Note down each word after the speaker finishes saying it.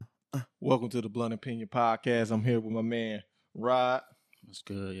Welcome to the Blunt Opinion Podcast. I'm here with my man Rod, What's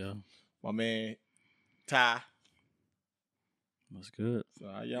good, yo? my man Ty. What's good? So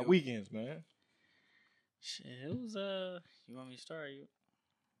how y'all weekends, man? Shit, it was You want me to start?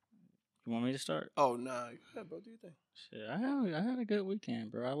 You want me to start? Oh nah, go ahead, bro. Do you think? Shit, I had a good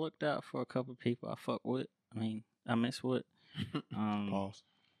weekend, bro. I looked out for a couple people I fuck with. I mess with. Pause.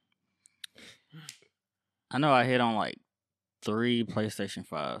 I know I hit on like 3 PlayStation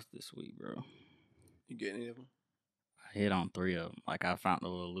 5s this week, bro. You get any of them? I hit on 3 of them. Like I found a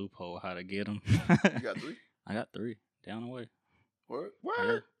little loophole how to get them. You got 3? I got 3 down the way. Word?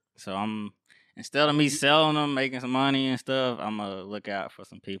 Yeah. So instead of me selling them, making some money and stuff, I'm gonna look out for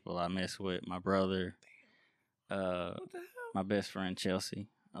some people I mess with. My brother, What the hell? my best friend Chelsea.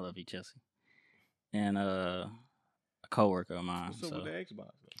 I love you, Chelsea. And a coworker of mine. What's up So with the Xbox?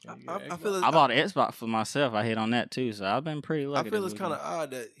 I feel it's, I bought an Xbox for myself. I hit on that too. So I've been pretty I lucky. feel this it's kind of weekend.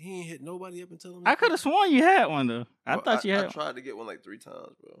 odd that he ain't hit nobody up until him. I could have sworn you had one though. I thought you had. I tried to get one like 3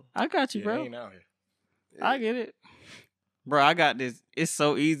 times, bro. I got you, Yeah, bro. they ain't out here. Yeah. I get it, bro. I got this. It's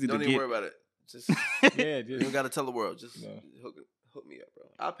so easy Don't to even get. worry about it. Just Yeah, you just don't gotta tell the world. Just No. hook me up, bro.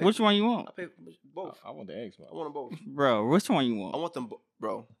 I'll pay Which for one you I want, pay for both. I want the Xbox. I want them both. bro? Which one you I want? want them,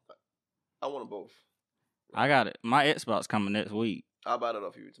 bro. I want them both. I got it. My Xbox coming next week. I'll buy that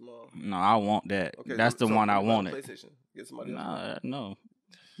off you tomorrow. No, I want that. Okay, That's the so one I you buy the wanted. PlayStation. Get somebody else. Nah, no.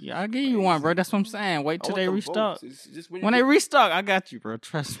 Yeah, I'll give you one, bro. That's what I'm saying. Wait I till want they them restock. both. It's just you When they get- restock, I got you, bro.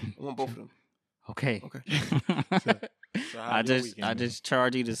 Trust me. I want both of them. Okay. Okay. So how I your just weekend I been? just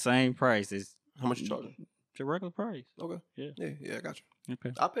charge you the same price. It's How much you charging? the regular price. Okay. Yeah. Yeah, I got you.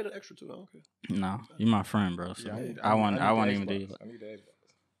 Okay. I'll pay the extra too. I don't care. No, you're my friend, bro. So Yeah, I need wouldn't the even do Xbox. it. I need the Xbox.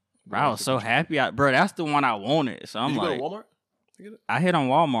 Bro, I was so happy, bro. That's the one I wanted. So I'm Did you like, go to Walmart to get it? I hit on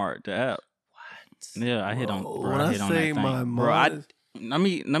Walmart, the app. What? Yeah, I hit on. Bro, Bro, when I hit on that thing. Bro,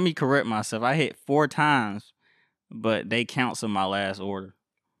 let me correct myself. I hit 4 times, but they canceled my last order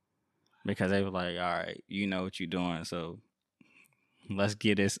because they were like, "All right, you know what you're doing, so let's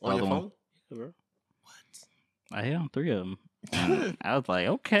get this on other your one." phone? What? I hit on 3 of them. I was like,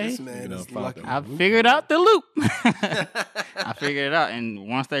 okay. This man You is know, lucky. I figured out the loop. I figured it out, and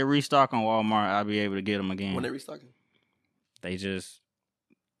once they restock on Walmart, I'll be able to get them again. When they restocking? They just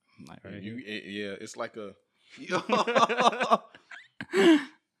like right Yeah, it's like a Yo.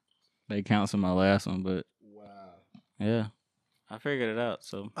 they canceled my last one, but wow. yeah, I figured it out.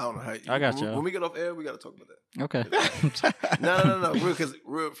 So I don't know how. I got when, y'all. When we get off air, we gotta talk about that. okay, No.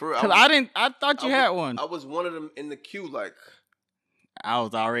 Real, for real. because I thought you had one. I was one of them in the queue. Like I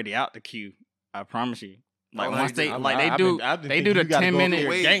was already out the queue. I promise you. Like Oh, how once you they do? like I've they do been they do the 10-minute.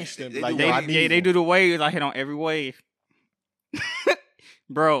 wave. gangster. They Like, do yo, I wave. need They one. do the waves. I hit on every wave,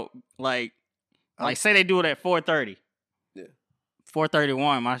 bro. Like say they do it at 4:30. Yeah.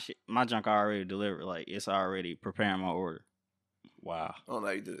 4:31. My junk already delivered. Like it's already preparing my order. Wow. I don't know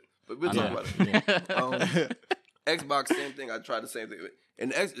how you did it, but we'll I talk know. about it. Xbox, same thing. I tried the same thing.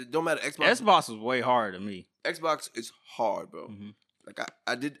 And it don't matter. Xbox Xbox was way harder to me. Xbox is hard, bro. Mhm. Like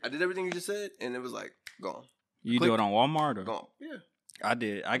I did everything you just said, and it was like gone. You Click. do it on Walmart or? Gone. Yeah. I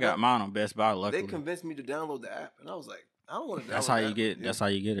did. I got mine on Best Buy. Luckily, They convinced me to download the app, and I was like, I don't want to download that's how the you app. get. Yeah. That's how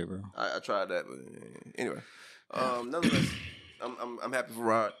you get it, bro. I tried that, but anyway. Nonetheless, I'm happy for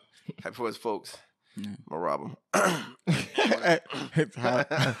Rod. Happy for his folks. Yeah. I'm gonna rob him.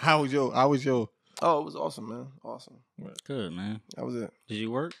 how was your Oh, it was awesome, man. Awesome. Good man. That was it. Did you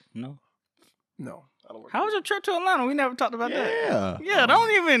work? No. No, I don't work. How was your trip to Atlanta? We never talked about that. Yeah. Yeah,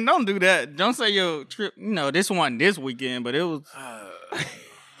 don't do that. Don't say your trip. You know, this one this weekend, but it was.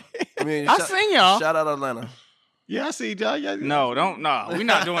 I mean, I seen y'all. Shout out Atlanta. Yeah, I see y'all. Yeah, No, we're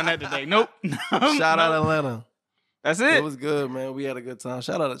not doing that today. Nope. Shout out Atlanta. That's It it. was good, man. We had a good time.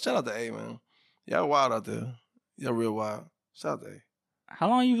 Shout out to A, man. Y'all wild out there. Y'all real wild. Shout out to A. How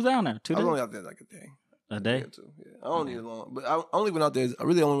long you was down there? 2 I was days. only out there like a day. A day. Yeah, too. Yeah. I don't need it long, but I only went out there. I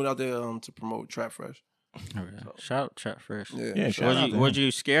really only went out there to promote Trap Fresh. Okay. Shout out Trap Fresh. Yeah, shout shout out out to to Was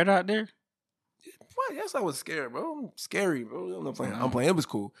you scared out there? What? Yes, I was scared, bro. I'm scary, bro. I'm not playing. I'm playing. It was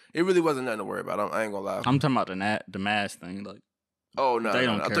cool. It really wasn't nothing to worry about. I ain't gonna lie. I'm talking about the mask thing. Like, Oh no, They no,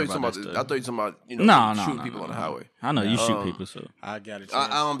 don't no. I care thought you about talking that about. stuff. I thought you talking about no, shooting people on the highway. I know you shoot Um, people, so I got a chance.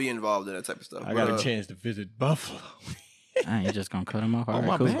 I don't be involved in that type of stuff. I got but, a chance to visit Buffalo. I ain't just gonna cut him off. All Oh, right,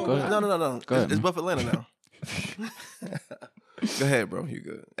 my cool. bad. Go ahead. No. Go ahead, It's man. Buff Atlanta now. Go ahead, bro. You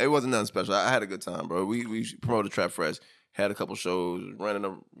good? It wasn't nothing special. I had a good time, bro. We promoted Trap Fresh. Had a couple shows. Running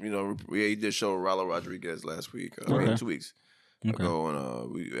a we did a show with Rollo Rodriguez last week. Okay. 2 weeks Okay. ago,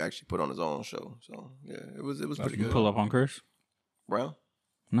 and we actually put on his own show. So yeah, it was pretty You good. pull up on Chris? Brown?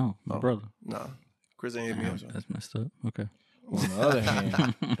 No, my Oh. brother. Nah, Chris ain't hit me Damn, up. So. that's messed up. Okay. On the other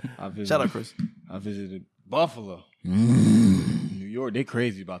hand, Shout out, Chris. I visited Buffalo, Mm. New York. They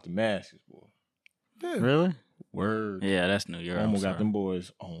crazy about the masks, boy. Yeah. Really? Word. Yeah, that's New York. I'm Almost got sorry. them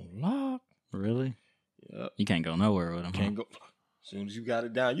boys on lock. Really? Yep. You can't go nowhere with them. Can't go. As soon as you got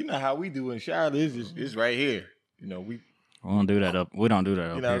it down, you know how we do in Charlotte. It's right here. You know we. We don't do that up. We don't do that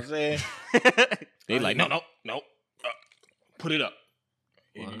up You know here. what I'm saying? They like no. Put it up.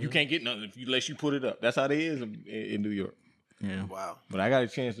 You can't get nothing unless you put it up. That's how they is in New York. Yeah. Wow. But I got a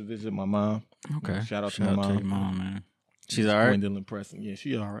chance to visit my mom. Okay. Shout out to my mom. your mom, man. She's all right. Gwendolyn Preston. Yeah,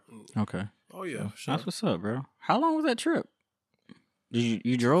 she all right. Okay. Oh yeah. Sure. That's what's up, bro. How long was that trip? Did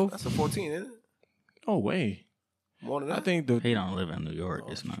you drove? That's a 14, isn't it? Oh way. More than that. I think the He don't live in New York.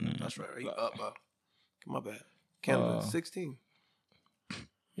 It's not. That's right. He up. My bad. Canada 16.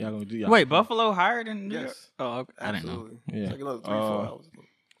 y'all gonna do y'all. Wait, Buffalo higher than New York? Yes. Oh, okay. I didn't know. Absolutely. Yeah. It's like another 3-4 hours.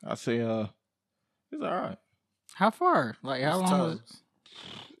 I say it's all right. How far? Like how long was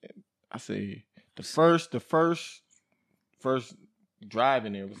it? I say the first drive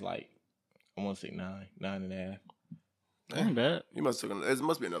in there was like I want to say 9.5. Ain't bad. You must have. It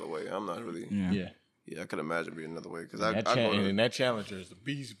must be another way. I'm not really. Yeah. Yeah, I could imagine being another way because And I that Challenger is the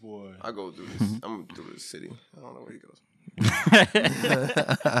beast boy. I go through this. I'm through this city. I don't know where he goes.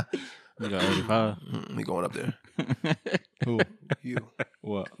 You got 85. He going up there. Who? You.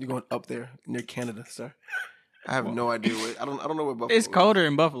 What? You going up there near Canada, sir? I have no idea where. I don't know where Buffalo. It's colder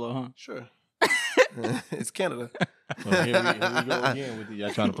in Buffalo, huh? Sure. It's Canada. Well, here we go again with y'all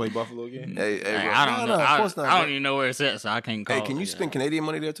trying to play Buffalo again. Hey, bro. I don't know. Of course not. I don't even know where it's at, so I can't call. Hey, can you spend Canadian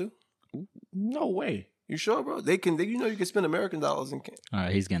money there too? No way. You sure, bro? They can. You know you can spend American dollars in Canada. All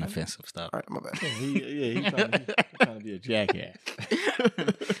right, he's getting offensive. Stop. All right, my bad. He's trying to be a jackass.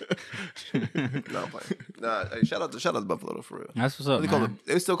 No, I'm playing. Nah, hey, shout out to Buffalo though, for real. That's what's up, What they call man.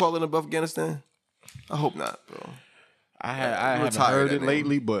 it? They still call it above Afghanistan? I hope not, bro. I I'm haven't retired heard that it name.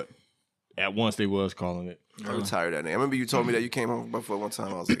 lately, but at once they was calling it I'm retired that name. I remember you told me that you came home from Buffalo one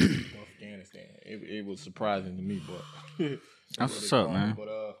time. I was like, Afghanistan. It was surprising to me, but That's what's up, man. But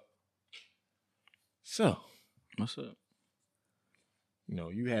so What's up? you know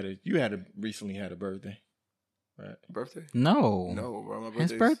you recently had a birthday, right? birthday? No. No, bro. My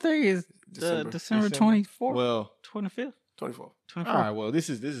His birthday's birthday is December. December 24th, Well, 25th, 24th. 24th. all right. Well, this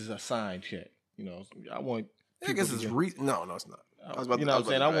is a sign check. You know, I want. I guess people it's to get- recent. No, it's not. I was about You to, know I what was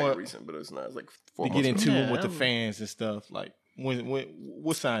I'm saying? about to I brag want recent, but it's not. It's like 4 to months get into ago. Yeah, it with the that was- fans and stuff. Like when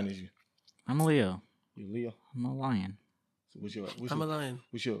what sign is you? I'm a Leo. You Leo. I'm a lion. So what's I'm a lion.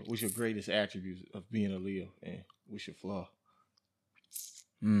 your greatest attribute of being a Leo, and what's your flaw?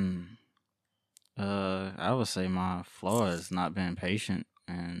 I would say my flaw is not being patient,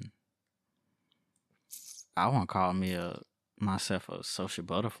 and I want to call myself a social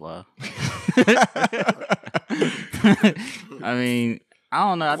butterfly. I mean, I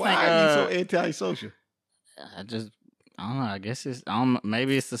don't know. I Why think are you so antisocial? I don't know. I guess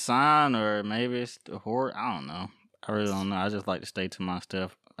maybe it's the sign or maybe it's the horde. I don't know. I really don't know. I just like to stay to my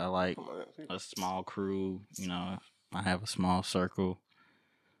stuff. I like a small crew. You know, I have a small circle.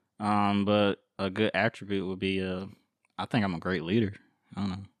 But a good attribute would be I think I'm a great leader. I don't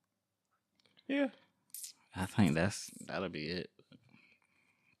know. Yeah. Uh, I think that'll be it.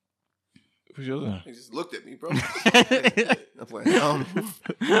 What's your He just looked at me, bro. I'm playing. I'm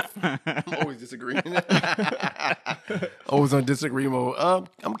always disagreeing. Always on disagree mode.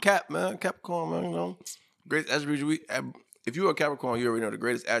 I'm Cap, man. Capricorn, man. You know, greatest attribute if you're a Capricorn, you already know the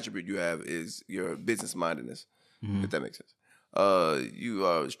greatest attribute you have is your business mindedness. If that makes sense. You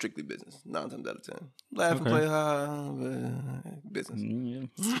are strictly business, 9 times out of 10. Laugh and play business. Yeah.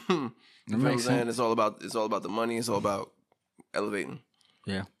 You feel what I'm makes saying? sense. It's all about the money. It's all about elevating.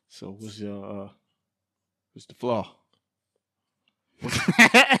 Yeah. So what's the flaw? What's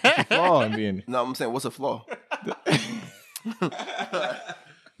the flaw in being? No, I'm saying, what's a flaw?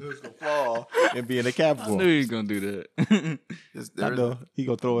 What's the flaw in being a I Capricorn? knew you was gonna do that. I know he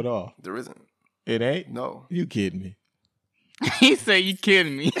gonna throw it off. There isn't. It ain't. No. You kidding me? He said, "You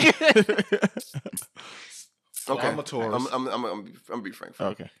kidding me?" Okay. I'm a Taurus. I'm gonna be frank.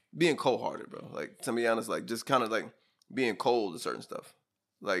 Okay. Being cold-hearted, bro. Like, to be honest, like, just kind of like being cold to certain stuff.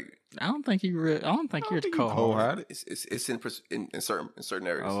 Like, I don't think you. I don't think you're think you cold. cold-hearted. it's in certain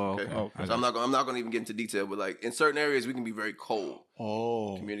areas. Oh, okay. okay. So I'm not gonna even get into detail, but like in certain areas we can be very cold.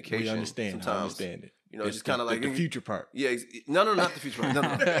 Oh, Communication, We understand. I sometimes. understand it. You know, just kind of like the future part. Yeah, no, not the future. No.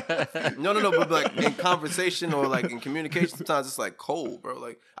 But like in conversation or like in communication, sometimes it's like cold, bro.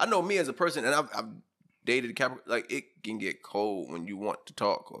 Like I know me as a person, and I've dated Capricorn. Like it can get cold when you want to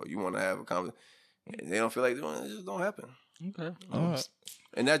talk or you want to have a conversation. They don't feel like doing it. It just don't happen. Okay. All right.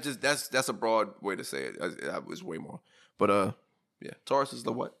 And that's a broad way to say it. It was way more, but yeah. Taurus is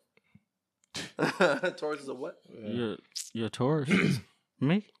the what? Taurus is a what? You're a Taurus.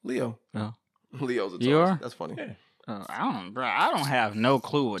 Me? Leo. Oh. Leo's a Taurus. You are? That's funny. Yeah. I don't have no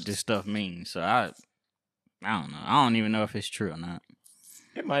clue what this stuff means. So I don't know. I don't even know if it's true or not.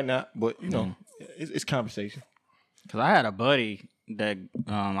 It might not, but you know, it's conversation. Cause I had a buddy that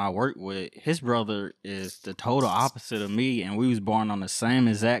I worked with. His brother is the total opposite of me, and we was born on the same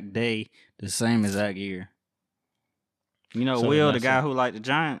exact day, the same exact year. You know, So Will, the that's guy who liked the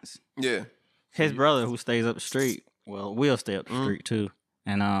Giants. Yeah. His brother who stays up the street. Well, Will stay up the street too.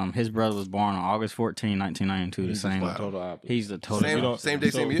 And his brother was born on August 14, 1992. He's the same. the total opposite. He's the total Same day,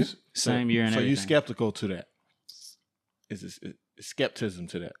 same year? Same year and so everything. you skeptical to that? Is skepticism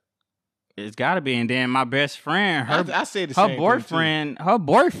to that? It's got to be. And then my best friend, I say the same her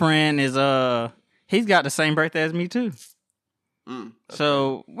boyfriend is he's got the same birthday as me too.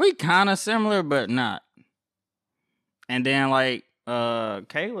 So we kind of similar, but not. And then like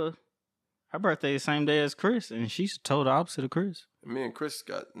Kayla, her birthday is the same day as Chris, and she's the total opposite of Chris. Me and Chris'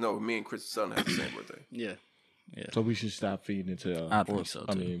 son have the same birthday. Yeah. So we should stop feeding into. I think so,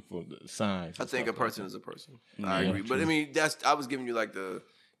 I too. mean, for the signs. I think a person is a person. I Yeah, agree, but I mean, I was giving you like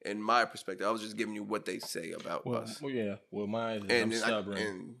in my perspective, I was just giving you what they say about us. Well, yeah. Well, mine is I'm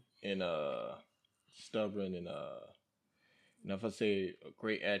stubborn and stubborn and if I say a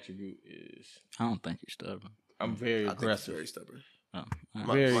great attribute is I don't think you're stubborn. I'm very I think he's aggressive. very stubborn. Oh,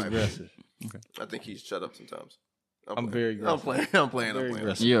 Very aggressive. I think he's shut up sometimes. I'm very aggressive. I'm playing. Very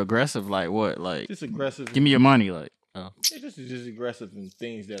aggressive. you're aggressive like what? Like Just aggressive. give me your money, like Just aggressive in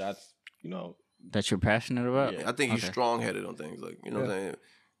things that that you're passionate about. I think he's Okay. strong-headed on things like what I'm saying.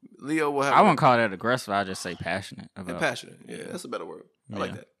 Leo will have. I wouldn't call that aggressive. I just say passionate about. and passionate. Yeah, that's a better word. I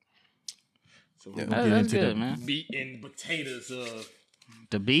like that. So Yeah. we're That's gonna get into good, the man. meat and potatoes of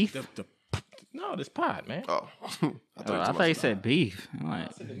The beef. no, this pot, man. Oh, I thought you said beef. I'm like,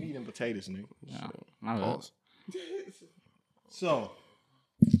 I said the meat and potatoes, nigga. my bad. Pause. So,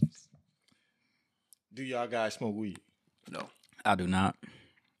 do y'all guys smoke weed? No, I do not.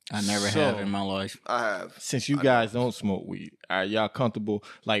 I never So- have in my life. I have. Since you guys don't smoke weed, are y'all comfortable?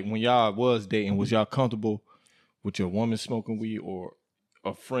 Like when y'all was dating, was y'all comfortable with your woman smoking weed or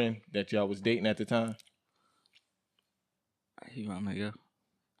a friend that y'all was dating at the time? You want me to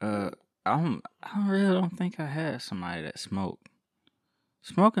go? I really don't think I had somebody that smoked.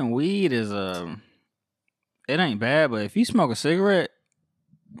 Smoking weed is it ain't bad, but if you smoke a cigarette,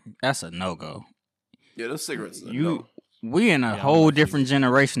 that's a no go. Yeah, those cigarettes. No. We in a whole different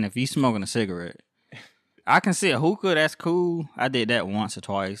generation if you smoking a cigarette. I can see a hookah, that's cool. I did that once or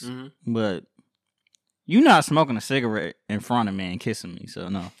twice. But you not smoking a cigarette in front of me and kissing me, so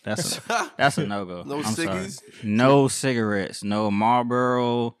no, that's a no go. No I'm ciggies? sorry. No cigarettes, no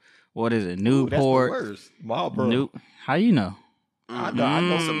Marlboro. What is it? Newport. That's the worst. Marlboro. How you know? I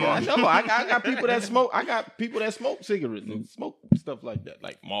know some. I know. I got people that smoke. I got people that smoke cigarettes and smoke stuff like that,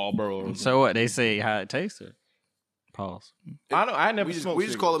 like Marlboro. So what they say how it tastes? Or? Pause. I know. I never. We just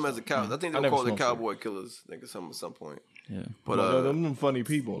smoked call them cigarettes. as a cow. I think they'll never call the smoked cowboy killers. Think at some point. Yeah. But But them funny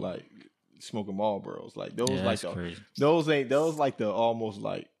people like smoking Marlboros, like those, Yeah, like that's crazy. those ain't like the almost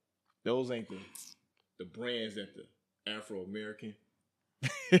like those ain't the brands that the Afro American.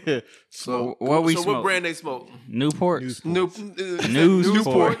 so what we so smoke? what brand they smoke? Newport. Newport.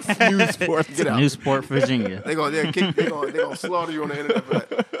 Newsport. Get out. Newsport, Virginia. They gonna slaughter you on the internet for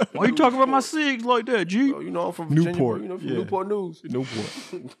that. Why you talking about my cigs like that, G? Oh, you know I'm from Virginia, Newport, bro. You know from yeah. Newport News.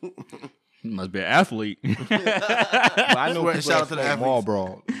 Newport. You must be an athlete. But I know people Shout out that to the smoke athletes.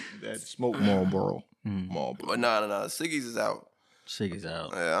 Marlboro. That smoke Marlboro. Marlboro. But nah. Siggy's is out. Cig is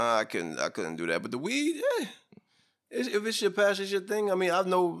out. Yeah, I couldn't do that. But the weed, if it's your passion, it's your thing. I mean,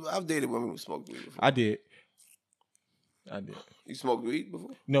 I've dated women who smoked weed before. I did. You smoked weed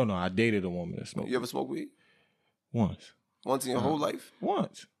before? No, I dated a woman that smoked You ever smoked weed? once. Once in your whole life?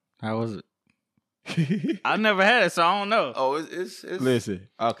 Once. How was it? I never had it, so I don't know. Oh, it's Listen,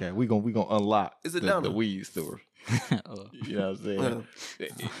 okay, we gonna unlock Is it the down? weed story. Oh. You know what I'm saying?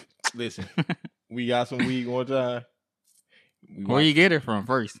 Listen, we got some weed one time. Where you get it from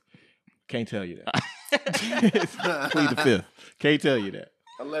first? Can't tell you that. Plead the fifth. Can't tell you that.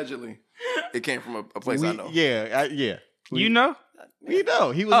 allegedly. It came from a place I know. Yeah. You know? We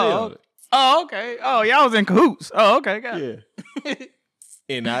know. He was Oh, in. Oh, okay. Oh, y'all was in cahoots. Oh, okay. Got it. Yeah.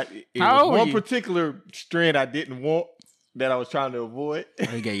 And it How was old were one you? particular strand I didn't want that I was trying to avoid,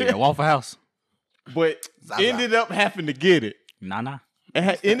 He gave you that Waffle House. but Zaza. ended up having to get it. Nah.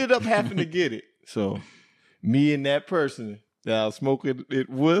 Ended up having to get it. So me and that person that I was smoking it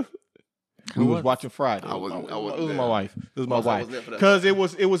with, we was watching Friday. I wasn't It was there. my wife. It was my Also, I wife. wasn't there for that. Because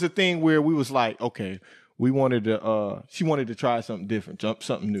it was a thing where we was like, okay, we wanted to. She wanted to try something different,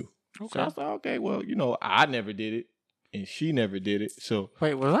 something new. So I was like, okay, well, I never did it, and she never did it. So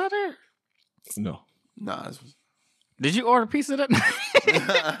Wait, was I there? no, Nah, this was... Did you order pizza that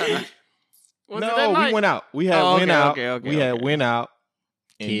night? Was it that we night? went out. We had went out. Okay, we had went out.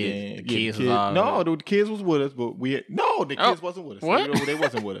 And Kids. then, The kids was kids, all no, there. the kids was with us, but the kids wasn't with us. What? They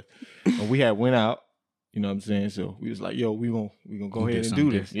wasn't with us. And we had went out. You know what I'm saying? So we was like, yo, we gonna go ahead and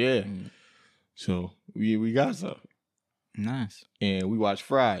do this. Yeah. So we got something. Nice. And we watched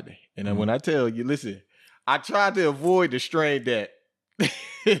Friday. And then when I tell you, listen, I tried to avoid the strain that.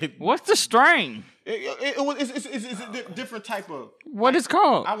 What's the strain? It's a different type of. What is it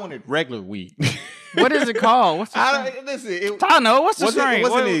called? I wanted regular weed. What is it called? What's the strain? Listen, I know. What's the strain?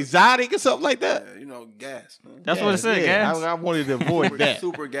 Was it exotic or something like that? Yeah, gas. Man. That's what it said, gas? I wanted to avoid that.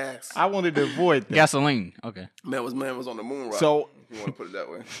 Super gas. I wanted to avoid that. Gasoline. Okay. Man was on the moon rock. So if you want to put it that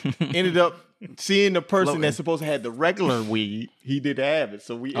way. ended up seeing the person that's supposed to have the regular weed. He didn't have it,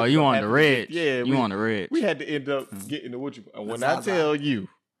 so we. Oh, you on the red? Yeah, you on the red? We had to end up getting the what you. And when I tell you,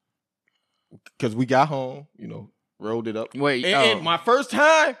 because we got home, rolled it up. Wait, and my first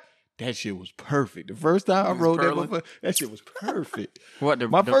time. That shit was perfect. The first time I rolled that shit was perfect. What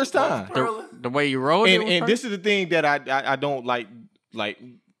my first time? The way you rolled it. And this is the thing that I don't like. Like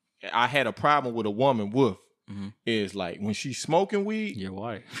I had a problem with a woman with is like when she's smoking weed. Your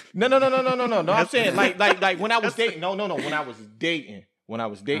wife. No. I'm saying like when I was dating. No. When I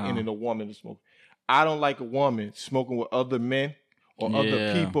was dating and a woman was smoking. I don't like a woman smoking with other men or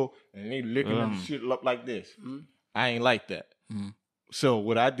other people and they licking them shit up like this. I ain't like that. So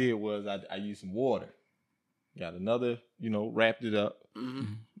what I did was I used some water, got another, wrapped it up,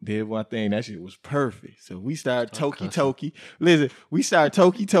 did one thing. That shit was perfect. So we started toki. Listen, we started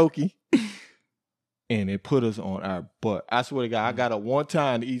toki, and it put us on our butt. I swear to God, I got up one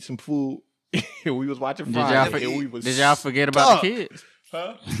time to eat some food. We was watching Friday, and we was Did y'all forget about the kids?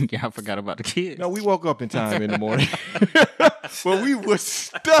 Huh? Y'all forgot about the kids. No, we woke up in time in the morning. But we was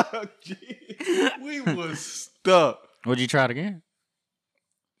stuck, G. We was stuck. Would you try it again?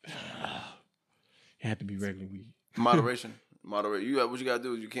 It had to be regular weed. Moderation. What you gotta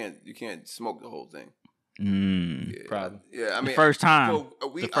do is you can't smoke the whole thing. Probably. Yeah, I mean, first time.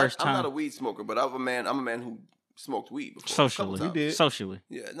 I'm not a weed smoker, but I'm a man who smoked weed before. Socially. You did. Socially.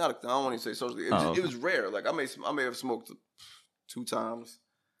 Yeah, I don't want to say socially. It was rare. Like I may have smoked 2 times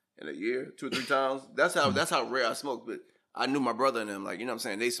in a year, 2 or 3 times. That's how rare I smoked. But I knew my brother and them, like, you know what I'm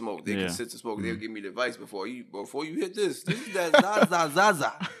saying? They smoke. They consistent smoke. They'll give me the advice before you hit this. This is that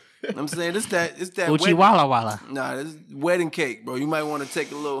zaza. You know what I'm saying? It's that Uchi walla walla. Nah, this is wedding cake, bro. You might want to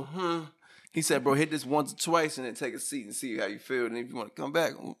take a little, He said, bro, hit this once or twice and then take a seat and see how you feel. And if you want to come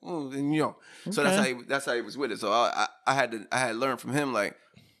back, then So that's how he was with it. So I had learned from him, like,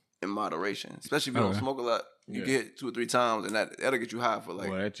 in moderation. Especially if you don't smoke a lot. You get hit 2 or 3 times and that'll get you high for like.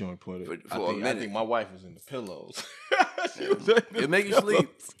 Well, that joint put it. For a minute. I think my wife was in the pillows. It make you sleep.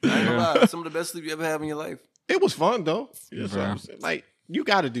 I ain't gonna lie. Some of the best sleep you ever have in your life. It was fun though. That's what I'm saying. Like you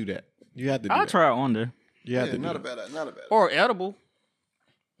got to do that. You have to. Do I'll that. try it one day. You have to. Not a bad. Or edible.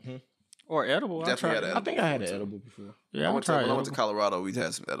 Or edible. Definitely had an edible. I think I had an edible before. Yeah, when I went to Colorado, we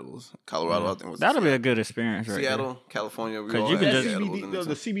had some edibles. Colorado, I think was that'll be a good experience, right? Seattle, California. We 'Cause all you can had just- edibles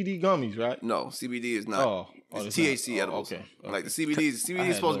the CBD gummies, right? No, CBD is not. It's THC edibles. Okay. Like the CBD is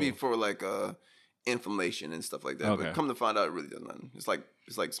supposed to be for like inflammation and stuff like that. Okay. But come to find out, it really does nothing. It's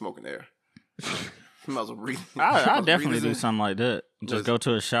like smoking air. You might as well breathe. I'll definitely do something like that. Just go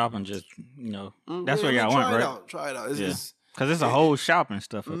to a shop and just, that's where y'all went, right? Try it out. It's just because it's a whole shop and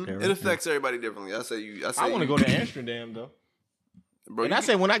stuff up there. Right? it affects everybody differently. I want to go to Amsterdam though. Bro, and I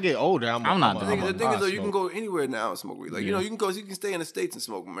say when I get older, I'm not The thing is though, you can go anywhere now and smoke weed. Like you can stay in the States and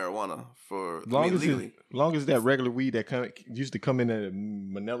smoke marijuana for legally. Long as that regular weed that used to come in a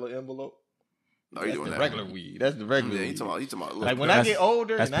manila envelope. No, you doing the that. regular weed. That's the regular weed. You talking about like when I get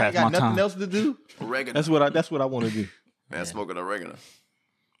older and I ain't got nothing else to do. Oregano. That's what I want to do. Man, smoking oregano.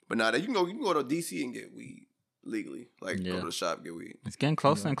 But now you can go to DC and get weed legally. Like go to the shop and get weed. It's getting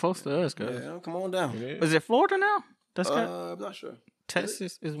closer and closer to us, guys. Yeah, come on down. Is it Florida now? I'm not sure.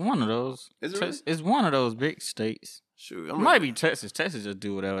 Texas is one of those. Is it really? It's one of those big states. Shoot, it might be Texas. Texas just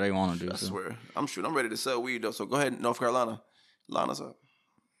do whatever they want to do. I swear. I'm ready to sell weed though. So go ahead, North Carolina. Line us up.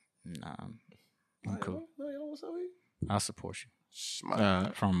 Nah, I'm cool. No, you don't want to sell weed? I'll support you.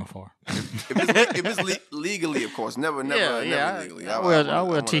 From afar. if it's legally, of course. Never legally. I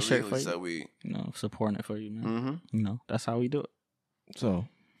will a t-shirt for you. Weed. Supporting it for you, man. That's how we do it. So,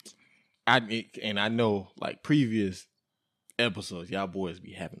 I know like previous episodes, y'all boys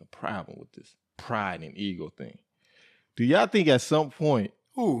be having a problem with this pride and ego thing. Do y'all think at some point?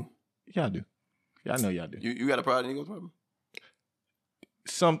 Who? Y'all do. Y'all know y'all do. You got a pride and ego problem?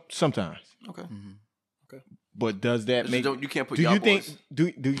 Sometimes. Okay. But does that make you can't put do y'all you think boys.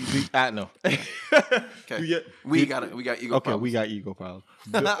 do I know. Okay. We got ego Okay, problems. we got ego problems.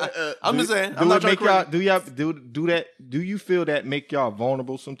 I'm just saying. I'm Do not it trying make to y'all correct do that? Do you feel that make y'all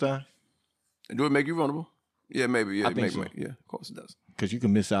vulnerable sometimes? you. Do it make you vulnerable? Yeah, maybe. Yeah, I think so. Yeah, of course it does. Because you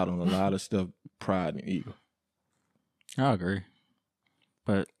can miss out on a lot of stuff, pride and ego. I agree,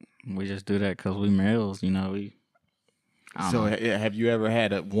 but we just do that because we males, you know. I don't So know. have you ever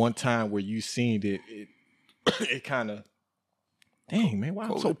had a one time where you seen it kind of, dang man, why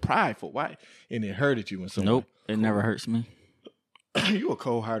I'm so prideful? Why? And it hurted you in some Nope, way? it never hurts me. You a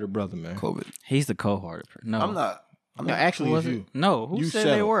cold-hearted brother, man. COVID. He's the cold-hearted person. No, I'm not. No, actually, it's you. No, who You said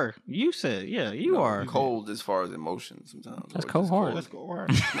said they it. were? You said, yeah, you are. cold as far as emotions sometimes. That's Or just cold-hearted. Let's go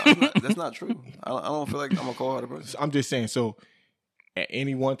hard. No, that's not true. I don't feel like I'm a cold-hearted person. I'm just saying. So, at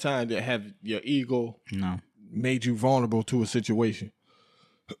any one time, that have your ego No, made you vulnerable to a situation?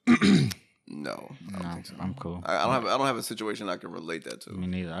 No, I don't think so. I'm cool. I don't have a situation I can relate that to. Me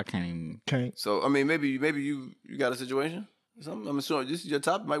neither. I can't even. Okay. So I mean, maybe you got a situation. Something. I'm sure this is your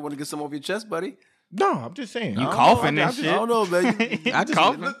top. You might want to get some off your chest, buddy. No, I'm just saying. You coughing I and just, shit. I don't know, man. I just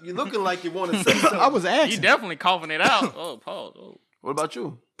coughing. You're looking like you want to say something. I was asking. You definitely coughing it out. Oh, pause. Oh. What about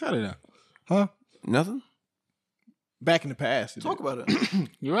you? Cut it out. Huh? Nothing. Back in the past. Talk about it.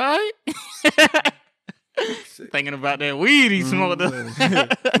 You right? Thinking about that weed he smoked.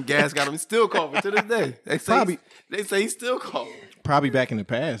 Gas got him still coughing to this day. They say he's still coughing. Probably back in the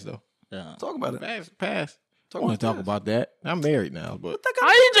past, though. Yeah. Talk about it. Past. I Talk want about to talk this. about that. I'm married now, but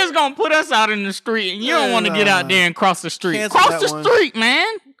How you just gonna put us out in the street and you don't want to get out there and cross the street? Cancel Cross that the one. street, man.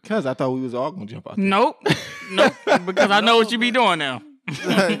 because I thought we was all gonna jump out there. Nope. Nope. Because I know what you be doing now.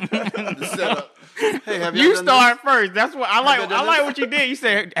 The setup. Hey, have You done start first. That's what I like. y'all done I like this? what you did. You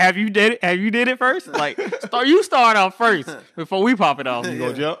said, "Have you did it? Have you did it first? Like, you start off first before we pop it off. You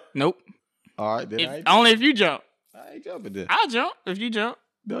gonna jump? Nope. All right, then Only if you jump. I ain't jumping there. I'll jump if you jump.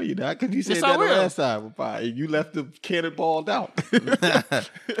 No, you're not, because you said Yes, that I the will. last time. And you left the cannonballed out.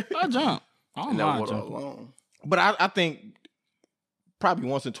 I'll jump. I don't And that mind water jumping. alone. But I think probably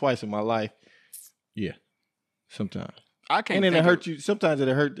once or twice in my life, yeah, sometimes. I can't. And then think it hurt of- you. Sometimes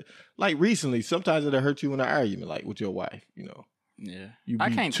it'll hurt. Like recently, sometimes it'll hurt you in an argument, like with your wife. You know, Yeah. you I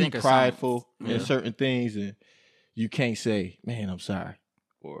be can't too think of prideful something. in Yeah. certain things, and you can't say, "Man, I'm sorry,"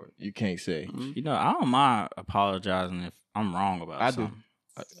 or you can't say, You know, I don't mind apologizing if I'm wrong about I do. something.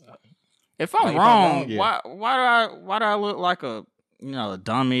 If I'm Like, if I'm wrong, wrong, yeah. why do I look like a a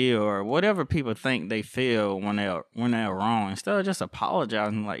dummy or whatever people think they feel when they're wrong instead of just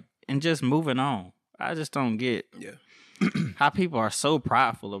apologizing and just moving on? I just don't get Yeah. how people are so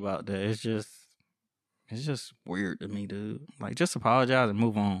prideful about that. It's just weird to me, dude. Like, just apologize and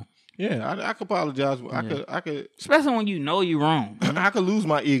move on. "Yeah, I could apologize. I could Especially when you know you're wrong. I could lose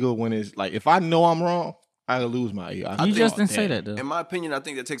my ego when it's like if I know I'm wrong, I could lose my ego. You just didn't say that though. In my opinion, I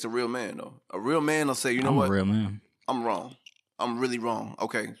think that takes a real man, though. A real man will say, you know I'm what? a real man. I'm wrong. I'm really wrong.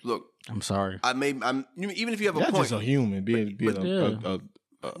 Okay, look, I'm sorry. even if you have a That's point. just a human being yeah.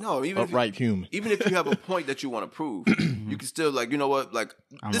 No, even upright human. even if you have a point that you want to prove, you can still you know what? Like,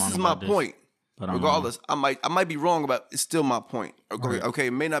 I'm this wrong is my about this, point. but I'm Regardless, I might be wrong about it's still my point. Okay, Right. okay,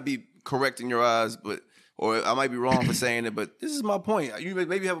 it may not be correct in your eyes, or I might be wrong for saying it, but this is my point. You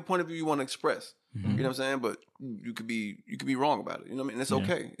maybe have a point of view you want to express. Mm-hmm. You know what I'm saying? But you could be wrong about it. You know what I mean? And it's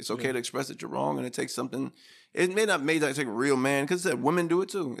okay. It's okay to express that you're wrong, and it takes something. It may not take a real man because women do it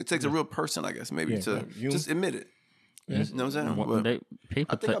too. It takes a real person, I guess, maybe to just admit it. You know what I'm saying? Well, But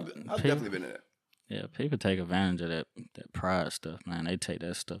people I think take- I've people- definitely been in that. Yeah, people take advantage of that pride stuff, man. They take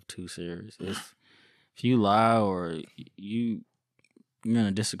that stuff too serious. If you lie or you're in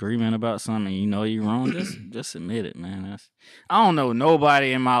a disagreement about something and you know you're wrong, just admit it, man. I don't know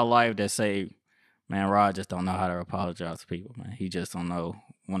nobody in my life that say, man, Rod just don't know how to apologize to people, man. He just don't know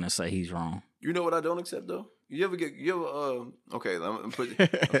when to say he's wrong. You know what I don't accept though? Okay,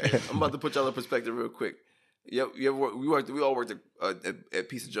 I'm about to put y'all in perspective real quick. We all worked at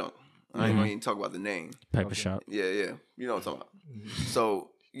Piece of Junk. I ain't gonna even talk about the name. Paper shop. Yeah. You know what I'm talking about.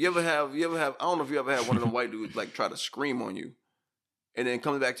 So you ever have I don't know if you ever had one of them white dudes like try to scream on you and then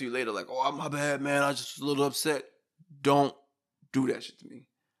comes back to you later like, oh, my bad, man, I just was a little upset. Don't do that shit to me.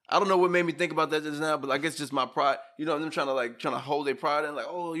 I don't know what made me think about that just now, but I guess just my pride. You know, them trying to hold their pride in, like,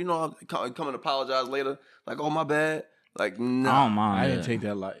 oh, you know, I'll come and apologize later. Like, oh, my bad. Like, no. I don't mind. I didn't that. take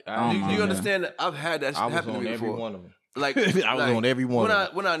that like. I don't Do mind you that. understand that I've had that I was happen to on me every before? one of them. Like I was on every one when of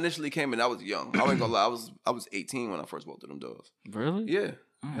them. when I initially came in, I was young. I ain't gonna lie, I was 18 when I first walked through them doors. Really? Yeah,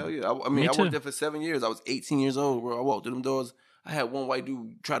 hell yeah. I mean, Me I too. worked there for 7 years. I was 18 years old where I walked through them doors. I had one white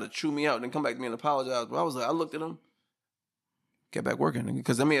dude try to chew me out and then come back to me and apologize. But I was like, I looked at him. get back working.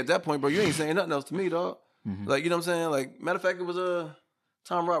 Because I mean, at that point, bro, you ain't saying nothing else to me, dog. Mhm. Like, you know what I'm saying? Like, matter of fact, it was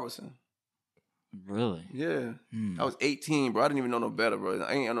Tom Robertson. Really? Yeah. Hmm. I was 18, bro. I didn't even know no better, bro.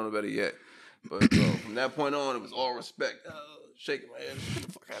 I ain't know no better yet. But bro, from that point on, it was all respect. Shaking my head. Get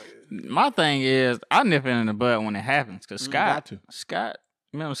the fuck out of here. My thing is, I nip it in the bud when it happens. Because got to. Scott,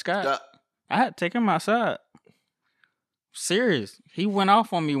 remember Scott? Stop. I had to take him outside. Serious. He went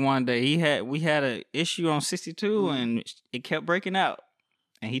off on me one day. We had an issue on 62 and it kept breaking out.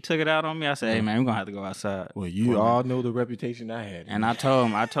 And he took it out on me. I said, hey man, we're gonna have to go outside. Well, you all know the reputation I had. And I told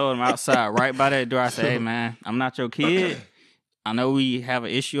him outside, right by that door, I said, hey man, I'm not your kid. I know we have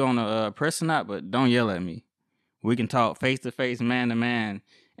an issue on the press or not, but don't yell at me. We can talk face to face, man to man,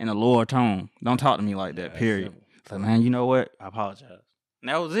 in a lower tone. Don't talk to me like that, period. So man, you know what? I apologize. And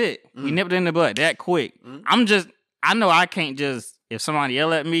that was it. We nipped it in the butt that quick. I know I can't just, if somebody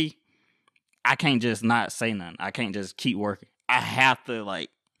yell at me, I can't just not say nothing. I can't just keep working. I have to like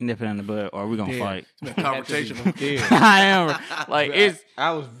nip it in the bud or we're going to fight. It's been confrontational. I am. Like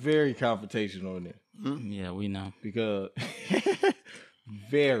I was very confrontational in it. Yeah, we know. Because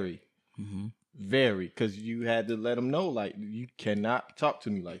very, because you had to let them know, like, you cannot talk to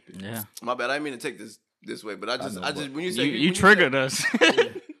me like this. Yeah. My bad. I didn't mean to take this way, but I just when you said you triggered us.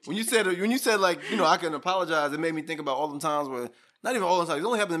 When you said like, you know, I can apologize, it made me think about all the times where, not even all the times, it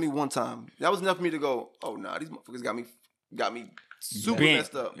only happened to me one time. That was enough for me to go, oh nah, these motherfuckers got me super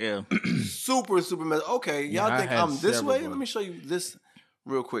messed up. Yeah. super messed up. Okay, y'all think I'm this way? Let me show you this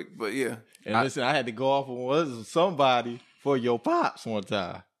real quick. But yeah. And listen, I had to go off on somebody for your pops one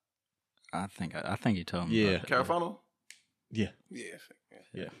time. I think you told me. Yeah. about Carafano? Yeah. Yeah.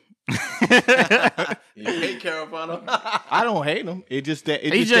 Yeah. You hate Carafano? I don't hate him. It just that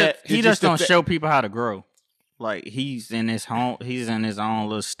he just don't show people how to grow. Like he's in his own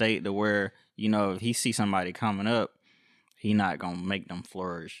little state to where, you know, if he see somebody coming up, he not gonna make them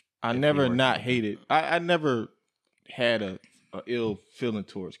flourish. I never not hated. I never had a ill feeling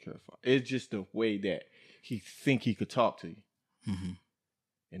towards Carafano. It's just the way that he think he could talk to you,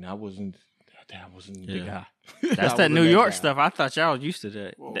 and I wasn't. That wasn't the guy. That's that New York stuff. I thought y'all was used to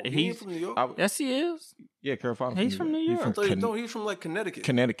that. Whoa, He's from New York? Yes, he is. Yeah, Carafano. He's from New York. I thought he's from like Connecticut.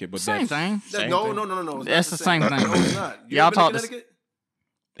 Connecticut, but Same thing. No. That's the same thing. No, it's not. Y'all talk Connecticut?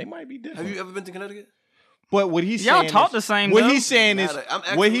 They might be different. Have you ever been to Connecticut? But what he's saying, y'all talk the same. What though. he's saying is,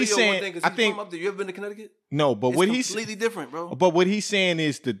 what he's saying. I think. You ever been to Connecticut? No, but It's what he's completely different, bro. But what he's saying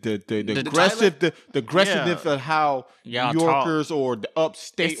is the aggressiveness of how Y'all New Yorkers or the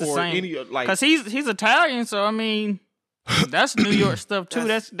upstate It's the or same. any like. Because he's Italian, so I mean, that's New York stuff too.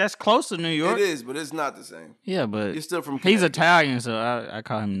 That's close to New York. It is, but it's not the same. Yeah, but You're still from he's Connecticut. Italian, so I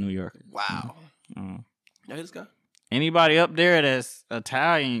call him New Yorker. Wow. You hear this guy? Anybody up there that's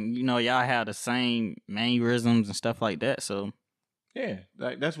Italian, you know, y'all have the same mannerisms and stuff like that. So Yeah,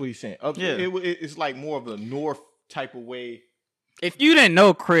 like, that's what he's saying. Yeah. It's like more of a north type of way. if you didn't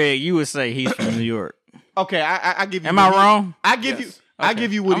know Craig, you would say he's from New York. Okay, I give you. Am I wrong? I give Yes. you. I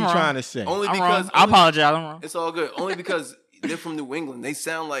give you what I'm he's wrong. trying to say. Only I'm because wrong. I apologize. I'm wrong. it's all good. Only because they're from New England. They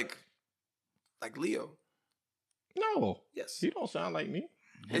sound like Leo. No, Yes. he don't sound like me.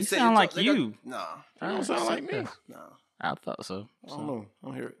 He sound like you. Nah. He don't sound like me. Nah. I thought so. I don't know. I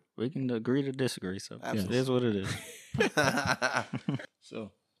don't hear it. We can agree to disagree. So Absolutely. it is what it is.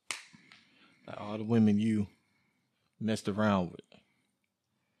 So, like all the women you messed around with,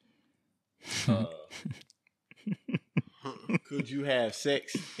 could you have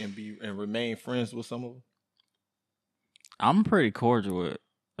sex and remain friends with some of them? I'm pretty cordial with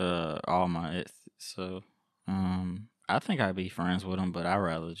all my exes, so I think I'd be friends with them, but I'd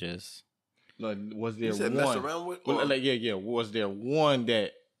rather just. Like, was there You said one? mess around with? Well, Or- like, yeah. Was there one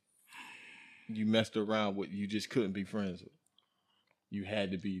that you messed around with? You just couldn't be friends with. You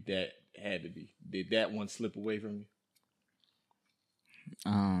had to be that. Had to be. Did that one slip away from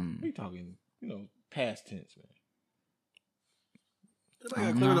you? We talking, past tense, man.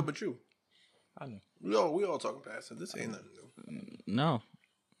 Everybody got cleared up but you. I know. We all talking past it. This ain't nothing new. No.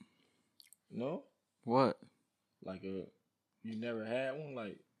 No, What? like you never had one.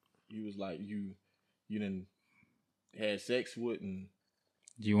 Like you was like you didn't had sex with and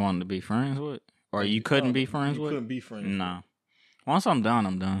Do you want to be friends with? Or you couldn't be friends you with? couldn't be friends. No. Once I'm done,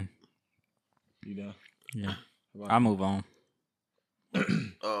 I'm done. With. You know. Yeah. How I about move on.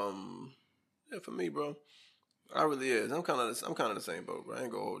 Yeah, for me, bro, I really is. I'm kind of the same boat, bro. I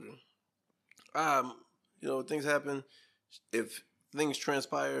ain't gonna hold you. Things happen. If things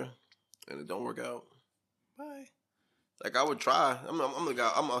transpire and it don't work out, bye. Like I would try. I'm the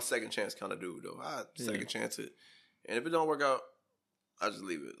guy. I'm a second chance kind of dude, though. I second chance it, and if it don't work out, I just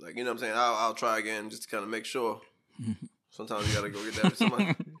leave it. Like, you know what I'm saying? I'll try again just to kind of make sure. Sometimes you gotta go get that.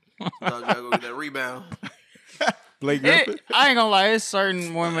 Sometimes you gotta go get that rebound. Blake Griffin. I ain't gonna lie, it's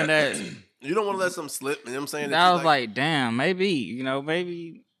certain women that You don't want to let something slip. You know what I'm saying? I was like, damn, maybe,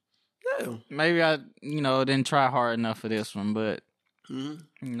 maybe I, didn't try hard enough for this one, but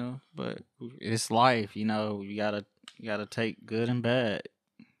but it's life, you gotta take good and bad.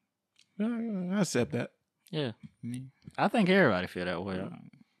 I accept that. Yeah, I think everybody feel that way.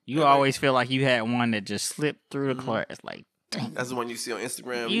 You always feel like you had one that just slipped through the cracks. Like, dang. That's the one you see on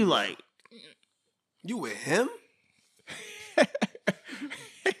Instagram. You like, you with him?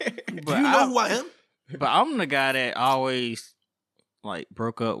 But you know who I am? But I'm the guy that always like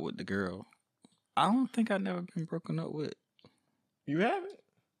broke up with the girl. I don't think I've never been broken up with. You haven't?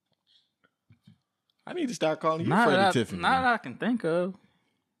 I need to start calling you Freddie Tiffany. Not that I can think of.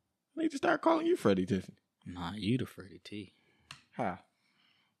 I need to start calling you Freddie Tiffany. Nah, you the Freddie T. How?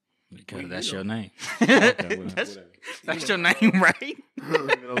 Because that's your name. Okay, whatever. That's your name, right?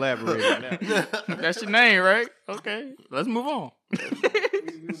 Elaborate on that. That's your name, right? Okay, let's move on.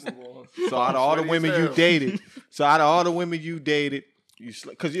 So out of all the women you dated,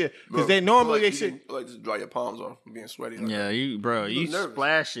 because they normally they should like just dry your palms off from being sweaty. Like yeah, you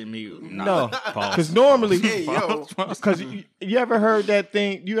splashing me. No, because normally, because you ever heard that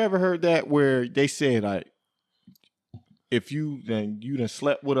thing? You ever heard that where they said like, if you done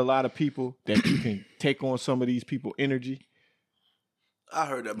slept with a lot of people, that you can take on some of these people's energy. I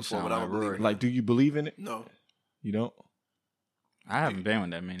heard that before, but I don't believe it. Like, do you believe in it? No, you don't. I haven't been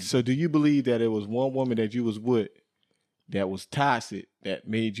with that many. So, do you believe that it was one woman that you was with that was toxic that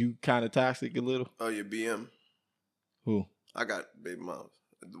made you kind of toxic a little? Oh, your BM. Who? I got baby moms.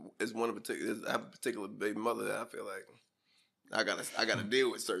 It's one in particular. I have a particular baby mother that I feel like I gotta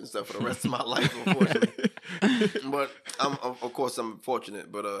deal with certain stuff for the rest of my life, unfortunately. But of course I'm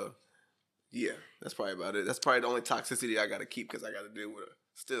fortunate. But yeah, that's probably about it. That's probably the only toxicity I gotta keep because I gotta deal with her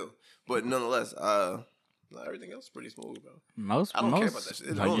still. But nonetheless, everything else is pretty smooth, bro. I don't care about that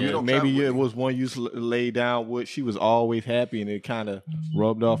shit. Maybe it was one you laid down with. She was always happy, and it kind of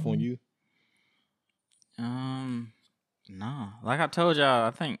rubbed off on you. No. Like I told y'all,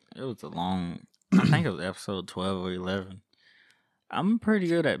 I think it was I think it was episode 12 or 11. I'm pretty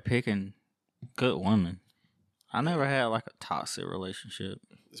good at picking good women. I never had like a toxic relationship.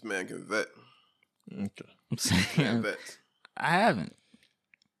 This man can vet. Okay. I'm saying I haven't.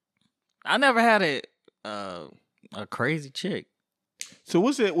 I never had a crazy chick. So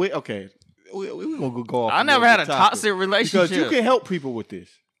what's it? Okay, we're gonna go off. I never had a toxic relationship because you can help people with this.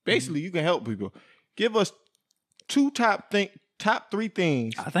 Basically, you can help people. Give us top 3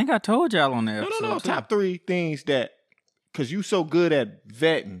 things. I think I told y'all on there. No. Top 3 things that, because you so good at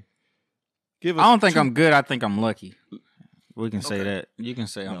vetting. Give us. I don't think I'm good. I think I'm lucky. We can say that. You can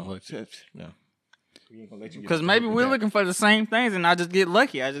say I'm lucky. No. Because maybe we're looking for the same things, and I just get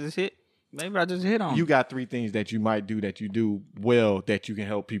lucky. Maybe I just hit on. You got 3 things that you might do that you do well that you can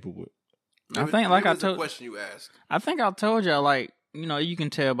help people with. I think, like I told, the question you asked. I think I told y'all, like, you can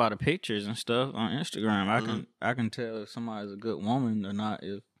tell by the pictures and stuff on Instagram. I can tell if somebody's a good woman or not.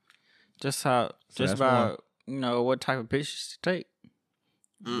 If just by what type of pictures to take.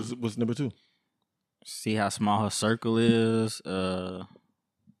 What's number 2? See how small her circle is. I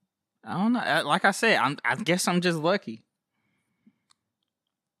don't know. Like I said, I guess I'm just lucky.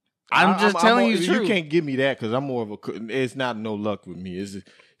 I'm just telling you the truth. You can't give me that because I'm more of it's not no luck with me. It's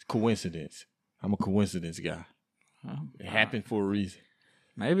coincidence. I'm a coincidence guy. It happened for a reason.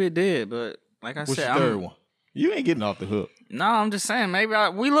 Maybe it did, but like I said, what's the third one? You ain't getting off the hook. No, I'm just saying maybe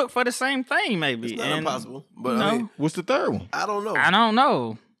we look for the same thing. Maybe it's not impossible. But I mean, what's the third one? I don't know. I don't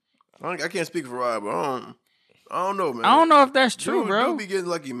know. I can't speak for Rob, but I don't know, man. I don't know if that's true, bro. Dude be getting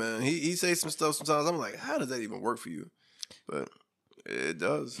lucky, man. He says some stuff sometimes. I'm like, how does that even work for you? But it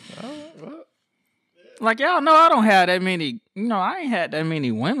does. Like y'all know, I don't have that many. I ain't had that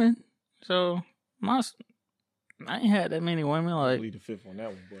many women. So I ain't had that many women. Like, lead the 5th on that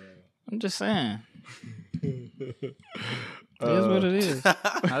one, but I'm just saying. It is what it is.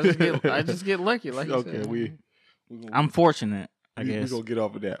 I just get lucky. Like you said. I'm fortunate. I guess we're gonna get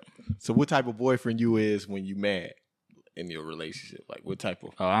off of that. So, what type of boyfriend you is when you mad in your relationship? Like, what type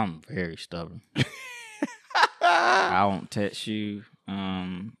of? Oh, I'm very stubborn. I won't text you.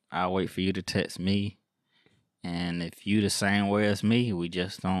 I'll wait for you to text me. And if you the same way as me, we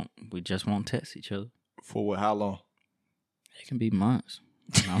just won't text each other. For what? How long? It can be months.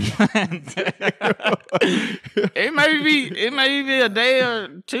 It may be a day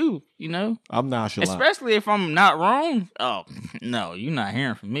or 2, I'm nonchalant. Especially if I'm not wrong. Oh, no, you're not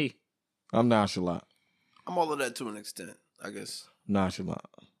hearing from me. I'm nonchalant. I'm all of that to an extent, I guess. Nonchalant.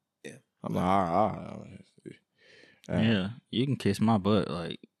 Yeah. I'm like, all right. Yeah, you can kiss my butt.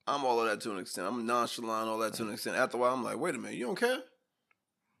 Like, I'm all of that to an extent. I'm nonchalant, all that to an extent. After a while, I'm like, wait a minute, you don't care?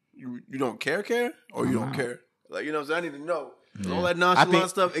 You don't care, or you don't care? Like, you know what I'm saying? I need to know. Yeah. All that nonchalant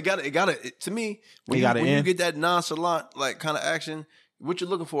stuff, it gotta. To me, when you get that nonchalant like kind of action, what you're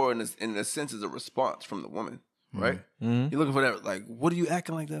looking for in a sense is a response from the woman, right? Mm-hmm. You're looking for that. Like, what are you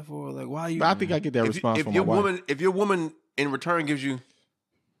acting like that for? Like, why are you? But I think I get that response from my wife. If your woman in return gives you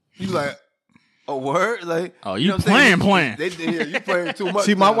like a word, like, oh, you playing. You playing too much.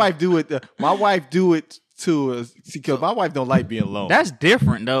 See, my wife do it. My wife do it too. Because my wife don't like being alone. That's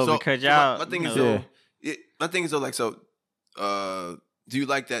different though, because y'all. My thing is like do you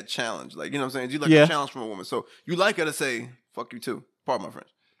like that challenge? Like, you know what I'm saying? Do you like a challenge from a woman? So you like her to say "fuck you too." Pardon my French.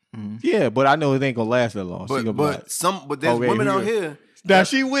 Mm-hmm. Yeah, but I know it ain't gonna last that long. But there's women out here. Now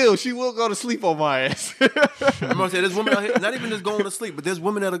she will go to sleep on my ass. I'm gonna say there's women out here, not even just going to sleep, but there's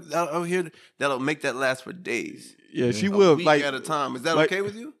women out here that'll make that last for days. Yeah, she will. Week like at a time. Is that okay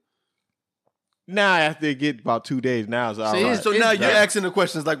with you? Now after it get about 2 days, now it's all right. So now you're asking the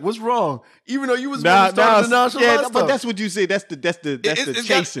questions like, "What's wrong?" Even though you was starting the nonchalant stuff. But that's what you say. That's the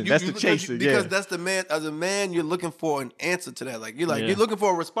chasing. That's the chasing. Because that's the man. As a man, you're looking for an answer to that. Like you're looking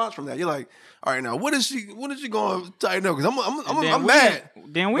for a response from that. You're like, all right, now what is she going to tighten up? Because I'm mad.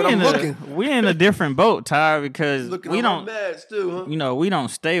 Then we in a different boat, Ty, because we don't. Mad still, huh? You know, we don't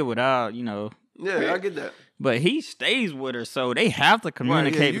stay without. Yeah, I get that. But he stays with her, so they have to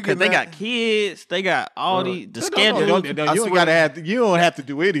communicate because they got kids. They got all the schedule. You don't have to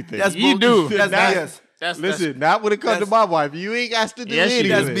do anything. You do. That's BS. Listen, not when it comes to my wife. You ain't got to do anything.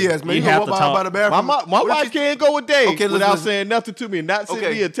 That's BS, man. You have to talk. By the bathroom. My wife can't go a day without saying nothing to me and not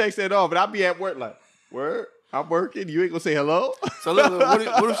sending me a text at all. But I'll be at work like, word? I'm working. You ain't gonna say hello. So look,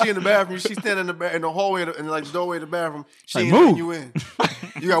 what if she in the bathroom? She's standing in the hallway in like the doorway of the bathroom. She ain't letting you in.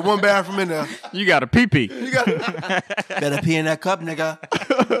 You got one bathroom in there. You got a pee-pee. Better pee in that cup, nigga.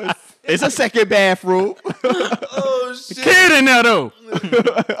 It's a second bathroom. Oh shit! Kid in there though.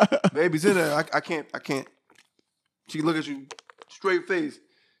 Baby's in there. I can't. She can look at you straight face.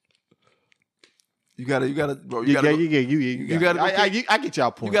 You gotta, bro. You gotta. I get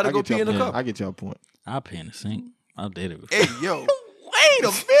y'all point. You gotta go pee in the cup. I get y'all point. I pee in the sink. I did it before. Hey, yo. Wait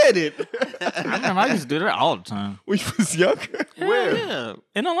a minute. I used to do that all the time. When you was younger? Where? Yeah,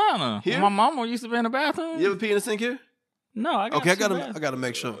 in Atlanta. Here? My mama used to be in the bathroom. You ever pee in the sink here? No, I got I gotta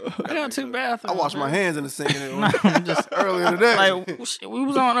make sure. I got 2 bathrooms. I wash my hands in the sink just earlier today. Like we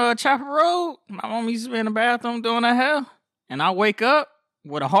was on Chapel Road. My mom used to be in the bathroom doing her hair, and I wake up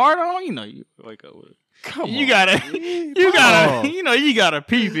with a heart on. You wake up with it. You gotta pee-pee. You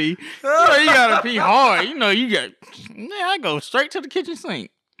gotta pee hard. I go straight to the kitchen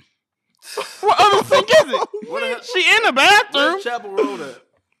sink. What other sink is it? She in the bathroom. Where's Chapel Road at?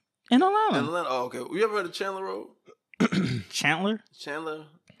 In Atlanta. Oh, okay. You ever heard of Chandler Road? Cantler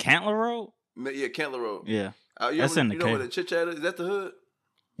Road? Yeah, Cantler Road. Yeah. That's in the where the Chit Chat is? Is that the hood?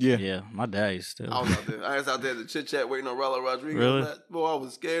 Yeah. My dad used to. I was out there. I was out there to Chit Chat waiting on Rollo Rodriguez. Really? Boy, I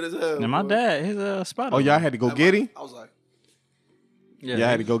was scared as hell. And my dad, his spot. Oh, y'all had to go get him? I was like, y'all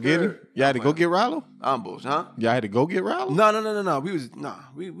had to go get him? Y'all had to go get Rollo? I'm bullshit, huh? Y'all had to go get Rollo? No.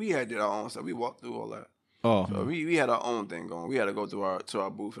 We had to do our own stuff. We walked through all that. Oh. So we had our own thing going. We had to go to our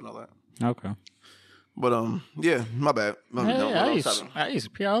booth and all that. Okay. But yeah, my bad. I used to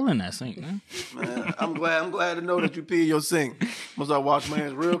pee all in that sink, man. I'm glad to know that you pee in your sink. Must I wash my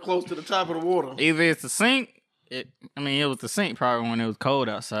hands real close to the top of the water. Either it's the sink. It was the sink probably when it was cold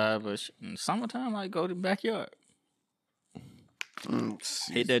outside, but in the summertime I go to the backyard.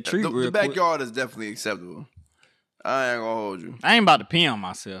 Hit that tree real The backyard is definitely acceptable. I ain't gonna hold you. I ain't about to pee on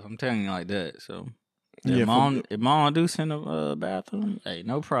myself. I'm telling you like that. So if mom do send a bathroom, hey,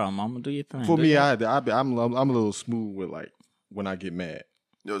 no problem. I'm gonna do your thing. For me, I'm a little smooth with like when I get mad.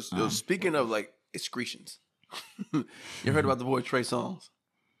 Speaking of like excretions, you heard about the boy Trey Songz?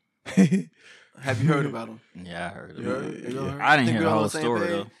 Have you heard about him? Yeah, I heard. I didn't hear the whole story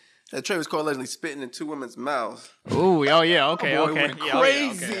though. That Trey was caught allegedly spitting in 2 women's mouths. Oh yeah, okay, boy okay. Went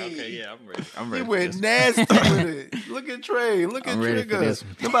crazy. Okay, yeah, I'm ready. He went nasty with it. Look at Trey. Look at Trigger.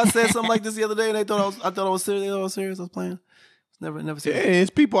 Nobody said something like this the other day, and I thought I was serious. They thought I was serious. I was playing. Never seen it.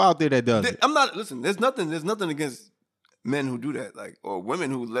 It's people out there that does it. I'm not. Listen, there's nothing against men who do that, like, or women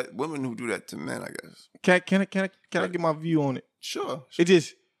who do that to men. I guess. Can I get my view on it? Sure. It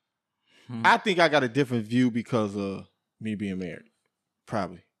just. I think I got a different view because of me being married.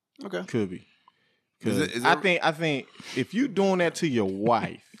 Probably. Okay. Could be. I think if you doing that to your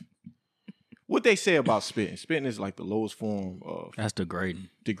wife, what they say about spitting? Spitting is like the lowest form of. That's degrading.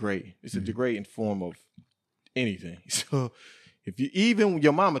 It's a degrading form of anything. So if you even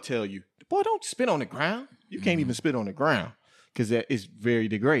your mama tell you to boy, don't spit on the ground. You can't even spit on the ground because that is very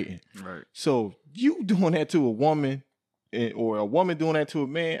degrading. Right. So you doing that to a woman or a woman doing that to a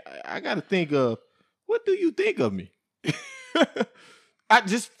man, I got to think of, what do you think of me? I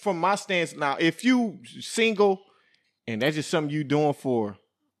just, from my stance now, if you single and that's just something you doing for,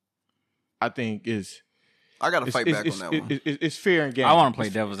 I think is... I got to fight back on that one. It's fair and game. I want to play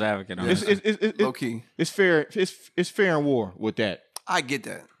devil's advocate on that. Low key. It's fair. It's fair in war with that. I get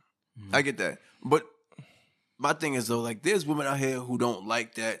that. I get that. But my thing is, though, like, there's women out here who don't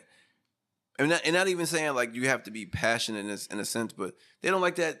like that. And not even saying, like, you have to be passionate in a sense, but they don't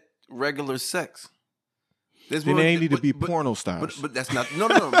like that regular sex. Then they need to be porno stars. But that's not... No.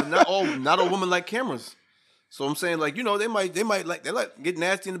 But not all women like cameras. So I'm saying, like, you know, they might like get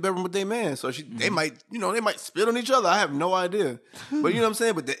nasty in the bedroom with their man. So they might spit on each other. I have no idea. But you know what I'm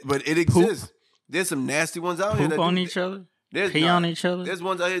saying? But it exists. There's some nasty ones out here. Poop on each other? Pee on each other? There's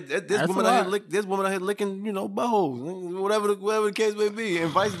ones out here. There's women out here licking, you know, buttholes, whatever the case may be, and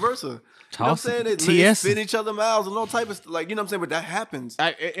vice versa. You know what I'm saying? They spit in each other's mouths and all type of stuff. Like, you know what I'm saying? But that happens.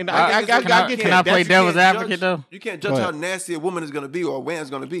 I get that. Can I play devil's advocate, though? You can't judge how nasty a woman is going to be or a man's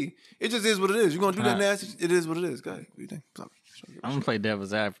going to be. It just is what it is. You're going to do that nasty. It is what it is. Go ahead. What do you think? I'm going to play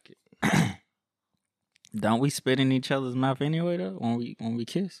devil's advocate. Don't we spit in each other's mouth anyway, though, when we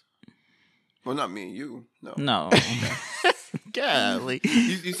kiss? Well, not me and you. No. No. Golly.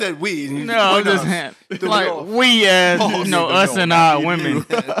 You said we. No, just like we as us and our women,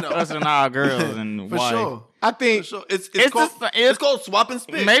 us and our girls and for wife. Sure. I think for sure. It's called swap and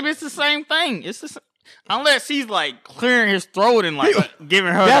spit. Maybe it's the same thing. Unless he's like clearing his throat and like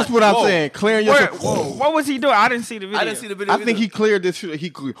giving her. That's what I'm saying. Clearing your throat. What was he doing? I didn't see the video. I think he cleared this.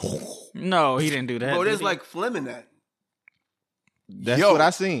 No, he didn't do that. Bro, there's like phlegm in that. That's what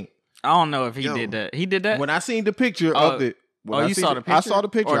I seen. I don't know if he did that. He did that? When I seen the picture of it. You saw the picture? I saw the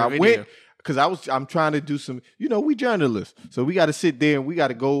picture. I went because I'm trying to do some, we journalists. So we got to sit there and we got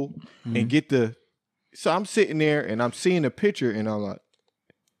to go and get so I'm sitting there and I'm seeing the picture and I'm like,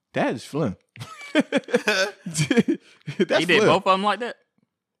 that is phlegm. He did both of them like that?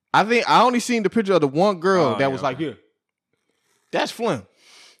 I think I only seen the picture of the one girl that was like, here. That's phlegm.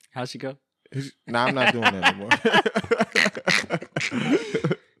 How'd she go? Nah, I'm not doing that anymore.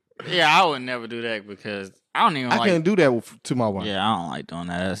 Yeah, I would never do that because I don't even. I can't do that to my wife. Yeah, I don't like doing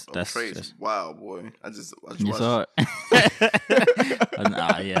that. That's crazy. Wow, boy! I just you saw it.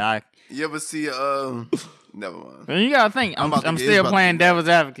 You ever see? Never mind. But you gotta think. I'm still playing devil's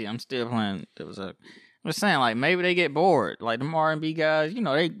advocate. I'm still playing devil's advocate. I'm just saying, like maybe they get bored. Like them R&B guys,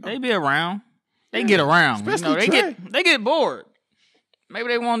 they be around. They get around. They get bored. Maybe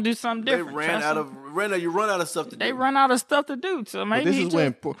they want to do something different. You run out of stuff to do. They run out of stuff to do. So maybe this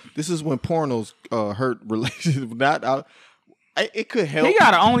is when pornos hurt relationships. It could help. He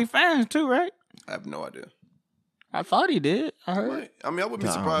got an OnlyFans too, right? I have no idea. I thought he did. I heard. Right. I mean, I wouldn't be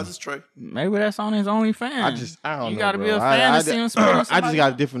surprised. It's Trey. Maybe that's on his OnlyFans. I don't know. You got to be a fan to see him spending. I just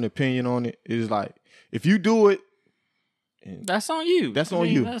got a different opinion on it. It's like if you do it, that's on you. That's on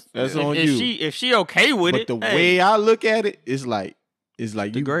you. That's on you. If she okay with it, but the way I look at it, it's like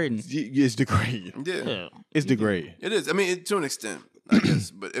degrading. It's degrading. Yeah. It's degrading. It is. I mean, to an extent, I guess.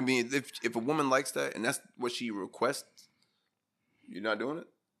 But I mean, if a woman likes that and that's what she requests, you're not doing it?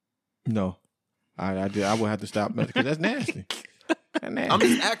 No. I would have to stop because that's nasty. That's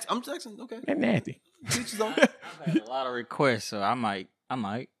nasty. I'm texting. Okay. That's nasty. I've had a lot of requests, so I might.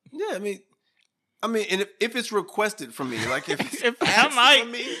 Yeah, I mean, and if it's requested from me, like if I might.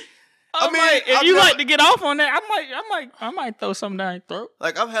 From me, if you like to get off on that, I might throw something down your throat.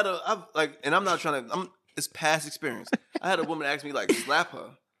 Like and I'm not trying to. It's past experience. I had a woman ask me like slap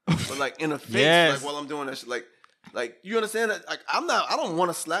her, but like in the face, like while I'm doing that shit, like you understand that? Like I don't want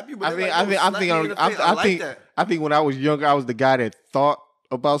to slap you, but I think when I was younger, I was the guy that thought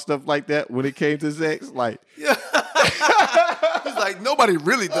about stuff like that when it came to sex. Like, yeah, it's like nobody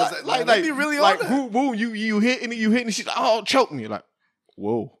really does that. Like you really like boom, you hitting, she's like, oh, choke me, like,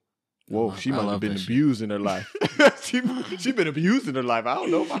 whoa. She must have been abused in her life. she been abused in her life. I don't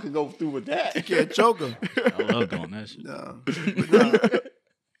know if I could go through with that. You can't choke her. I love doing that shit. No.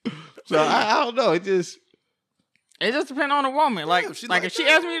 So I don't know. It just depends on the woman. Like if she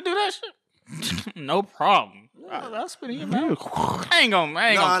asked me to do that shit, no problem. I'll spit in your mouth. I ain't gonna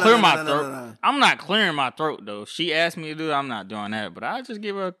clear my throat. No. I'm not clearing my throat though. She asked me to do it, I'm not doing that. But I just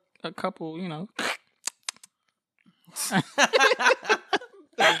give her a couple,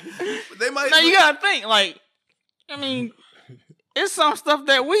 They might. Now you gotta think, like, I mean, it's some stuff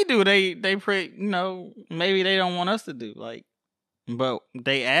that we do. They maybe they don't want us to do, like, but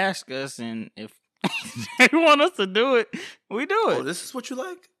they ask us, and if they want us to do it, we do it. Oh, this is what you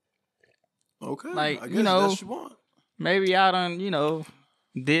like? Okay. Like, I guess you know, that's what you want. maybe I done,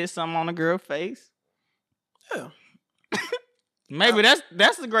 did something on a girl's face. Yeah. Maybe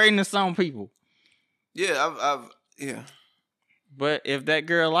that's degrading to some people. Yeah, yeah. But if that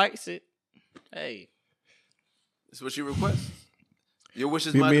girl likes it, hey. That's what she requests. Your wish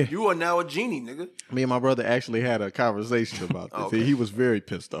is Me- mine. me- You are now a genie, nigga. Me and my brother actually had a conversation about this. Okay. He was very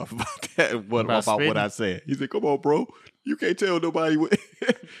pissed off about that. About spitting? what I said. He said, "Come on, bro. You can't tell nobody what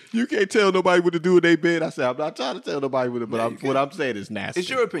you can't tell nobody what to do in their bed." I said, "I'm not trying to tell nobody what to do, but what I'm saying is nasty." It's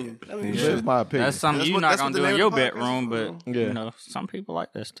your opinion. I mean, Yeah, it's my opinion. That's something That's you're what- not that's gonna what the do in name your of the podcast bedroom, is, but Yeah. some people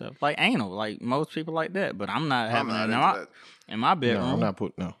like that stuff. Like anal, like most people like that. But I'm not I'm having not it into that. in my bedroom. No, I'm not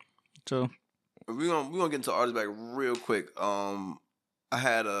putting no. So We're gonna get into artists back real quick. I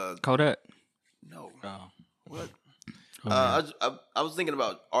had a Kodak. no. Oh. What? Oh, I was thinking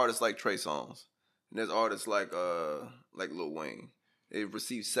about artists like Trey Songz, and there's artists like Lil Wayne. They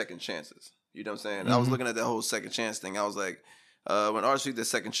receive second chances. You know what I'm saying? I was looking at that whole second chance thing. I was like, when artists receive their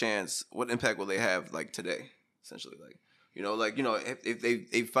second chance, what impact will they have like today? Essentially, if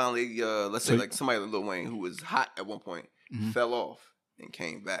they finally let's say like somebody like Lil Wayne who was hot at one point, fell off and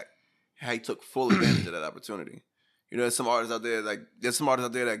came back. How he took full advantage of that opportunity. You know, there's some artists out there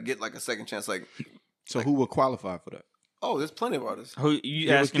that get like a second chance. Like, So who would qualify for that? oh, there's plenty of artists. Who you Give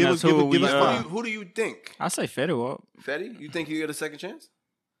us- asking give us us- give who us- we? give us Who do you think? I say Fetty Wap. Fetty? You think he get a second chance?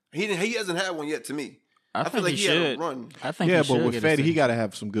 He hasn't had one yet to me. I feel think like he he had a should. run. I think Yeah, he but should with get a Fetty, he second- got to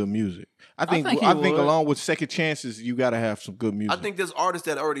have some good music. I think think he would. along with second chances, you got to have some good music. I think there's artists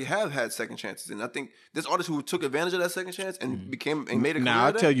that already have had second chances, and I think there's artists who took advantage of that second chance and made a career. Now, I'll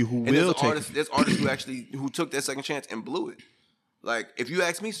of that. tell you who And will there's take artists, There's artists who took their second chance and blew it. Like, if you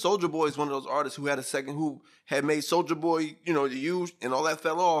ask me, Soulja Boy is one of those artists who had made Soulja Boy, the huge, and all that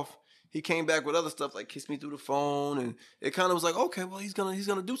fell off. He came back with other stuff like "Kiss Me Through the Phone," and it kind of was like, okay, well, he's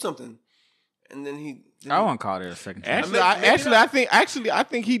gonna do something. And then I wouldn't call it a second chance. I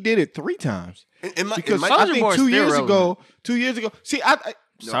think he did it 3 times. Because I Soulja think Boy's 2 still years relevant. ago. 2 years ago. See, I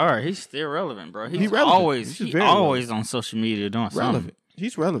Sorry, he's still relevant, bro. He's relevant. always He's very on social media doing something. relevant.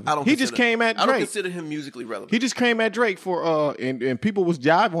 He's relevant. I don't He just consider- came at I don't Drake. consider him musically relevant. He just came at Drake for and people was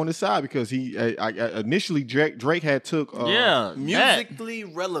jive on his side because he initially Drake had took Yeah, musically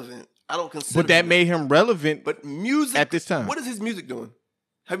relevant. I don't consider. but that him- made him relevant. But music at this time. What is his music doing?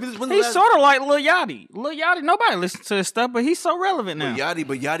 Have you? He's sort of like Lil Yachty. Lil Yachty, nobody listens to his stuff, but he's so relevant now.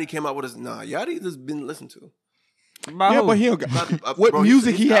 But Yachty came out with his Yachty has been listened to. By Yeah, who? but he don't got what Bro,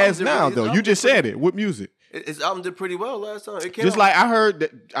 music his he album has did now really- his though. album You did just pretty- said it. What music? His album did pretty well last time. It came Just out. like I heard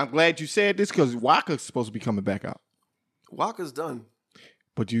that. I'm glad you said this because Waka's supposed to be coming back out. Waka's done.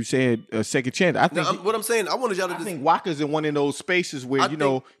 But you said a second chance. I think. What I'm saying, I wanted y'all to I just. think Waka's in one of those spaces where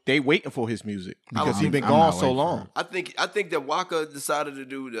they waiting for his music because he's been I'm gone not so waiting for long. I think that Waka decided to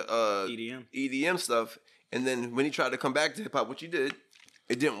do the EDM stuff, and then when he tried to come back to hip hop, which he did,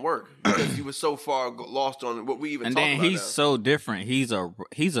 it didn't work because he was so far lost on what we even. And talk then about he's now. so different. He's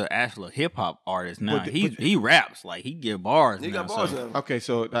a actual hip hop artist now. But- He raps like he give bars. He now, got bars so, now. Okay,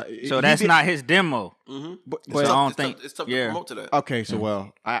 so so that's not his demo. But It's I tough- don't it's think- tough, it's tough yeah. to promote to that. okay, so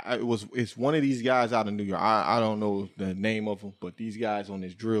well, it's one of these guys out of New York. I don't know the name of them, but these guys on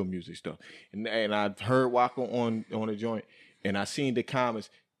this drill music stuff, and I've heard Waka on a joint, and I seen the comments.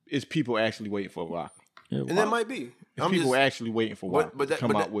 It's people actually waiting for Waka. And that might be. It's people actually waiting for Waka to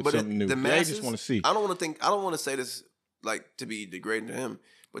come out with something new. The They masses, just want to see. I don't want to say this like to be degrading to him,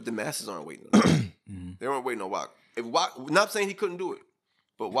 but the masses aren't waiting. On him. They weren't waiting on Waka. Not saying he couldn't do it,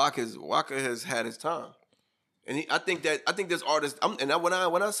 but Waka has had his time, and I think there's artists. When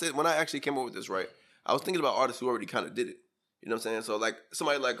I actually came up with this, right, I was thinking about artists who already kind of did it. You know what I'm saying? So like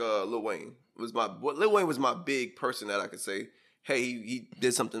somebody like Lil Wayne Lil Wayne was my big person that I could say, hey, he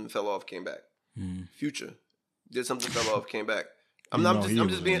did something, fell off, came back. Future did something, fell off, came back. I'm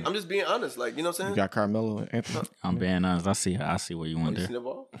just being honest. Like, you know what I'm saying? You got Carmelo and Anthony. I'm being honest. I see where you went You there. seen the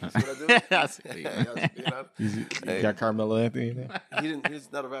ball? You see what I I do? see. Yeah, I was being honest. You got Carmelo Anthony in there?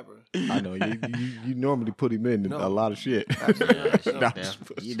 He's not a rapper. I know you normally put him in a lot of shit.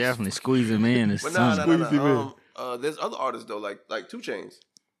 You definitely squeeze him in. But no. There's other artists though, like 2 Chainz.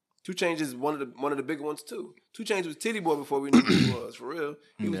 2 Chainz is one of the big ones too. 2 Chainz was Titty Boy before we knew who he was, for real.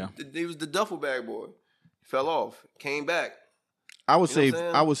 He was the duffel bag boy. Fell off, came back. I would You know what I'm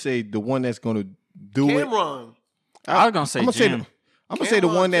saying? I would say the one that's gonna do it. Cameron. I was gonna say Jim. I'm gonna say the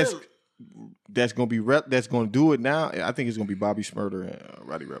one Cameron, that's gonna be that's gonna do it now. I think it's gonna be Bobby Shmurda and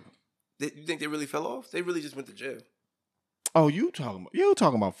Roddy Rebel. You think they really fell off? They really just went to jail. Oh, you talking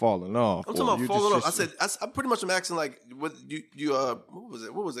about falling off? I'm talking about falling off. I pretty much am asking like, what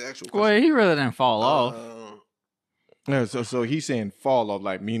was the actual question? Well, he really didn't fall off. Yeah, so he's saying fall off,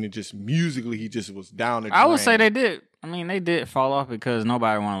 like meaning just musically he just was down the I would drain. say they did. I mean, they did fall off because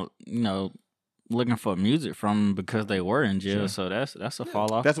nobody want looking for music from them because they were in jail. Sure. So that's a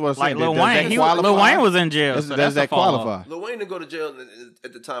fall off. That's what I'm like saying. Lil Does Wayne. that qualify? Lil Wayne was in jail. Does So that's that a fall off. qualify? Lil Wayne didn't go to jail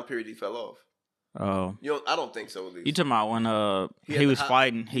at the time period he fell off. Oh, I don't think so. At least you talking about when he was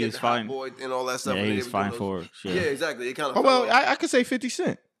fighting? He was fighting. Hot Boy and all that stuff. Yeah, when he they was was fighting doing for it. Sure. Yeah, exactly. It kind of. Oh well, I could say 50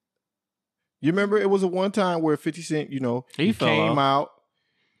 Cent. You remember it was a one time where 50 Cent, he fell came off. out.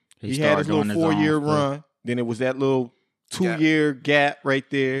 He had his little 4-year run. Then it was that little 2-year gap right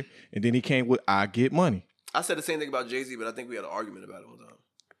there, and then he came with "I Get Money." I said the same thing about Jay-Z, but I think we had an argument about it one time.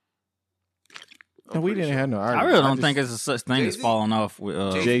 No, we didn't have no I argument. really don't think it's a such thing as Jay-Z? falling off with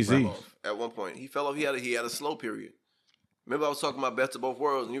Jay-Z. fell off at one point. He fell off. He had a slow period. Remember, I was talking about Best of Both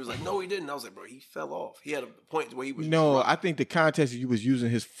Worlds, and he was like, "No, he didn't." I was like, "Bro, he fell off. He had a point where he was." No, drunk. I think the context that you was using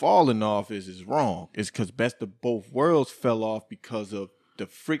his falling off is wrong. It's because Best of Both Worlds fell off because of the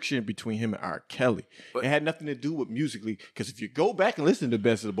friction between him and R. Kelly. But- it had nothing to do with musically. Because if you go back and listen to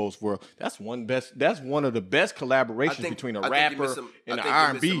Best of Both Worlds, that's one of the best collaborations between a rapper and an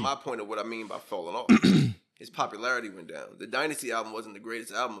R&B. My point of what I mean by falling off, his popularity went down. The Dynasty album wasn't the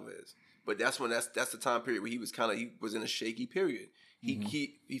greatest album of his, but that's the time period where he was in a shaky period.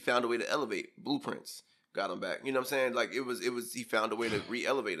 He found a way to elevate. Blueprints got him back. You know what I'm saying? Like it was he found a way to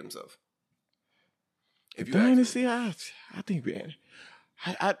re-elevate himself. If you Dynasty, I think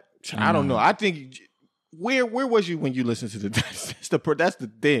I don't know. I think where was you when you listened to the Dynasty? That's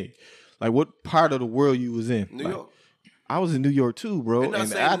the thing. Like what part of the world you was in? New York. I was in New York too, bro. And And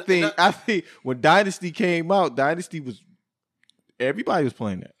saying- I think when Dynasty came out, everybody was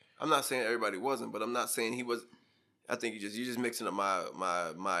playing that. I'm not saying everybody wasn't, but I'm not saying he was. I think you're just mixing up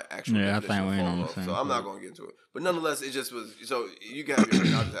my actual. Yeah, I definition think of we ain't fall on the off. same So I'm not page. going to get into it. But nonetheless, it just was. So you can have your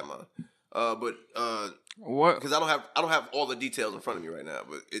opinion. I'll just have mine. what? Because I don't have all the details in front of me right now,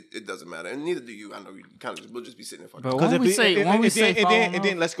 but it doesn't matter, and neither do you. I know you kind of we'll just be sitting there fucking. But Because when we say and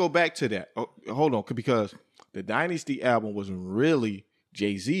then let's go back to that. Oh, hold on, because the Dynasty album wasn't really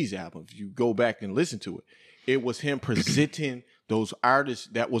Jay-Z's album. If you go back and listen to it, it was him presenting those artists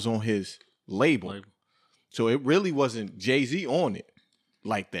that was on his label. So it really wasn't Jay-Z on it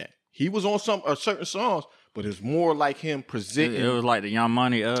like that. He was on certain songs, but it's more like him presenting. It was like the Young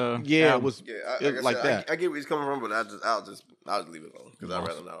Money. Yeah, album. it was like I like said, that. I get where he's coming from, but I'll just leave it alone because I'd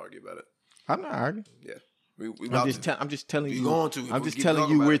rather not argue about it. I'm not arguing. Yeah, I'm just telling you. going to if I'm we just keep telling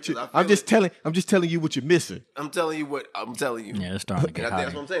talking you about where it, 'cause to. I feel I'm just telling you what you're missing. I'm telling you what I'm telling you. Yeah, it's starting to And get I hot. think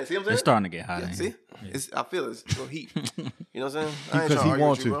that's what I'm saying. See what I'm saying? It's starting to get hot. Yeah, in see, here. I feel it's a little heat. You know what I'm saying? I ain't Because trying he argue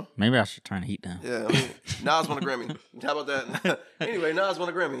want with you, to. bro. Maybe I should turn the heat down. Yeah, I mean, Nas won a Grammy. How about that? Anyway, Nas won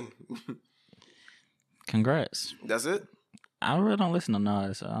a Grammy. Congrats. That's it. I really don't listen to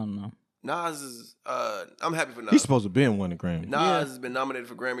Nas. So I don't know. Nas is. I'm happy for Nas. He's supposed to be win the Grammy. Nas has been nominated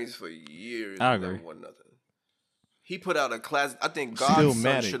for Grammys for years. I and agree. never won nothing. He put out a class. I think Still Godson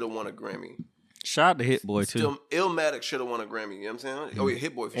Matic. should have won a Grammy. Shout out to Hit Boy too, Still, Illmatic should have won a Grammy. You know what I'm saying? Oh yeah,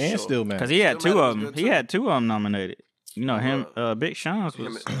 Hit Boy for And sure. still mad. because he had Still two Matic of was them. good, He too. had two of them nominated. You know him. Big Sean's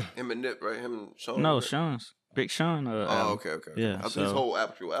was him and Nip, right? Him and Sean. no right? Sean's. Big Sean. Oh, album. okay. Yeah, I think so- his whole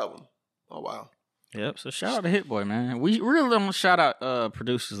actual album. Oh wow. Yep. So shout out to Hit Boy, man. We really don't shout out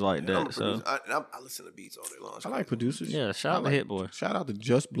producers like I'm that. a So producer. I listen to beats all day long. It's I like crazy. producers. yeah, shout out to Hit Boy. Shout out to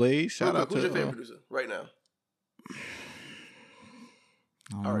Just Blaze. Shout Real out quick, to who's your favorite producer right now?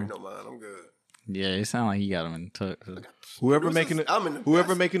 I already know mine. I'm good. Yeah, it sounds like he got him in touch. whoever Producers, making I'm in the whoever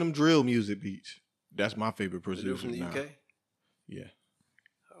best. making them drill music beats. That's my favorite The dude producer from the now. UK. Yeah.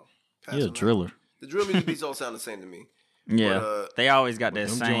 Pass He a on that. driller. The drill music beats all sound the same to me. Yeah, But, they always got that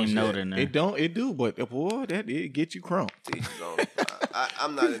Them same joints, note yeah, in there. It do, but boy, it get you crunk. to each his own.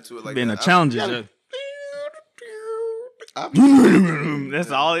 I'm not into it like Been that. a challenge.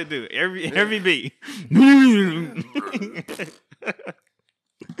 That's all they do. Every beat.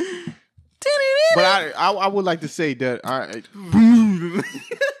 But I would like to say that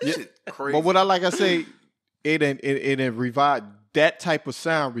Shit crazy. but what I say, it revived that type of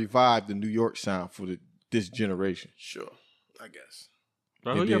sound revived the New York sound for this generation. Sure, I guess.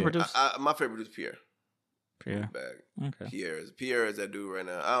 Bro, It who your did. producer? My favorite is Pierre. Yeah. Bag. Okay. Pierre is that dude right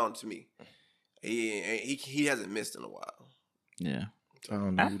now. I don't. To me, he hasn't missed in a while. Yeah. I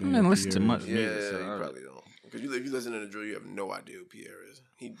don't know I who haven't the hell listened to Pierre much is. Yeah, music, so you I- probably don't. Because if you listen to the drill, you have no idea who Pierre is.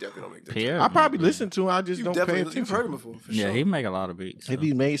 He definitely don't make that. Pierre. I probably listen to him. I just You don't pay definitely attention. you've heard him before. For Yeah, sure. he make a lot of beats. So. If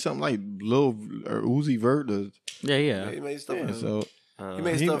he made something like Lil or Uzi Vert, Yeah. Yeah, he made stuff. yeah, so he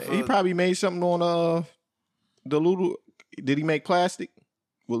made he, stuff. he probably made something on the little. Did he make Plastic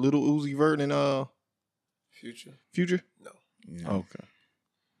with Little Uzi Vert and Future. Future? No. No.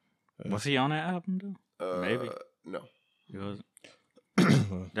 Okay. Was he on that album though? Maybe. No. It wasn't.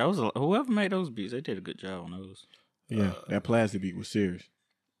 That was whoever made those beats. They did a good job on those. Yeah, that plastic beat was serious.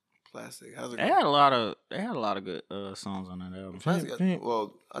 Plastic. How's it They going? had a lot of good songs on that album. Plastic.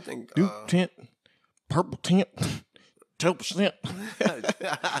 Well, I think. Duke tint, purple tint, 10%.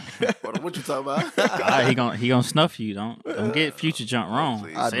 What you talking about? He gonna snuff you. Don't get Future jump wrong.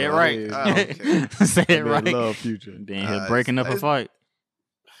 Please. Say it know, right. yeah. Okay. Say it Man, right. love Future. Then he'll breaking up a fight.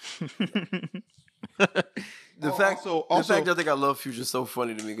 The fact also- I think I love Future is so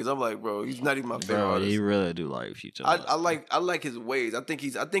funny to me because I'm like, bro, he's not even my favorite Bro, artist. you really do like Future. I like his ways. I think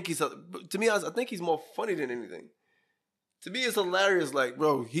he's to me honest, I think he's more funny than anything. To me, it's hilarious. Like,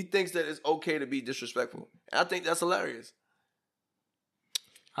 bro, he thinks that it's okay to be disrespectful. And I think that's hilarious.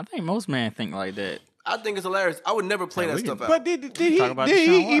 I think most men think like that. I think it's hilarious. I would never play that stuff out. But did Talk about he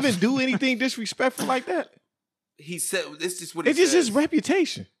Deshaun even Watson. do anything disrespectful like that? He said it's just what he It's just says. his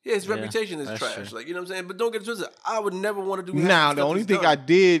reputation. Yeah, his Yeah, reputation is that's trash. true. Like, you know what I'm saying? But don't get it twisted. I would never want to do Now, half the stuff only he's thing done. I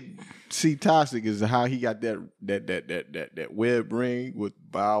did see toxic is how he got that web ring with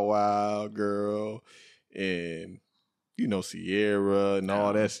Bow Wow girl and Sierra and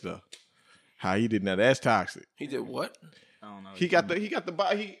all that stuff. How he did now? That's toxic. He did what? I don't know.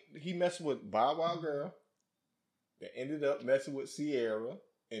 He messed with Bow Wow girl that ended up messing with Sierra.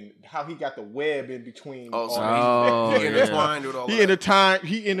 And how he got the web in between. Oh, so Oh, he yeah. intertwined with all He that.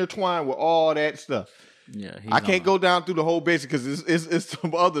 intertwined with all that stuff. Yeah, I can't go down through the whole basic because it's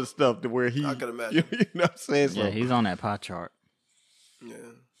some other stuff to where he. I can imagine. You know what I'm saying? Yeah, So, he's on that pie chart. Yeah.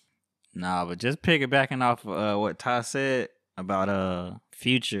 Nah, but just piggybacking off what Ty said about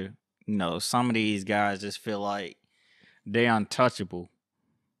Future, some of these guys just feel like they're untouchable,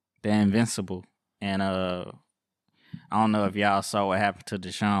 they're invincible, and I don't know if y'all saw what happened to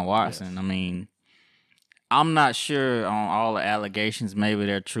Deshaun Watson. Yes. I mean, I'm not sure on all the allegations. Maybe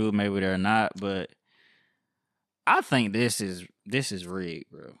they're true, maybe they're not, but I think this is rigged,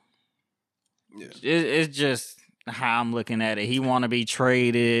 bro. Yeah. It's just how I'm looking at it. He want to be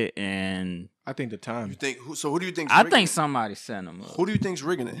traded, and I think the time. You think who do you think? I think somebody sent him up. Who do you think's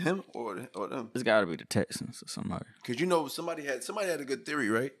rigging it? Him or them? It's got to be the Texans or somebody. Because somebody had a good theory,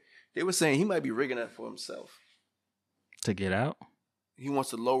 right? They were saying he might be rigging that for himself. To get out? He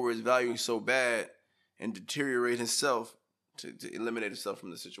wants to lower his value so bad and deteriorate himself to eliminate himself from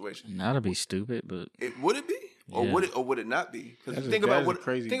the situation. That'd be stupid, but Would it be, or Yeah. would it not be? Because That is a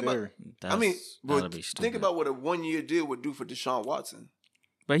crazy theory. I mean, that'd bro, be stupid. think about what a 1-year deal would do for Deshaun Watson.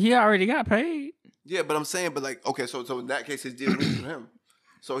 But he already got paid. Yeah, but I'm saying, okay, so in that case, his deal is for him,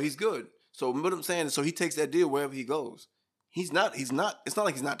 so he's good. So what I'm saying is, so he takes that deal wherever he goes. He's not. It's not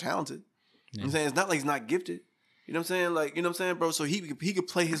like he's not talented. Yeah. I'm saying it's not like he's not gifted. You know what I'm saying? Like, you know what I'm saying, bro? So he could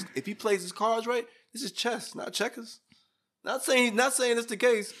play if he plays his cards right, this is chess, not checkers. Not saying it's the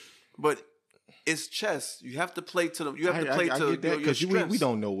case, but it's chess. You have to play to them. You have to play to get that, your strengths. we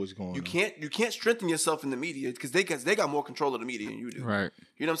don't know what's going on. You can't strengthen yourself in the media because they got more control of the media than you do. Right.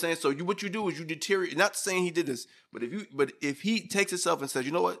 You know what I'm saying? So what you do is you deteriorate. Not saying he did this, but if he takes himself and says,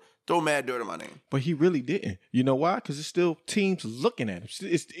 you know what, throw mad dirt on my name. But he really didn't. You know why? Because it's still teams looking at him.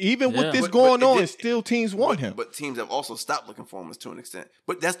 It's even Yeah. with this But going it on, did- it's still teams want him. But teams have also stopped looking for him to an extent.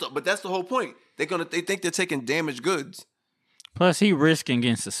 But that's the whole point. They think they're taking damaged goods. Plus, he risking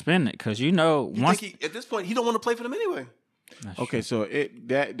getting suspended because You once think at this point he don't want to play for them anyway. Okay, so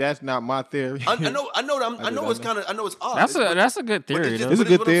that's not my theory. I know it's odd. that's a good theory. It's though. It's a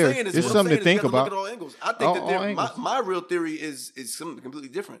good what I'm theory. saying is- It's what I'm something to saying is think you have about. Look at all angles. I think All that angles. my real theory is something completely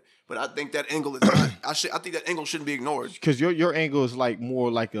different. But I think that angle is not. I think that angle shouldn't be ignored. Because your angle is like more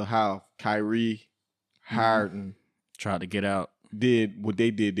like how Kyrie, Harden Tried to get out. did what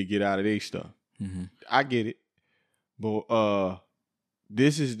they did to get out of their stuff. Mm-hmm. I get it, but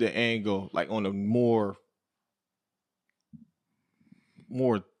this is the angle like on a more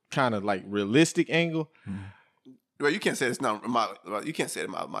kind of like realistic angle. Well, you can't say it's not my. You can't say that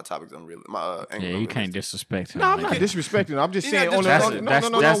my topic's unreal. My angle. Yeah, you can't disrespect him. No, I'm like not that. disrespecting. I'm just You're saying. not On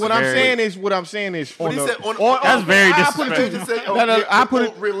disrespecting. no. That's What I'm very- saying is. But On he the, said on, That's very I put it to- disrespectful. I put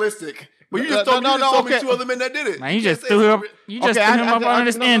it. realistic. But you No, just told no, me, you just told me okay. 2 other men that did it. Man, you just threw him. You just Okay, threw him I- up I- on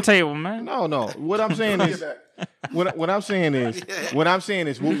this no, end table, man. No. What I'm saying is. What I'm saying is. What I'm saying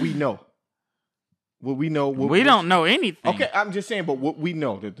is what we know. What we know. We don't know anything. Okay, I'm just saying, but what we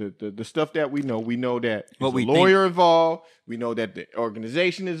know, the stuff that we know that What there's we a lawyer involved. We know that the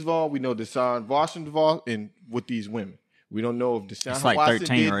organization is involved. We know Deshaun Watson involved in with these women. We don't know if Deshaun It's like Watson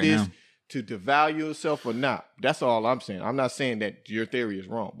 13 did right this now. to devalue himself or not. That's all I'm saying. I'm not saying that your theory is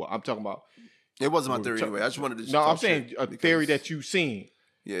wrong, but I'm talking about. It wasn't my theory anyway. I just wanted to. No, talk I'm saying shit a because- theory that you've seen.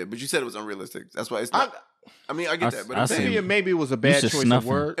 Yeah, but you said it was unrealistic. That's why it's not. I mean, I get that, but I'm saying maybe it was a bad choice of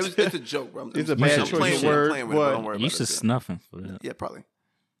words. It's a joke, bro. It's a bad choice of words. Don't worry about it. You should snuffing for that. Yeah, probably.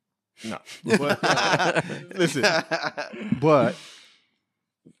 No, but listen. But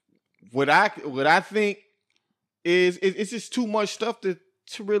what I think is it's just too much stuff to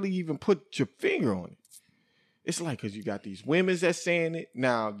really even put your finger on it. It's like because you got these women that's saying it.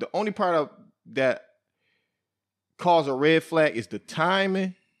 Now, the only part of that cause a red flag is the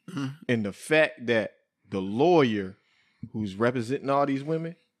timing and the fact that the lawyer who's representing all these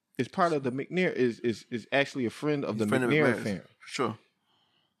women is part of the McNair is actually a friend of the McNair family. Sure.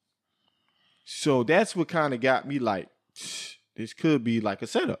 So that's what kind of got me like, this could be like a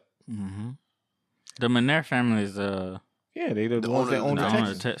setup. Mm-hmm. The McNair family is they're the ones that own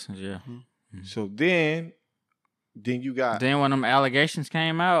the Texans. Yeah. Mm-hmm. So then you got when them allegations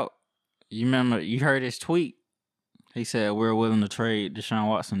came out, you remember you heard his tweet. He said we're willing to trade Deshaun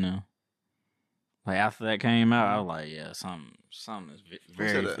Watson now. Like after that came out, I was like, yeah, something is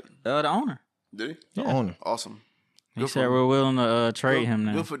very the owner. Did he? The owner. Awesome. He said we're willing to trade him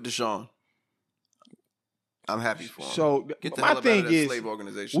now. Good for Deshaun. I'm happy for him. So get the my hell up thing out of that is, slave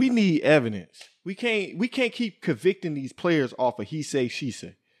organization. we need evidence. We can't keep convicting these players off of he say she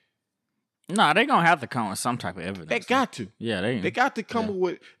say. No, they're gonna have to come with some type of evidence. They got to. Yeah, they got to come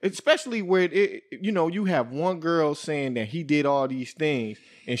with, especially where you have one girl saying that he did all these things,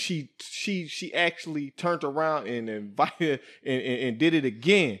 and she actually turned around and invited and did it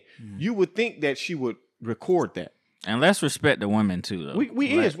again. Mm-hmm. You would think that she would record that. And let's respect the women too, though.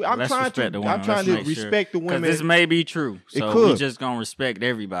 I'm trying to respect the women. This may be true. So we just gonna respect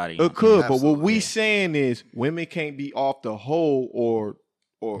everybody. It could, but what we saying is women can't be off the whole or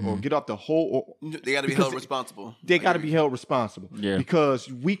get off the whole. They got to be held responsible. They got to be held responsible. Yeah.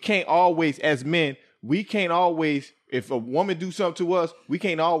 Because we can't always, as men, if a woman do something to us, we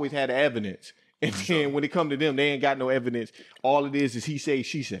can't always have the evidence. And then when it come to them, they ain't got no evidence. All it is he say,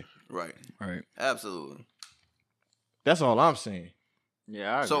 she say. Right. Right. Absolutely. That's all I'm saying.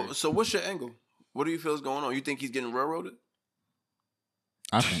 Yeah, I agree. So what's your angle? What do you feel is going on? You think he's getting railroaded?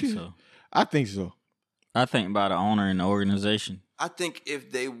 I think so. I think so. I think by the owner and the organization. I think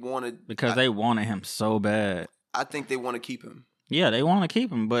if they wanted... Because they wanted him so bad. I think they want to keep him. Yeah, they want to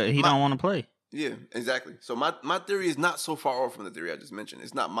keep him, but he don't want to play. Yeah, exactly. So my theory is not so far off from the theory I just mentioned.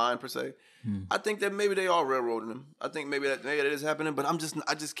 It's not mine per se. I think that maybe they are railroading him. I think maybe that is happening, but I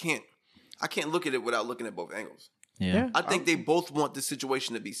just can't look at it without looking at both angles. Yeah. I think they both want the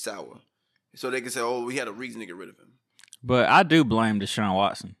situation to be sour. So they can say, oh, we had a reason to get rid of him. But I do blame Deshaun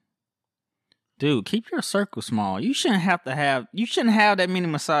Watson. Dude, keep your circle small. You shouldn't have that many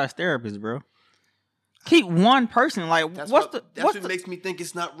massage therapists, bro. Keep one person. Like, that's what makes me think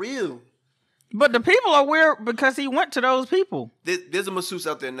it's not real. But the people are weird because he went to those people. There's a masseuse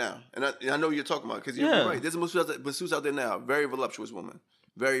out there now, and I know you're talking about because you're right. There's a masseuse out there now, very voluptuous woman,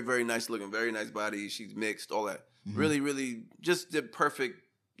 very very nice looking, very nice body. She's mixed, all that. Mm-hmm. Really, really, just the perfect,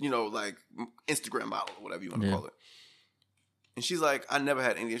 like Instagram model or whatever you want to call it. And she's like, I never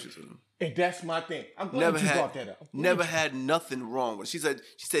had any issues with him. And that's my thing. I'm glad you brought that up. Never had nothing wrong with it. She said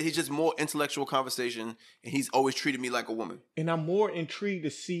he's just more intellectual conversation, and he's always treated me like a woman. And I'm more intrigued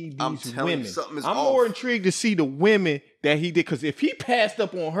to see these I'm telling women. You, something is I'm off. more intrigued to see the women that he did. Because if he passed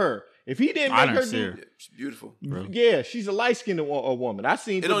up on her, if he didn't make her do, she's beautiful. Yeah, she's a light skinned woman. I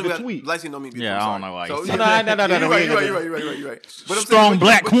seen the tweet. Light skin don't mean beautiful. Yeah, I don't know why. So, no. You're right. But strong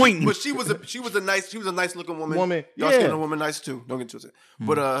black queen. But she was a nice looking woman. Dark skinned woman, nice too. Don't get twisted.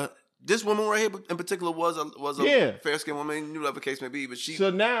 But this woman right here in particular was a fair skinned woman, whatever case may be. But she. So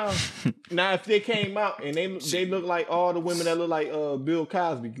now if they came out and they look like all the women that look like Bill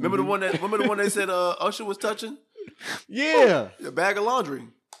Cosby. Remember the one they said Usher was touching? Yeah, a bag of laundry.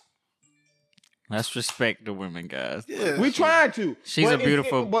 Let's respect the women, guys. Yeah, we tried to. She's a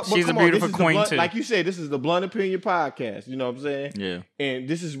beautiful queen too. Like you said, this is the Blunt Opinion podcast. You know what I'm saying? Yeah. And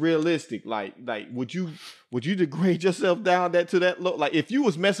this is realistic. Like, would you degrade yourself down to that low? Like, if you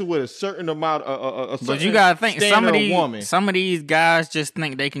was messing with a certain amount of, but you gotta think some of these guys just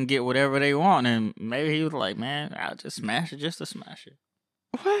think they can get whatever they want, and maybe he was like, man, I'll just smash it just to smash it.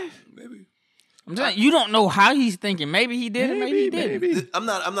 What? Maybe. I'm saying you don't know how he's thinking. Maybe he did it. Maybe he didn't. I'm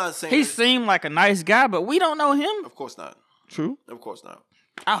not saying he seemed like a nice guy, but we don't know him. Of course not. True. Of course not.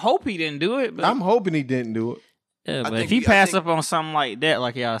 I hope he didn't do it. But I'm hoping he didn't do it. Yeah, but if he passed up on something like that,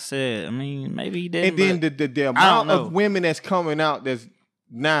 like y'all said, I mean, maybe he didn't. And then the amount of women that's coming out that's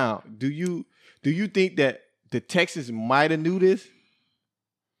now, do you think that the Texans might have knew this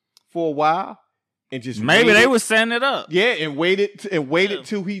for a while? And just maybe they was setting it up. Yeah, and waited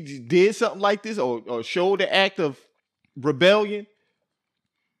till he did something like this or showed the act of rebellion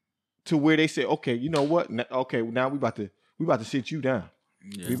to where they say, okay, you know what? Okay, now we about to sit you down.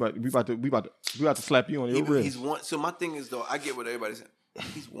 Yeah. We about to slap you on your wrist. So my thing is though, I get what everybody's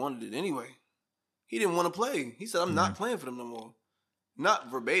saying. He's wanted it anyway. He didn't want to play. He said, "I'm not playing for them no more." Not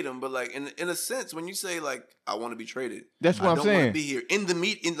verbatim, but like in a sense, when you say like I want to be traded, that's what I'm saying. I don't want to be here in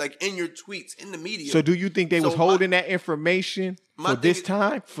the in your tweets in the media. So do you think they was holding that information for this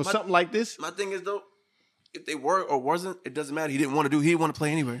time for something like this? My thing is though, if they were or wasn't, it doesn't matter. He didn't want to He didn't want to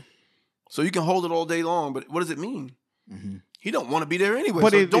play anyway. So you can hold it all day long, but what does it mean? Mm-hmm. He don't want to be there anyway.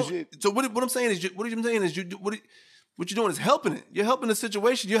 But what I'm saying is, what you're doing is helping it. You're helping the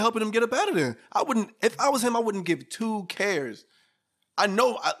situation. You're helping him get up out of there. If I was him, I wouldn't give 2 cares. I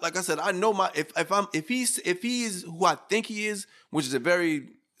know, like I said, I know if he's who I think he is, which is a very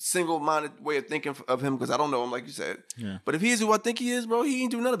single-minded way of thinking of him because I don't know him, like you said. Yeah. But if he's who I think he is, bro, he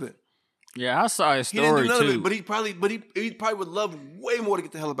ain't do none of it. Yeah, I saw his story too. He didn't do none of it, but he probably would love way more to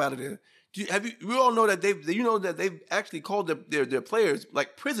get the hell up out of there. We all know that they've actually called their players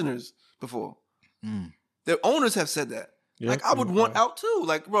like prisoners before. Mm. Their owners have said that. Yep. Like I would want out too.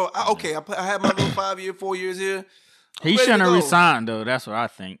 Like, bro, I had my little 5 year, 4 years here. He shouldn't have resigned though. That's what I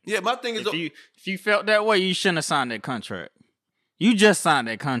think. Yeah, my thing is, if you felt that way, you shouldn't have signed that contract. You just signed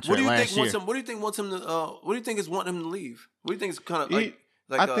that contract last year. What do you think wants him to? What do you think is wanting him to leave? What do you think is kind of like?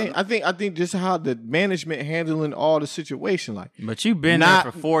 I think just how the management handling all the situation, like. But you've been there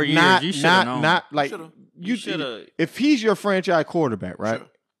for 4 years. You should have known. Not like you should have. If he's your franchise quarterback, right? Sure.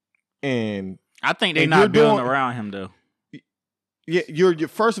 And I think they're not building around him though. Yeah, you're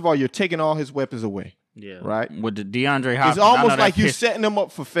first of all, you're taking all his weapons away. Yeah, right. With the DeAndre Hopkins, it's almost like you're setting him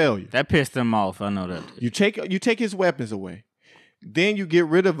up for failure. That pissed him off. I know that. You take his weapons away, then you get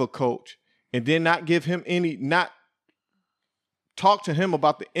rid of a coach, and then not give him not talk to him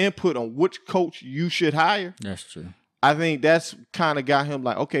about the input on which coach you should hire. That's true. I think that's kind of got him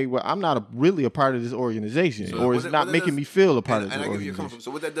like, okay, well, I'm not really a part of this organization, or it's not making me feel a part of this organization. I get where you're coming from.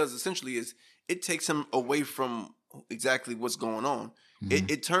 So what that does essentially is it takes him away from exactly what's going on.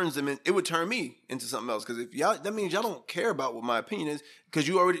 Mm-hmm. It turns them in. It would turn me into something else because if y'all, that means y'all don't care about what my opinion is because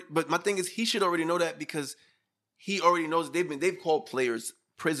you already. But my thing is, he should already know that because he already knows they've called players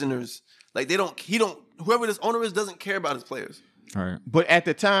prisoners. Like whoever this owner is doesn't care about his players. All right. But at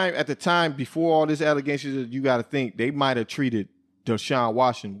the time before all this allegations, you got to think they might have treated Deshaun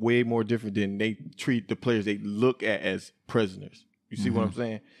Watson way more different than they treat the players they look at as prisoners. You see what I'm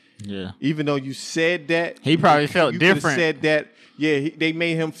saying? Yeah. Even though you said that, he probably felt different. Said that, yeah. They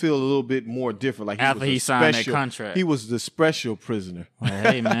made him feel a little bit more different. Like after he signed that contract, he was the special prisoner. Like,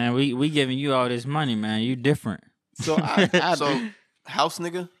 hey man, we giving you all this money, man. You different. So so house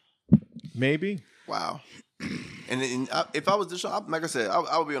nigga, maybe. Wow. And if I was Deshaun, like I said,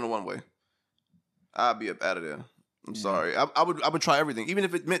 I would be on the one way. I'd be up out of there. I'm sorry. I would try everything, even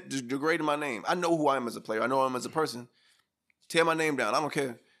if it meant degrading my name. I know who I am as a player. I know I am as a person. Tear my name down. I don't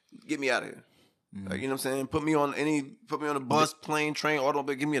care. Get me out of here. Like, you know what I'm saying? Put me on a bus, plane, train,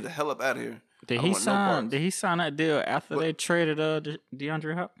 automobile. Get me the hell up out of here. Did he sign that deal after they traded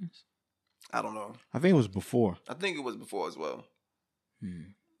DeAndre Hopkins? I don't know. I think it was before. I think it was before as well.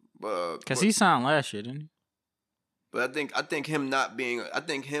 Because he signed last year, didn't he? But I think him not being. I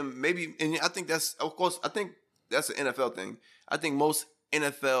think him maybe, and I think that's of course. I think that's an NFL thing. I think most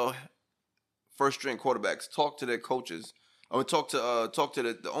NFL first string quarterbacks talk to their coaches. I would talk to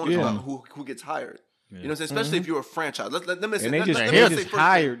the owners about who gets hired. Yeah. You know what I'm saying? Especially if you're a franchise. Let me say.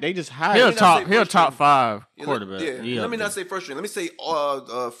 They just hired. He'll top 5 quarterback. Let me not say first string. Let me say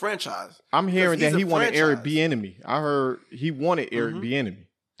franchise. I'm hearing that he wanted Eric Bieniemy. I heard he wanted Eric Bieniemy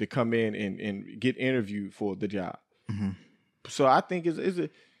to come in and get interviewed for the job. Mm-hmm. So I think it's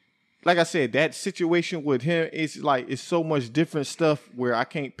like I said, that situation with him is like it's so much different stuff where I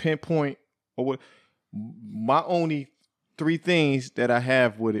can't pinpoint or what. My only 3 things that I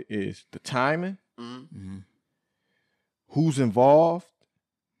have with it is the timing, who's involved,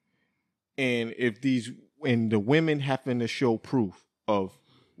 and the women having to show proof of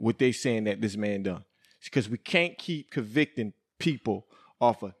what they saying that this man done. Because we can't keep convicting people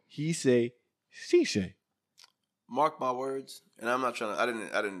off of he say, she say. Mark my words, and I'm not trying to.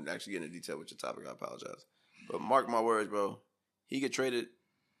 I didn't actually get into detail with your topic. I apologize, but mark my words, bro. He get traded,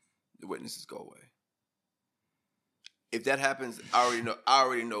 the witnesses go away. If that happens, I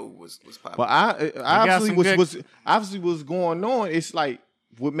already know what's popping. But I obviously what's going on. It's like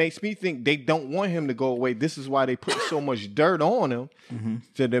what makes me think they don't want him to go away. This is why they put so much dirt on him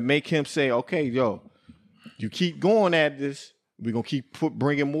to make him say, "Okay, yo, you keep going at this. We're gonna keep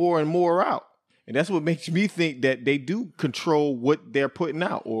bringing more and more out." And that's what makes me think that they do control what they're putting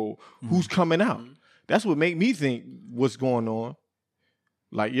out or who's coming out. That's what makes me think what's going on.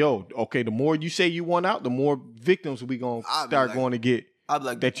 Like, yo, okay, the more you say you want out, the more victims we gonna start going to get. I'd be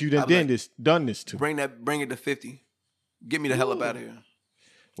like, that you done this to. Bring it to 50. Get me the hell up out of here.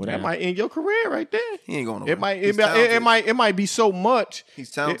 Well, that might end your career right there. He ain't going nowhere. It might be so much.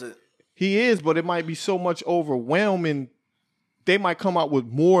 He's talented. He is, but it might be so much overwhelming. They might come out with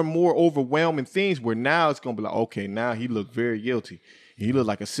more and more overwhelming things where now it's gonna be like, okay, now he look very guilty. He look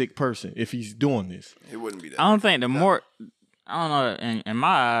like a sick person if he's doing this. It wouldn't be that. I don't think I don't know. In my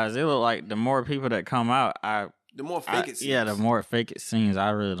eyes, it look like the more people that come out, the more fake it seems. Yeah, the more fake it seems.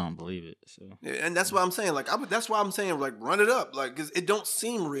 I really don't believe it. So. Yeah, and that's what I'm saying. Like, that's why I'm saying, like, run it up, like, because it don't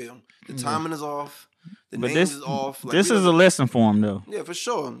seem real. The timing is off. The names is off. Like, this is a lesson for him, though. Yeah, for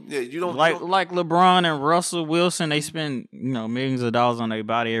sure. Yeah, you don't like LeBron and Russell Wilson. They spend millions of dollars on their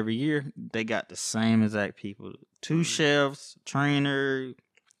body every year. They got the same exact people: 2 chefs, trainer,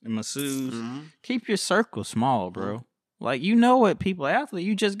 masseuse. Keep your circle small, bro. Like, what people athlete.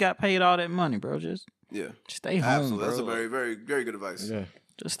 You just got paid all that money, bro. Just stay home. Absolutely. Bro. That's a very, very, very good advice. Yeah.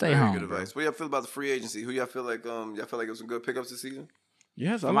 Just stay home. Good advice. What y'all feel about the free agency? Who y'all feel like? Y'all feel like it was some good pickups this season?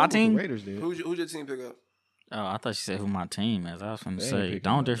 Yes, my team. The Raiders did. Who's your team pick up? Oh, I thought you said who my team is. I was going to say,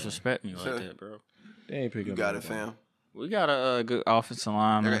 don't disrespect me like that, bro. They ain't picking up. You got it, fam. We got a good offensive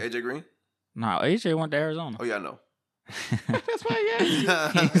line. I got AJ Green. No, AJ went to Arizona. Oh yeah, I know. That's why he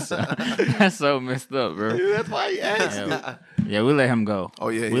asked. That's so messed up, bro. That's why he asked. Yeah, we let him go. Oh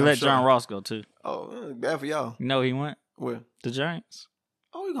yeah, we let John Ross go too. Oh, bad for y'all. You know he went where? The Giants.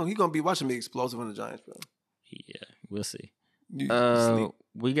 Oh, he gonna be watching me explosive on the Giants, bro. Yeah, we'll see. You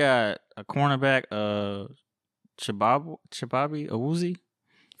we got a cornerback, Chibabi Awuzie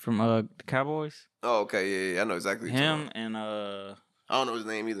from the Cowboys. Oh, okay, yeah, I know exactly. Him and I don't know his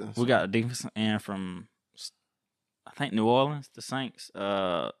name either. We got a defensive end from I think New Orleans, the Saints.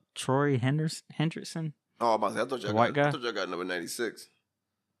 Troy Hendrickson. Oh, I thought y'all got number 96.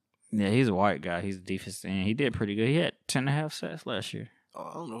 Yeah, he's a white guy. He's a defensive end. He did pretty good. He had 10.5 sacks last year. Oh,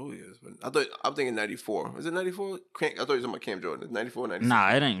 I don't know who he is, but I'm thinking 94. Is it 94? I thought he was talking about Cam Jordan. 94, 96. Nah,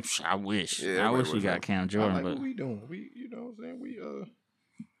 it ain't. I wish. Yeah, I wish we got Cam Jordan. Like but what we doing? You know what I'm saying?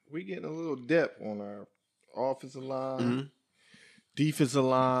 We getting a little depth on our offensive line, defensive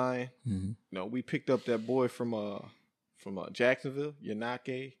line. Mm-hmm. We picked up that boy from Jacksonville,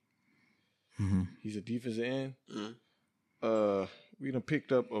 Yanake. Mm-hmm. He's a defensive end. We done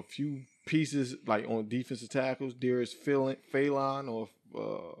picked up a few pieces like on defensive tackles. Darius Phelan of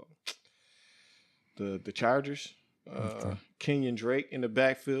the Chargers. Kenyon Drake in the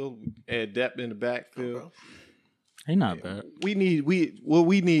backfield. Add depth in the backfield. He not bad. We need,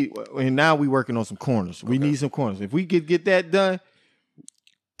 and now we working on some corners. We need some corners. If we could get that done,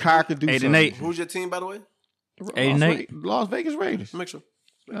 Kyle could do 8 something. and 8. Who's your team, by the way? 8 and 8. Las Vegas Raiders. Make sure.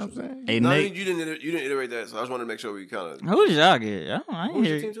 You know what I'm saying? 8 and 8. You didn't iterate that, so I just wanted to make sure we kind of. Who did y'all get? I ain't Who's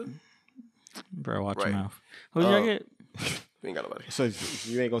hear your team too? Bro, watch your Right. mouth. Who did y'all get? We ain't got nobody. So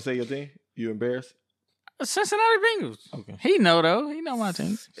you ain't gonna say your team? You embarrassed? Cincinnati Bengals. Okay. He know though. He know my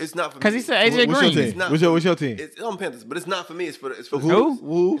team. It's not for me. Because he said AJ What's Green. your team? not What's your team? It's on Panthers, but it's not for me. It's for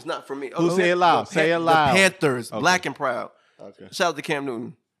Who? It's not for me. Who say it loud? Say it loud. The Panthers, Okay. black and proud. Okay. Shout out to Cam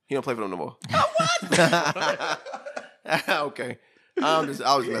Newton. He don't play for them no more. Okay. I was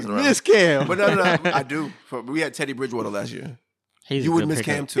just messing around. Miss Cam. But no. I do. We had Teddy Bridgewater last year. He's You a would good miss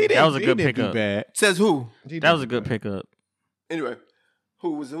pickup. Cam too. That was a He good didn't do pickup. bad. Says who? That was a good pickup Anyway,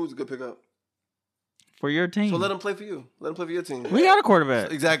 who's a good pickup? for your team. So let him play for you. Let him play for your team. We got a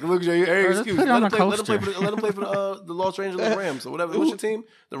quarterback. Exactly. Look at your Let's excuse. put it on a Let him play coaster. for the Los Angeles Rams or whatever. What's your team?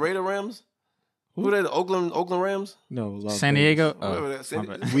 The Raider Rams? Who are they? The Oakland Rams? No, Las San Vegas. Diego. Whatever Oh, that- San-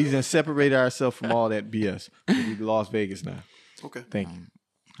 my bad. We done separated ourselves from all that BS. We Las Vegas now. Okay. Thank you.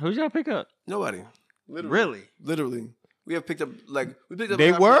 Who'd y'all pick up? Nobody. Really? Literally. We have picked up They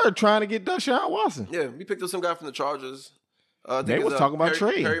a guy were trying to get Deshaun Watson. Yeah, we picked up some guy from the Chargers. I think They it's, was talking about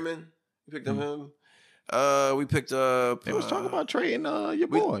trade. Perryman. We picked up him. We picked up. They was talking about trading your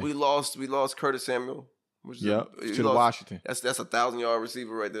boy. We lost Curtis Samuel. Which is Yep, we to lost- Washington. That's 1,000-yard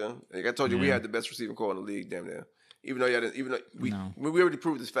receiver right there. Like I told you, we had the best receiving core in the league, damn near. Even though we already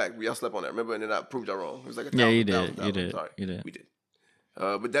proved this fact. Y'all slept on that. Remember, and then I proved y'all wrong. It was like 1,000. Yeah, you did. 1,000. You did. Sorry, You did. we did.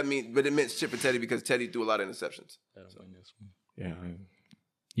 But it meant shit for Teddy because Teddy threw a lot of interceptions. Yeah.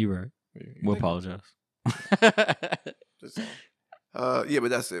 You right. We'll apologize. Just saying. Yeah, but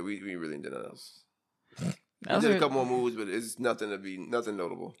that's it. We really did nothing else. That We was did a it. couple more moves, but it's nothing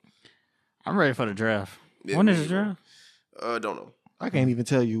notable. I'm ready for the draft. Yeah, When me is the either. draft? Don't know. I can't even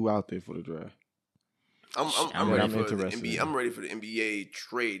tell you who out there for the draft. I'm I'm ready for the interested NBA. in. I'm ready for the NBA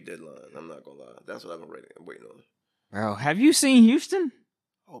trade deadline. I'm not gonna lie. That's what I'm waiting on. Bro, have you seen Houston?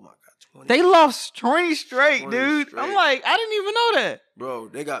 Oh my God, 20. They lost 20 straight, 20 dude. straight. I'm like, I didn't even know that. Bro,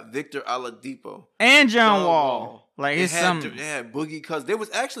 they got Victor Oladipo And John Wall. Like, they it's had, something. They had Boogie Cousins. They was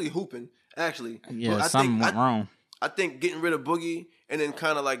actually hooping. Actually, Yeah, but something went wrong. I think getting rid of Boogie and then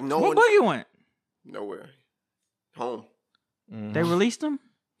kind of like Where Boogie went? nowhere, home. Mhm. They released him?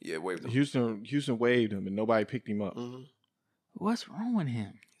 Yeah, waved him. Houston waived him, and nobody picked him up. Mm-hmm. What's wrong with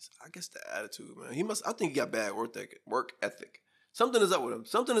him? I guess the attitude, man. I think he got bad work ethic. Something is up with him.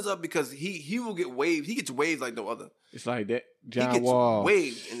 Something is up because he will get waived. He gets waived like no other. It's like that. He John gets Wall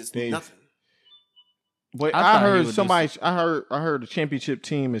waived and it's nothing. But I I thought he heard would somebody. I heard the championship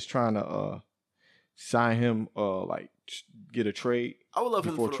team is trying to sign him. Get a trade. I would love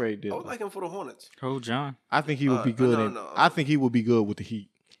him before for trade the, I deadline. would like him for the Hornets. Who, John? I think he would be good. I think he would be good with the Heat.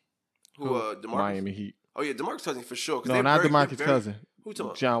 Who DeMarcus? Miami Heat. Oh yeah, DeMarcus Cousins for sure. No, not DeMarcus Cousins. Who talking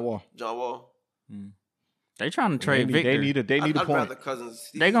about? John Wall. John Wall. They trying to trade They Victor. need a I'd point. rather Cousins.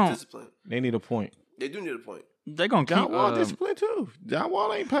 They gon' discipline. They need a point. They do need a point. They gonna keep John Wall disciplined too. John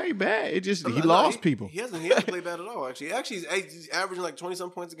Wall ain't played bad. It just he No, lost people. He hasn't played bad at all. Actually, he's averaging like 20-some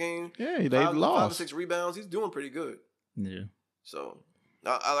points a game. Yeah, they 5 or lost. 6 rebounds. He's doing pretty good. Yeah. So,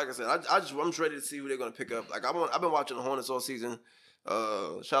 like I said, I'm just ready to see who they're gonna pick up. Like I've been watching the Hornets all season.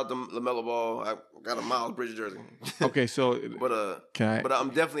 Shout out to LaMelo Ball. I got a Miles Bridges jersey. Okay, so but but I'm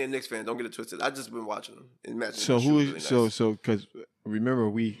definitely a Knicks fan. Don't get it twisted. I just been watching them and matching. So who is so because remember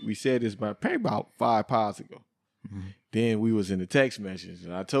we said this about 5 pods ago. Mm-hmm. Then we was in the text messages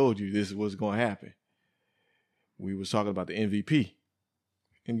and I told you this was going to happen. We was talking about the MVP,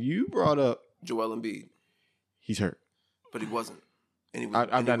 and you brought up Joel Embiid. He's hurt, but he wasn't. And he was,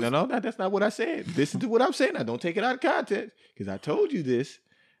 no, that's not what I said. Listen to what I'm saying. I don't take it out of context because I told you this.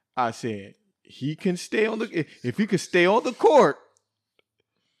 I said he can stay on if he could stay on the court,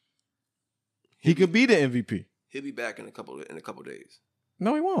 he could be the MVP. He'll be back in a couple days.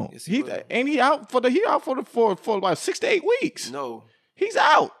 No, he won't. Yes, he out for about 6 to 8 weeks. No, he's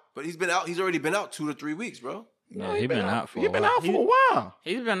out. But he's been out. He's already been out 2 to 3 weeks, bro. No, he's been out for a while. He's been out for a while.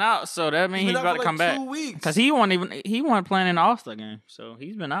 He's been out, so that means he's about to come back. 2 weeks. Because he wasn't playing in the All-Star game, so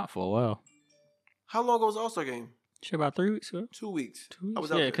he's been out for a while. How long ago was the All-Star game? Shit, about 3 weeks ago. 2 weeks. 2 weeks. I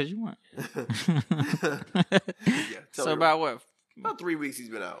was out Yeah, because you went. Yeah, so about what? About 3 weeks he's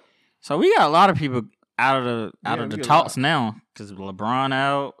been out. So we got a lot of people out of the we talks now because LeBron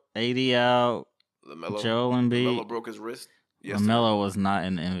out, AD out, Joel Embiid. LaMelo broke his wrist. LaMelo was not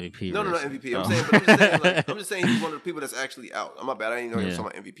in the MVP No, race. not MVP. So. I'm just saying he's one of the people that's actually out. I'm not bad. I didn't know he was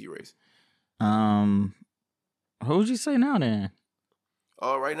talking about MVP race. Who would you say now then?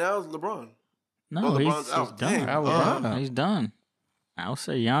 Right now it's LeBron. No, LeBron's he's out. done. He's done. I'll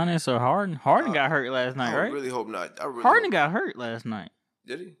say Giannis or Harden. Harden got hurt last night, right? I really hope not. Harden got hurt last night.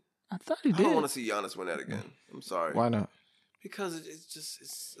 Did he? I thought he did. I don't want to see Giannis win that again. I'm sorry. Why not? Because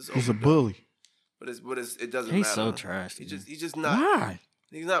it's he's a bully. But it doesn't he's matter. so trash. He's just not. Why?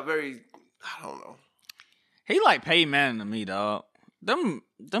 He's not very. I don't know. He like Peyton Manning to me, dog. Them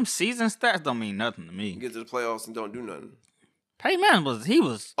season stats don't mean nothing to me. Get to the playoffs and don't do nothing. Peyton Manning was Dame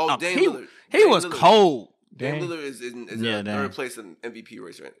Lillard. He was cold. Dame Lillard is in third place in MVP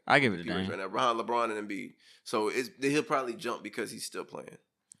race right now. I give it to Dame. Right now, behind LeBron and Embiid. So he'll probably jump because he's still playing.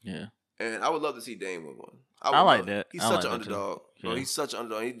 Yeah. And I would love to see Dame win one. I like that. He's such an underdog. Bro, he's such an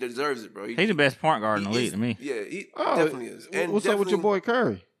underdog. He deserves it, bro. He's the best point guard in the league to me. Yeah, he definitely is. And what's up with your boy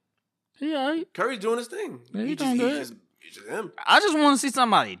Curry? Yeah, Curry's doing his thing. Yeah, he's doing good. He's just him. I just want to see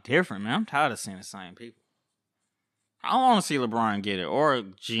somebody different, man. I'm tired of seeing the same people. I don't want to see LeBron get it, or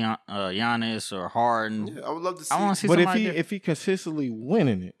Giannis, or Harden. Yeah, I would love to see. I want to see but somebody if he consistently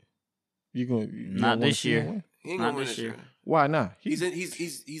winning it, you not this year. He ain't gonna win this year. Why not? He's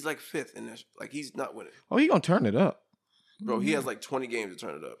like 5th in this. Like he's not winning. Oh, he gonna turn it up, bro. He has like 20 games to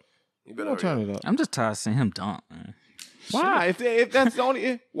turn it up. He better turn it up. I'm just tired of seeing him dunk, man. Why? If that's the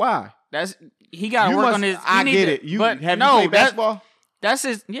only why? He got to work on his. I get it. You played basketball? That's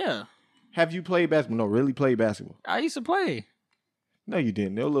his. Yeah. Have you played basketball? No, really played basketball. I used to play. No, you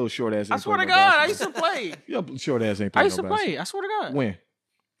didn't. They're a little short ass. I swear to God, I used to play. Your short ass ain't playing. I used to play. I swear to God. When?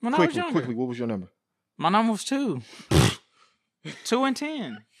 When I was younger. Quickly, what was your number? My number was 2. 2 and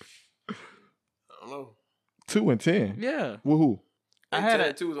 10. I don't know. 2 and 10. Yeah. With who? I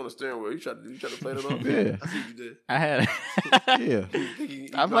had 2 was on the steering wheel. You tried to play it off? Yeah. I see you did. I had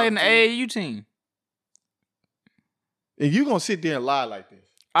it. I played in the AAU team. And you gonna sit there and lie like this?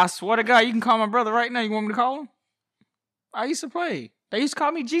 I swear to God, you can call my brother right now. You want me to call him? I used to play. They used to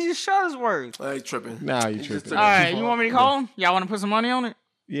call me Jesus Shuttlesworth. I ain't tripping. Nah, you tripping. All right, you want me to call him? Y'all want to put some money on it?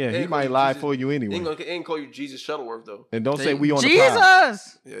 Yeah, he might lie for you anyway. He ain't call you Jesus Shuttleworth though. And don't say we on Jesus! the pod.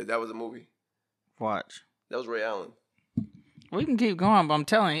 Yeah, that was a movie. Watch. That was Ray Allen. We can keep going, but I'm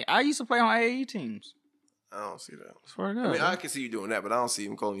telling you, I used to play on AAU teams. I don't see that. Swear to God. I mean, I can see you doing that, but I don't see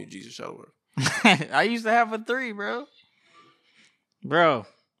him calling you Jesus Shuttleworth. I used to have a 3, bro. Bro,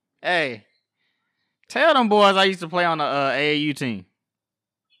 hey, tell them boys I used to play on the AAU team.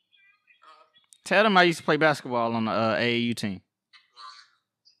 Tell them I used to play basketball on the AAU team.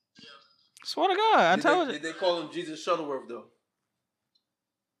 Swear to God, I told you. Did they call him Jesus Shuttleworth though?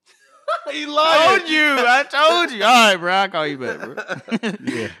 He lied. I told you. All right, bro, I'll call you back, bro.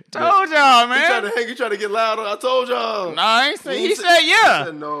 Yeah. Told y'all, man. He tried to get louder. I told y'all. No, I ain't say. He said yeah. He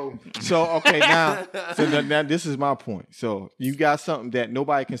said no. So okay, now this is my point. So you got something that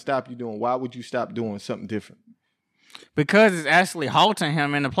nobody can stop you doing. Why would you stop doing something different? Because it's actually halting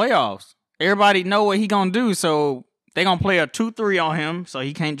him in the playoffs. Everybody know what he gonna do, so they gonna play a 2-3 on him, so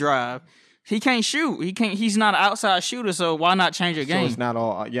he can't drive. He can't shoot. He's not an outside shooter, so why not change the game? So it's not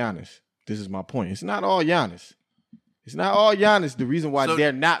all Giannis. This is my point. It's not all Giannis. It's not all Giannis. The reason why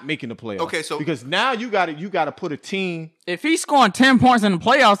they're not making the playoffs. Okay, so because now you got to put a team. If he's scoring 10 points in the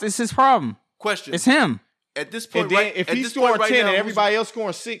playoffs, it's his problem. Question. It's him. At this point, And then if he's scoring 10 and everybody else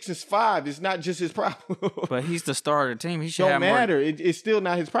scoring 6, it's 5. It's not just his problem. But he's the star of the team. He should Don't have matter. more. It's still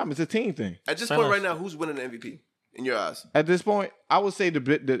not his problem. It's a team thing. At this point right now, who's winning the MVP in your eyes? At this point, I would say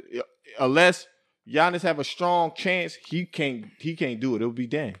the unless Giannis have a strong chance, he can't do it. It'll be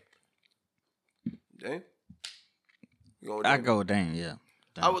Dame. Dame? I go with Dame, yeah.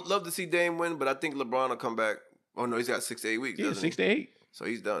 Dame. I would love to see Dame win, but I think LeBron will come back. Oh no, he's got 6 to 8 weeks. Yeah, 6 to 8. So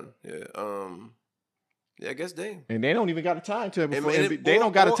he's done. Yeah. Yeah, I guess Dame. And they don't even got a timetable for and Embiid. They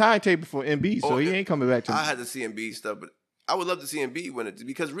don't got a timetable for Embiid, so he ain't coming back to. I had to see Embiid stuff, but I would love to see Embiid win it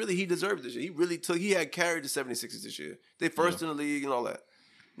because really he deserved this year. He had carried the 76ers this year. They first in the league and all that.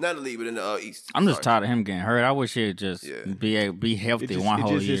 Not in the league, but in the East. I'm just tired of him getting hurt. I wish he'd just be healthy one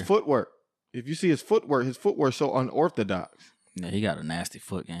whole year. His footwork. If you see his footwork's so unorthodox. Yeah, he got a nasty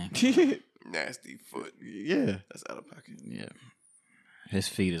foot game. Nasty foot. Yeah. That's out of pocket. Yeah. His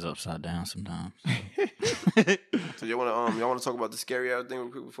feet is upside down sometimes. So y'all wanna talk about the scary hour thing real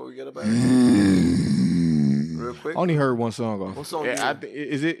quick before we get up out of here? Real quick. I only heard one song off. What song?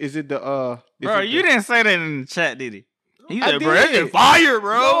 Is it the Bro, you didn't say that in the chat, did he? He I said, bro, did. it's fire,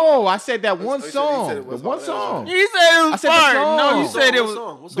 bro. No, I said that one he said song. it was The one fire. song. You said it was fire. No, you What said it song? was.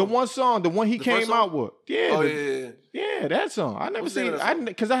 What The song? one song, the one he The came first out song? with. Yeah. Oh, yeah. Yeah, that song. I never What's the seen name of that song?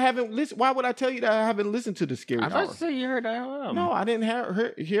 because I haven't listened. Why would I tell you that I haven't listened to the Scary I thought Hour? you said you heard that album. No, I didn't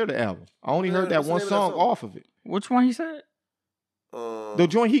hear the album. I only heard that what's the one name of that song song? off of it. Which one he said? The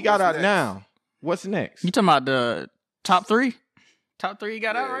joint he got What's out Next? now. What's next? You talking about the top 3? Top 3 he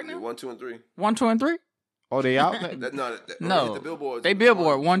got out right Yeah, now? 1, 2, and 3. 1, 2, and 3? Oh, they out? No. The Billboard. They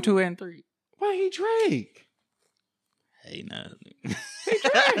Billboard 1, 2, and 3. Why he Drake? Hey, no. He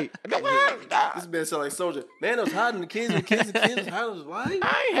Drake. This man sound like Soldier. Man, I was hiding the kids and kids was hiding his wife.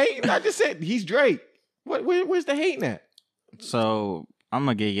 I ain't hating. I just said he's Drake. Where's the hating at? So, I'm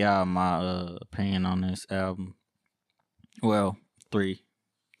going to give y'all my opinion on this album. Well, 3.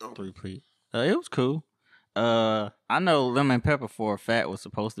 Oh. 3, please. It was cool. I know Lemon Pepper for a fact was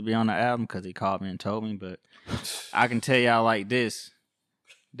supposed to be on the album because he called me and told me, but I can tell y'all like this.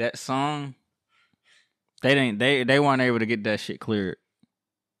 That song, they weren't able to get that shit cleared.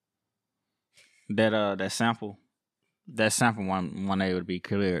 That sample wasn't able to be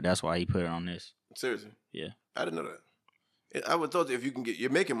cleared. That's why he put it on this. Seriously? Yeah. I didn't know that. I would thought that if you can you're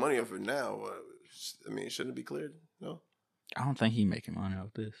making money off it now. I mean, shouldn't it be cleared? No. I don't think he's making money off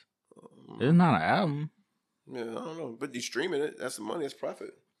this. It's not an album. Yeah, I don't know. But you streaming it, that's the money, that's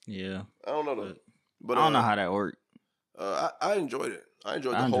profit. Yeah. I don't know though. But I don't know how that worked. I enjoyed it. I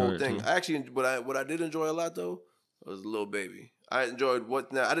enjoyed the whole thing. I actually, what I did enjoy a lot though was Lil Baby. I enjoyed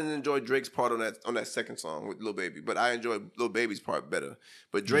I didn't enjoy Drake's part on that second song with Lil Baby, but I enjoyed Lil Baby's part better.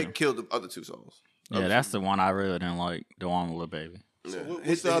 But Drake killed the other 2 songs. Yeah, that's the one I really didn't like. The one with Lil Baby. Yeah.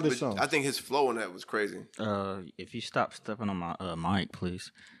 What's the other song? I think his flow in that was crazy. If you stop stepping on my mic,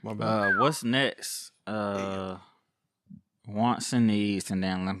 please. My bad. What's next? Wants and Needs, and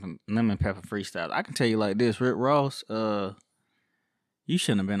then Lemon Pepper Freestyle. I can tell you like this, Rick Ross. You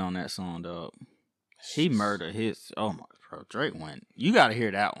shouldn't have been on that song, dog. He murdered his. Oh my, bro, Drake went. You got to hear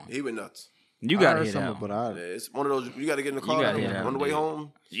that one. He went nuts. You got to hear that but one. Yeah, it's one of those you got to get in the car gotta hear that on the one, way dude.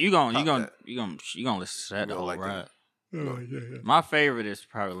 home. You gonna listen to that the You whole gonna like ride. that. My favorite is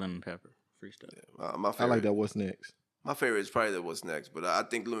probably Lemon Pepper Freestyle. My I favorite, like that. What's next? My favorite is probably that What's Next, but I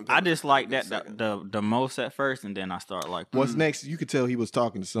think Lemon I Pepper just like that second. the most at first, and then I start like What's next? You could tell he was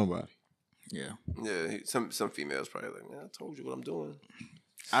talking to somebody. Yeah, Yeah, some females probably like, man, I told you what I'm doing.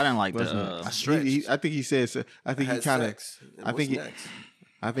 I didn't like What's the. next? stretched. I think he said. I think he Had kind of. sex. And I think what's he- next?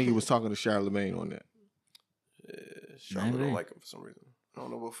 I think he was talking to Charlamagne on that. Charlotte don't like him for some reason. I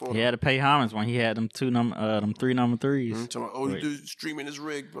don't know what for. He had to pay homage when he had them 3 number 3s. Oh, you do streaming his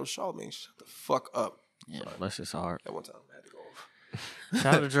rig, bro. Charlamagne, shut the fuck up. Yeah, bless his heart. That one time I had to go off.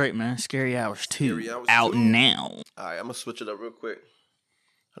 Shout out to Drake, man. Scary Hours 2. Scary Hours out 2. now. All right, I'm gonna switch it up real quick.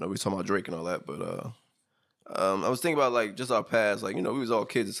 I know we talking about Drake and all that, but I was thinking about like just our past, like we was all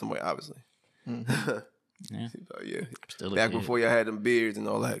kids in some way, obviously. Yeah, yeah. Still a Back kid. before y'all had them beards and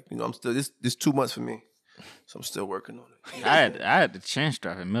all that, I'm still this 2 months for me, so I'm still working on it. I had the chin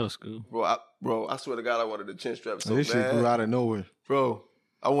strap in middle school. Bro, I swear to God, I wanted the chin strap so This shit bad. grew out of nowhere. Bro,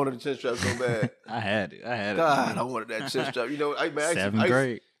 I wanted the chin strap so bad. I had it. God, I wanted that chin strap. Seventh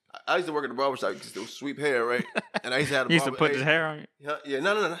grade. I used to work at the barbershop because there was sweep hair, right? And I used to have the He used to put his hair on you. Yeah,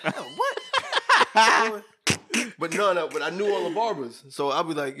 no. What? But I knew all the barbers. So I'd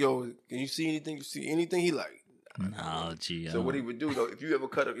be like, yo, can you see anything? You see anything? He like, No, gee. so what he would do though, if you ever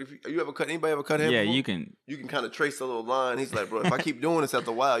cut anybody ever cut hair? Yeah, before? you can kind of trace a little line. He's like, bro, if I keep doing this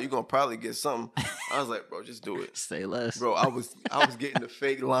after a while, you're gonna probably get something. I was like, bro, just do it. say less. Bro, I was getting the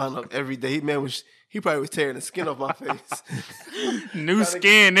fake line up every day. He probably was tearing the skin off my face. New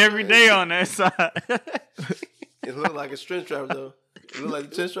skin every day on that side. It looked like a string strap though. It looked like a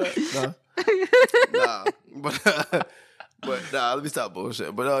chin strap. Nah. But let me stop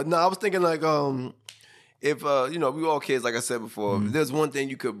bullshit. But I was thinking like if we were all kids, like I said before, if there's one thing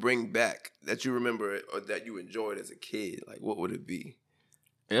you could bring back that you remember or that you enjoyed as a kid, like what would it be?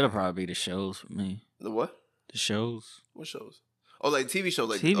 It'll probably be the shows for me. The what? The shows. What shows? Oh, like TV shows,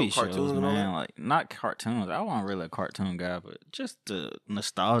 like TV cartoons shows, and all man. that? Like not cartoons. I wasn't really a cartoon guy, but just the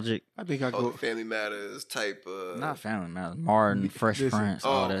nostalgic. I think I Oh, go. the Family Matters type. Not Family Matters. Martin, Fresh listen. Prince, Oh,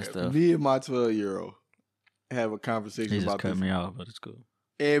 all okay. that stuff. Me and my 12-year-old have a conversation He just about cut this me off, but it's cool.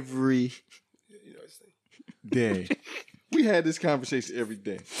 every You know what I'm saying? day. We had this conversation every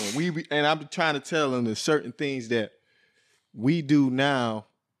day, and I'm trying to tell them there's certain things that we do now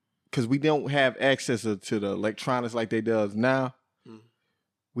because we don't have access to the electronics like they does now.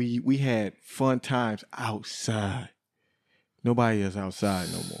 We had fun times outside. Nobody is outside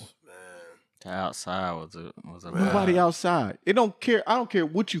no more. The outside was a Nobody vibe. outside. It don't care. I don't care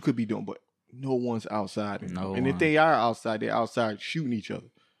what you could be doing, but no one's outside anymore. No And if one. they are outside, they're outside shooting each other.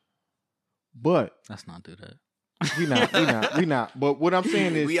 But Let's not do that. we not. But what I'm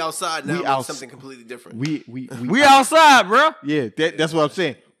saying is We outside now. we We outs- something completely different. We outside, bro. Yeah, that's what I'm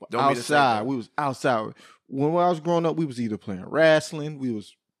saying. Don't be the same, Outside, though. we was outside. When I was growing up, we was either playing wrestling, we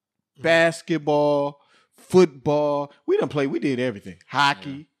was basketball, football. We did everything.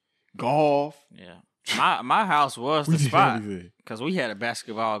 Hockey, golf. Yeah. My house was We the did spot everything. because we had a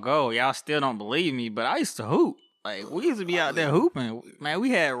basketball goal. Y'all still don't believe me, but I used to hoop. Like we used to be out there hooping. Man, we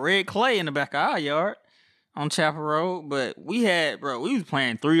had red clay in the back of our yard on Chapel Road, but we was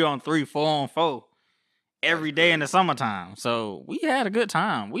playing 3-on-3, 4-on-4 every day in the summertime. So we had a good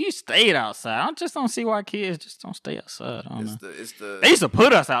time. We stayed outside. I just don't see why kids just don't stay outside. I don't know. It's the They used to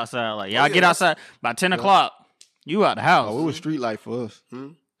put us outside. Like, y'all yeah, get that's- outside by 10 o'clock. You out the house. Oh, it was street life for us.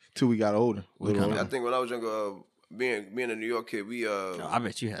 Till we got older. Little kinda- I older. think when I was younger, being a New York kid, we I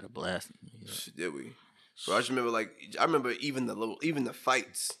bet you had a blast. did we? Bro, I just remember even the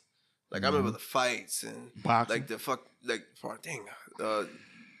fights. Like I remember the fights and Boxing.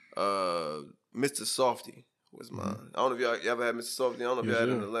 Mr. Softy was mine. I don't know if y'all ever had Mr. Softy. I don't know if y'all had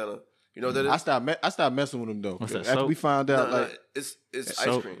it in Atlanta. You know what that is? I stopped messing with them though. What's that, After soap? we found out, No, like it's ice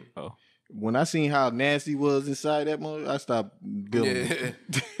So- cream. Oh. when I seen how nasty was inside that mother, I stopped dealing with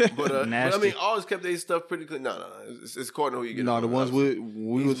Yeah, it. but I Nasty. mean, always kept their stuff pretty clean. No, it's according to who you get. No, it the from, ones obviously.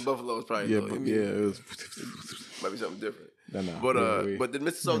 we East was and Buffalo is probably yeah, low. I but mean, yeah, it was might be something different. no, But the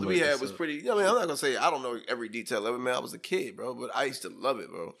Mr. Softy we had was pretty. I mean, I'm not gonna say I don't know every detail of it, man. I was a kid, bro, but I used to love it,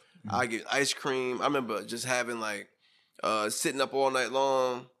 bro. I get ice cream. I remember just having like sitting up all night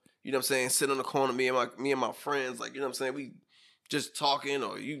long. You know what I'm saying? Sitting on the corner, me and my friends, like, you know what I'm saying? We just talking,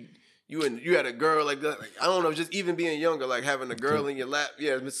 or you had a girl like that. Like, I don't know, just even being younger, like having a girl in your lap.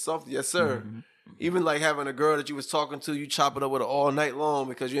 Yeah, Mr. Softy, yes sir. Even like having a girl that you was talking to, you chop it up with her all night long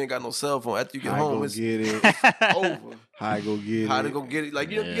because you ain't got no cell phone. After you get I home, go it's get it. over. How I go get How it. to go get it?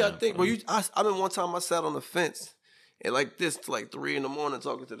 Like you gotta think, bro. I remember one time I sat on the fence and like this till like 3 a.m.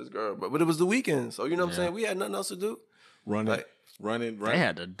 talking to this girl, but it was the weekend, so you know what I'm saying. We had nothing else to do. running. They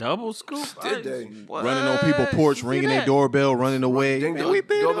had the double scoop. Did they? What? Running on people's porch, You ringing did their that? doorbell, running away. Ding Man, dong, we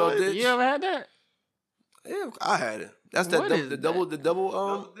been doorbell on ditch. You ever had that? Yeah, I had it. That's What that is the double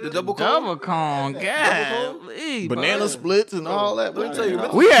Double cone, God. banana splits and all that. Let me tell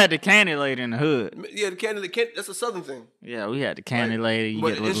you, We had the candy lady in the hood. Yeah, the candy. That's a southern thing. Yeah, we had the candy lady. You But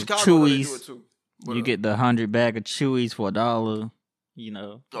get in little Chicago, they do it chewies. too. But, You get the 100 bag of chewies for $1. You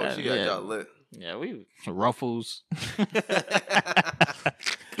know. Oh, she got y'all lit. Yeah, we Ruffles,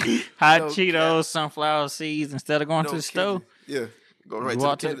 hot Cheetos, sunflower seeds. Instead of going to the store, Yeah, go right go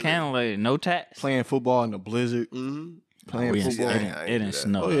out to the can later. No tax. Playing football in the blizzard. Mm-hmm. Playing We football. it didn't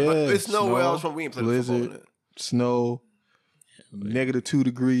snow. Oh, yeah. It's snow where I Snow, was from. We ain't playing blizzard. football in it. Snow, -2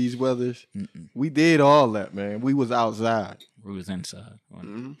 degrees weathers. We did all that, man. We was outside. We was inside.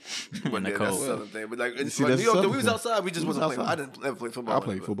 Mm-hmm. In the That's cold. the southern thing. But like, See, New that's York, though, we southern was thing. outside. We just We was wasn't playing. I outside. didn't ever play football. I in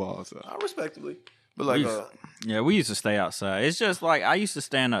played it, but football outside. respectively. But like, Yeah, we used to stay outside. It's just like I used to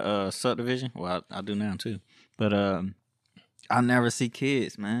stay in a subdivision. Well, I do now too. But I never see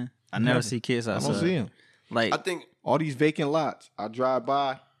kids, man. I never see kids I outside. don't see them. Like I think All these vacant lots. I drive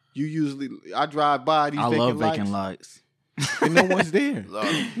by. I drive by these I vacant love lots. vacant lights. And no one's there. Lord.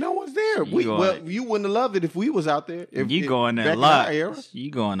 No one's there. You You wouldn't have loved it if we was out there. If, You go in back there a our lot. era.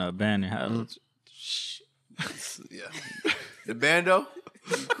 You go in an abandoned house. yeah, the bando,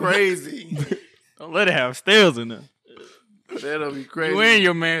 crazy. Don't let it have stairs in there. That'll be crazy. You wearing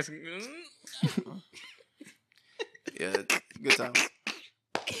your mask. Yeah, good time.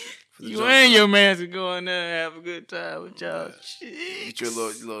 You wearing your mask and go in there and have a good time with y'all. Get your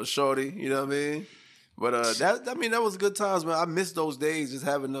little shorty, you know what I mean? But that was good times, man. I miss those days, just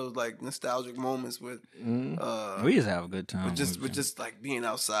having those like nostalgic moments with We used to have a good time. with just like being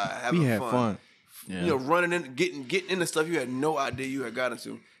outside, having We had fun. Yeah. You know, running in, getting into stuff you had no idea you had gotten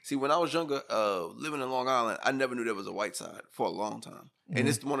to. See, when I was younger, living in Long Island, I never knew there was a white side for a long time, and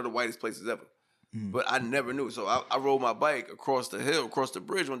it's one of the whitest places ever. But I never knew. So I rode my bike across the hill, across the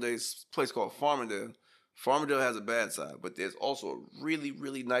bridge one day. It's a place called Farmingdale. Farmingdale has a bad side, but there's also a really,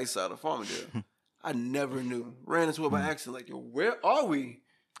 really nice side of Farmingdale. I never knew. Ran into it by accident. Like, yo, where are we?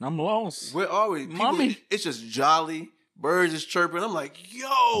 I'm lost. Where are we? People, Mommy. It's just jolly. Birds is chirping. I'm like,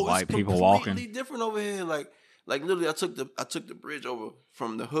 yo, White it's people completely walking. different over here. Like literally, I took the bridge over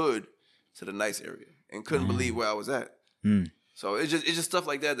from the hood to the nice area and couldn't believe where I was at. So it's just stuff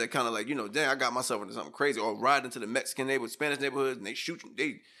like that kind of like, you know, dang, I got myself into something crazy. Or riding into the Mexican neighborhood, Spanish neighborhood, and they shoot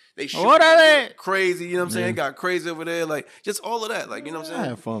you. They shoot What are they? crazy, you know what I'm saying? It got crazy over there. Like, just all of that. Like, you know what I'm I saying?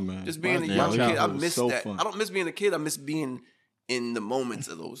 had fun, man. Just being a My young kid. I childhood was miss so that. fun. I don't miss being a kid. I miss being in the moments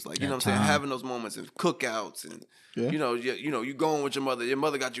of those. Like, you know what I'm saying? time. Having those moments and cookouts and, you know, you going with your mother. Your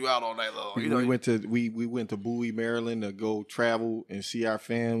mother got you out all night long. You know, we went to Bowie, Maryland to go travel and see our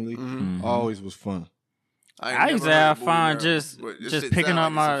family. Mm-hmm. Always was fun. I used to have fun just picking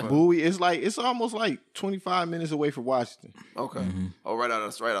up my. Bowie, it's almost like 25 minutes away from Washington. Okay. Oh, right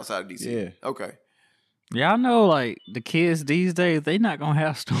outside of DC. Yeah. Okay. Y'all know, like, the kids these days, they not going to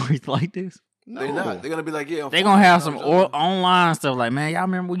have stories like this. No, They're not. They're going to be like, yeah. They going to have some online stuff. Like, man, y'all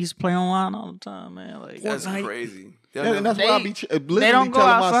remember we used to play online all the time, man? Like, That's Fortnite. crazy. And that's why I be literally they don't go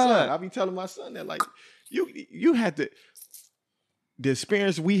telling my outside. son. I be telling my son that, like, you had to. The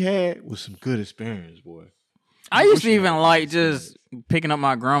experience we had was some good experience, boy. I used to even like just picking up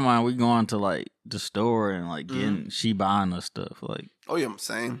my grandma and we going to like the store and like getting she buying us stuff. Like, Oh, yeah.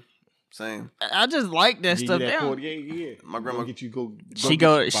 Same. I just like that Give stuff. you that Damn. 48, yeah. My grandma- get you go. She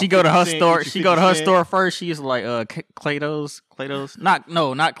go to her store. She go to her store first. She used to like Claytos. Not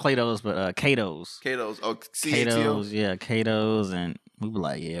Claytos, but Cato's. Cato's. Oh, C-A-T-O. Cato's, yeah, Cato's, and we were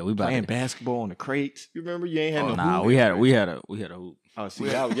like, yeah, we about playing to. basketball on the crates. You remember? You ain't had no. Nah, hoop. we had a hoop. Oh,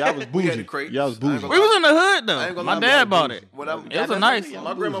 see, y'all was bougie. had the crates. Y'all was I ain't bougie. gonna We was in the hood I ain't though. gonna My lie, dad man. bought it. When I'm- It was a nice.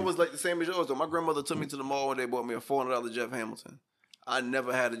 My grandma was like the same as yours though. My grandmother took me to the mall one day, bought me a $400 Jeff Hamilton. I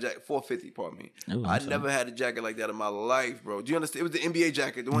never had a jacket, $450, pardon me. Ooh, I I'm never had a jacket like that in my life, bro. Do you understand? It was the NBA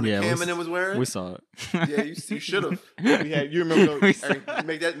jacket, the one that we Cam and them was wearing. We saw it. Yeah, you should have. You remember? Those,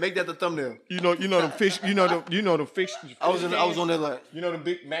 Make that the thumbnail. you know the fish. You know the fish. I was on that like. You know the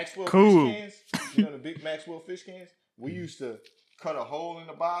big Maxwell Cool. fish cans? You know the big Maxwell fish cans? We used to cut a hole in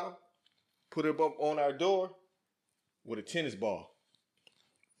the bottom, put it up on our door with a tennis ball.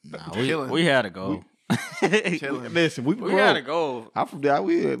 Nah, Killing. we had to go. Listen, we had to go. I'm from there.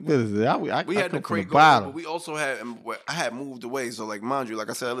 We had We had the crate going, bottom. but we also had. I had moved away, so like, mind you, like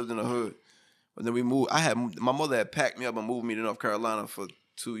I said, I lived in the hood. But then we moved. My mother had packed me up and moved me to North Carolina for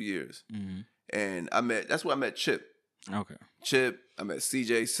 2 years, and that's where I met Chip. Okay. Chip, I met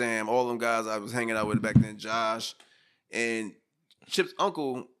CJ, Sam, all them guys I was hanging out with back then, Josh, and Chip's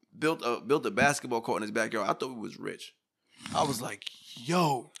uncle built a basketball court in his backyard. I thought we was rich. I was like,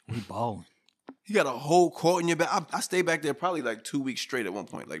 yo, We balling. you got a whole court in your back. I stayed back there probably like 2 weeks straight at one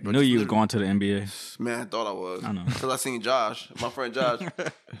point. Like, bro, Knew just you was literally- going to the NBA. Man, I thought I was. I know. Until I seen Josh, my friend Josh.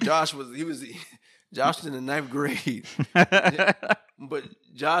 Josh was in the 9th grade. But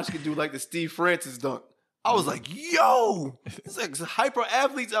Josh could do like the Steve Francis dunk. I was like, yo, it's like hyper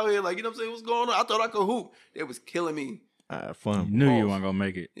athletes out here. Like, you know what I'm saying? What's going on? I thought I could hoop. They was killing me. Fun. You knew you weren't gonna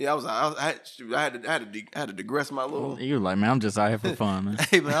make it. Yeah, I had to digress my little. You was like, man, I'm just out here for fun, man.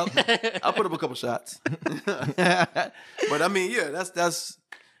 Hey man, I'll put up a couple shots. But I mean, yeah, that's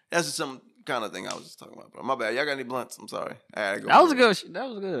just some kind of thing I was just talking about, bro. My bad. Y'all got any blunts? I'm sorry. I had to go. That was good. That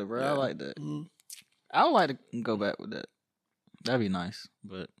was good, bro. Yeah. I like that. Mhm. I would like to go back with that. That'd be nice,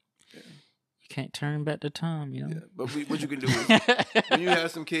 but you can't turn back the time, you know. Yeah, but what you can do is when you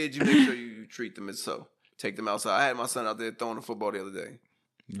have some kids, you make sure you treat them as so. Take them outside. I had my son out there throwing a football the other day.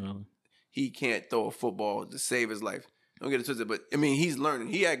 Really? He can't throw a football to save his life. Don't get it twisted, but I mean, he's learning.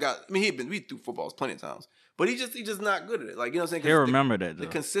 We threw footballs plenty of times, but he just not good at it. Like, you know what I'm saying? 'Cause He'll remember that, the though.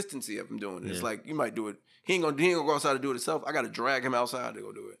 consistency of him doing it. It's Yeah. like you might do it. He ain't gonna go outside to do it himself. I got to drag him outside to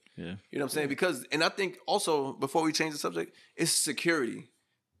go do it. Yeah. You know what I'm saying? Because, and I think also before we change the subject, it's security,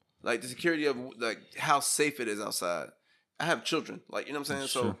 like the security of like how safe it is outside. I have children, like, you know what I'm saying.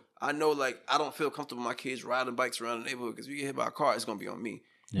 So Sure. I know, like, I don't feel comfortable with my kids riding bikes around the neighborhood because if you get hit by a car, it's gonna be on me.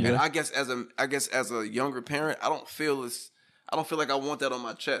 Yeah. And I guess as a younger parent, I don't feel like I want that on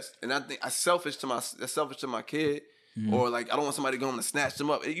my chest. And I think that's selfish to my kid, or like I don't want somebody going to snatch them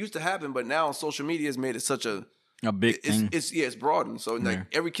up. It used to happen, but now social media has made it such a big thing. it's broadened. So like Yeah.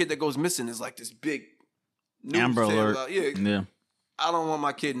 every kid that goes missing is like this big news Amber tale alert. about- Yeah. I don't want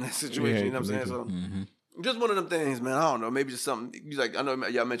my kid in that situation. Yeah, You know what I'm saying? So Mm-hmm. just one of them things, man. I don't know. Maybe just something. Like, I know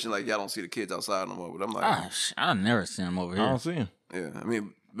y'all mentioned like y'all don't see the kids outside no more, but I'm like, I never seen him over I here. don't see him. yeah. I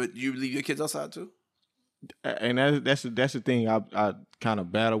mean, but you leave your kids outside too? And that's the thing I kind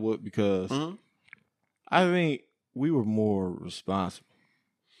of battle with because Mhm. I think we were more responsible.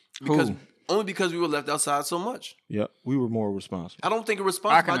 Only because we were left outside so much. Yeah, we were more responsible. I don't think it's I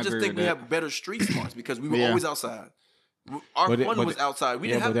responsible. can I just agree think with we that. have better street smarts because we were Yeah. always outside. Our But it- fun but was it- outside. We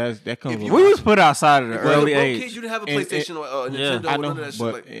Yeah, didn't but have. that comes. if with you- We was put outside at an If you were a early broke age. kid, you didn't have a And- PlayStation or a Yeah. Nintendo I or know, none of that shit.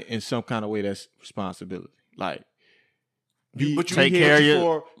 but Like, in some kind of way, that's responsibility. Like, but you take care of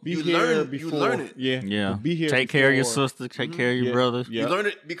your- you learn it. Yeah, Yeah. Be here. Take care of your before- sister. Take care of your Yeah. brother. Yeah. You learn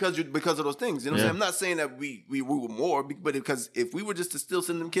it because of those things. You know what I'm Yeah. saying? I'm not saying that we were more, but because if we were just to still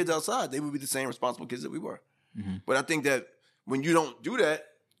send them kids outside, they would be the same responsible kids that we were. Mm-hmm. But I think that when you don't do that,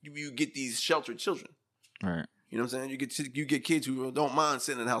 you get these sheltered children. Right. You know what I'm saying? You get kids who don't mind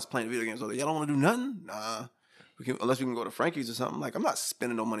sitting in the house playing video games. So y'all don't want to do nothing? Nah. Unless we can go to Frankie's or something. Like, I'm not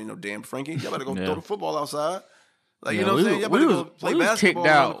spending no money no damn Frankie's. Y'all better go Yeah. throw the football outside. Like, you Yeah, know what I'm saying? Y'all better go play basketball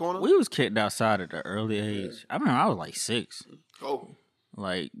around the corner. We was kicked outside at an early age. I remember I was like 6. Oh.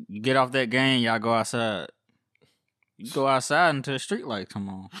 Like, you get off that game, y'all go outside. You go outside until the street light come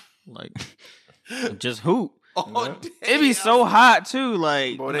on. Like, just hoop. Oh, It be so hot too.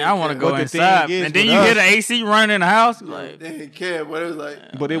 Like, Boy, man, they I want to can't- go But the thing inside, is, and then with you us- hear the AC running in the house. Like, They didn't care, but it was like.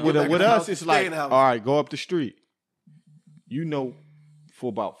 But it Get with back in with the us, house, it's stay like, in the house. all right, go up the street. You know, for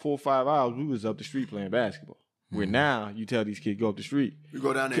about 4 or 5 hours, we was up the street playing basketball. Where now you tell these kids go up the street, You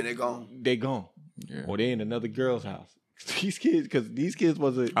go down there and they gone. they gone, Yeah. or they in another girl's house. These kids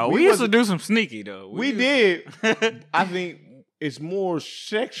wasn't. oh, we used to do some sneaky though. We did. I think it's more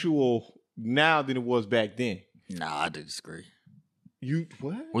sexual now than it was back then. Nah, I disagree. You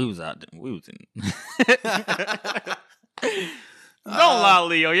what? We was out there. We was in. Don't lie,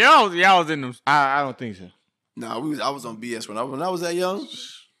 Leo. Y'all was in them. I don't think so. Nah, I was on BS when I was that young.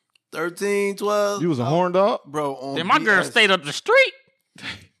 13, 12. You was a horn dog. Bro, on Then my girl BS. stayed up the street. I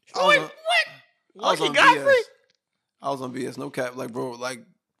was Wait, on- what? I was Lucky on Godfrey? BS. I was on BS, no cap. Like, bro, like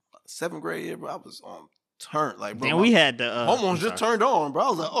 7th grade year, bro, I was on turn. Like, bro, Then my we had the hormones just turned on, bro. I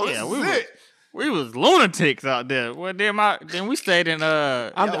was like, oh, this Yeah, is we was- it. We was lunatics out there. Well, then we stayed in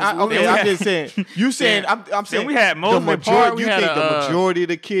I'm just saying. You saying I'm saying we had Mosley Park, we You had think the a, majority of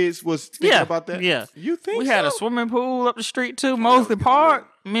the kids was thinking yeah, about that? yeah. You think We had a so? swimming pool up the street too, Mosley Park.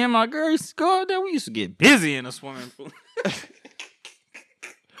 Me and my girl used to go out there. We used to get busy in the swimming pool.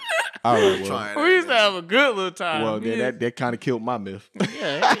 All right, well, Trying We used to everything. have a good little time. well, Me then that kind of killed my myth.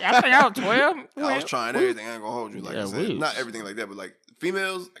 yeah, I think I was 12. I was trying everything. I ain't gonna hold you. Like Yeah, I said, we was- not everything like that, but like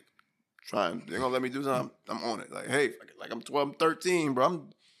females, like, trying. They're gonna let me do something. I'm on it. Like, hey, like I'm 12, I'm 13, bro.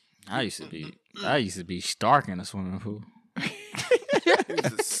 I used to be stark in the swimming pool. It's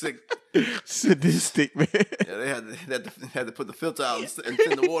just sick. Sadistic, man. Yeah, they had to put the filter out and send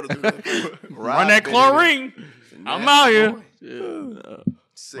the water through there. Run that chlorine. I'm out here.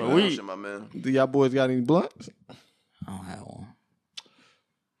 Sick But we- notion, my man. Do y'all boys got any blunts? I don't have one.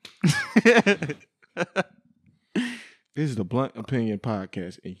 This is the Blunt Opinion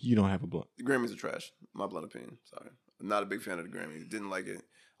Podcast, and you don't have a blunt. The Grammys are trash. My blunt opinion. Sorry, I'm not a big fan of the Grammys. Didn't like it.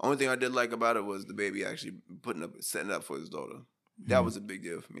 Only thing I did like about it was the baby actually setting it up for his daughter. That was a big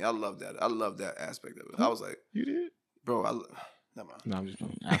deal for me. I love that. I love that aspect of it. I was like, You did? bro, Never mind. No, I'm just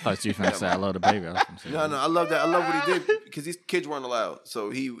playing. I thought you were finna say I love the baby. I was finna say No, I love that. I love what he did because these kids weren't allowed, so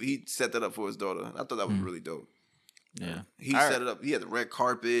he set that up for his daughter. I thought that was really dope. Yeah. He set it up. He had the red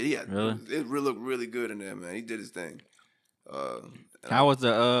carpet. He had Really? it really looked really good in there, man. He did his thing. How was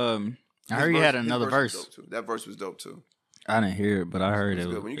the I heard you had another verse. Was dope too. That verse was dope too. I didn't hear it, but I heard It it.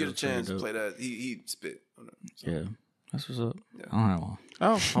 was good. When you get a chance to dope. play that, he spit on it. So. Yeah. That's what's up. Yeah. I don't have one.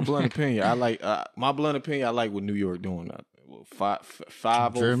 Oh, my blunt opinion. I like my blunt opinion. I like what New York doing.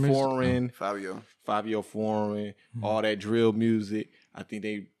 504 in Fabio foreign, all that drill music. I think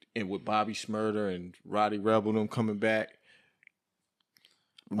they and with Bobby Shmurda and Roddy Rebel them coming back.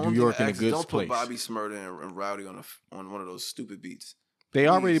 New York in a good don't place. Put Bobby Shmurda and Rowdy on one of those stupid beats. They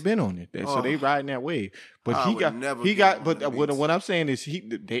already been on it, so they riding that wave. But I he would never he get got. on But them what beats. I'm saying is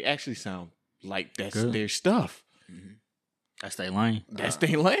they actually sound like that's Good. their stuff. That's their lane. That's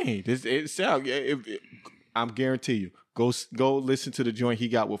their lane. It sound. I'm guarantee you. Go listen to the joint he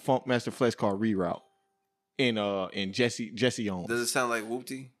got with Funk Master Flex called Reroute in Jesse Owens. Does it sound like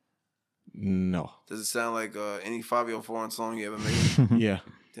Whoopty? No. Does it sound like any Fabio Foreign song you ever made? Yeah.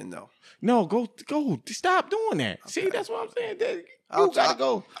 Then no. No. Go. Stop doing that. See, that's what I'm saying. You gotta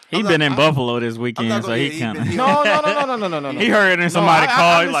go. He been in Buffalo this weekend, not so gonna- he kind of. No. He heard it in somebody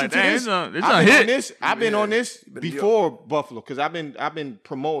call. He's like, listened to damn, this. it's a hit. I've been on this been before Buffalo because I've been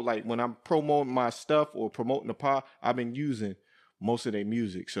promoting, like when I'm promoting my stuff or promoting the pod, I've been using most of their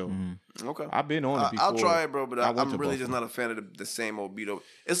music. So Okay. I've been on it before. I'll try it, bro, but I went I'm to really just Buffalo. not a fan of the same old beat.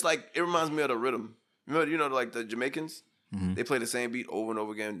 It's like, it reminds me of the rhythm. You know, like the Jamaicans? They play the same beat over and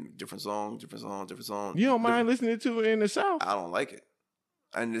over again, different song. You don't mind listening to it in the South? I don't like it.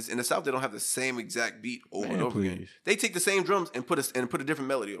 And in the South, they don't have the same exact beat over Man, and over again. please. They take the same drums and put a different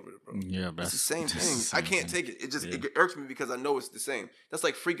melody over it, bro. Yeah, It's that's the same that's thing. the same I can't thing. take it. It irks me because I know it's the same. That's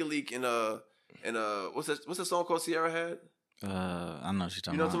like Freak a Leak and what's that song called Sierra had? I know what you're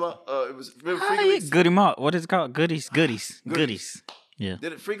talking You know what I'm about. talking about? It was remember Freak a Leak? Goody Mob. What is it called? Goodies. Yeah.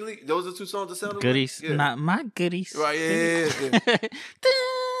 Did it Freak a Leak? Those are two songs that sounded Goodies. Like? Yeah. Not my goodies. Right, yeah.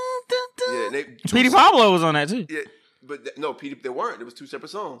 Yeah, Petey Pablo was on that too. Yeah, but no, they weren't. It was two separate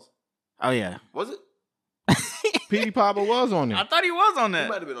songs. Oh yeah. Was it? Petey Pablo was on I it. thought he was on He that.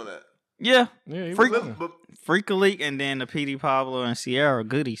 might have been on that. Yeah. Yeah, he Freak- was on it. But Freak a Leak and then the Petey Pablo and Sierra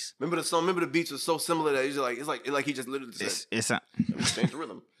Goodies. remember the song? Remember the beats were so similar that it's like he just literally said, It's a, change the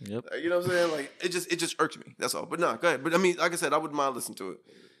rhythm. Yep. You know what I'm saying? Like it just irks me. That's all. But no, go ahead. But I mean, like I said, I wouldn't mind listening to it.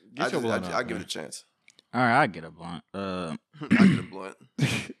 Get your blunt out, I give man. it a chance. all right. I get a blunt. I get a blunt.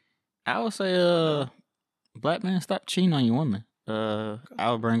 I would say, black man, stop cheating on your woman.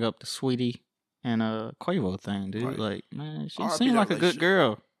 I would bring up the Sweetie and Quavo thing, dude. Right. Like, man, she RIP seemed that like a good relationship.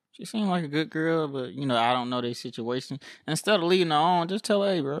 girl. She seemed like a good girl, but I don't know their situation. Instead of leading her on, just tell her,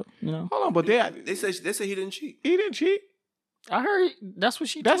 hey, bro. Hold on, but They say he didn't cheat. he didn't cheat. I heard that's what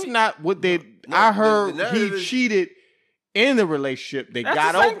she. That's tweeted. not what they. No, I the heard narrative he is- cheated in the relationship. They That's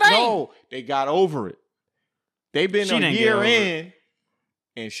got the same over. thing. No, they got over it. They've been She a didn't get year over in,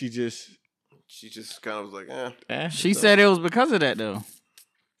 and she just kind of was like, She said it was because of that though.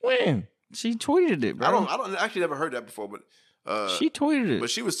 when. She tweeted it, bro. I don't actually never heard that before, but She tweeted it. but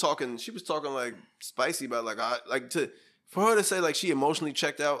she was talking like spicy about for her to say like she emotionally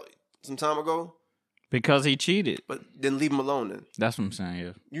checked out some time ago, Because he cheated. but then leave him alone. Then That's what I'm saying,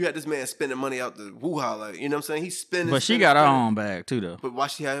 yeah. you had this man spending money out the woo-ha, like, you know what I'm saying? He's spending. But she spending, got her spending. own bag too, though. But why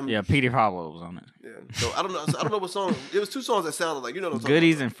she had him? Yeah, Petey Pablo was on it. Yeah. So I don't know. I don't know what song. It was two songs that sounded like, you know what I'm talking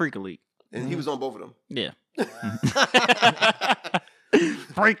Goodies about. and Freak a Leak. And he was on both of them. Yeah.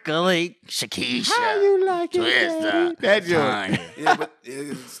 Freak a Leak, Shakisha. How you like it? Twista. baby? That joke. Yeah, but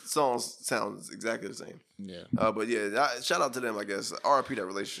his songs sound exactly the same. Yeah. But yeah, shout out to them, I guess. RIP that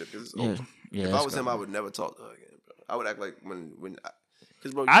relationship. It's Yeah. over. Yeah, If that's I was him, good. I would never talk to her again, bro. I would act like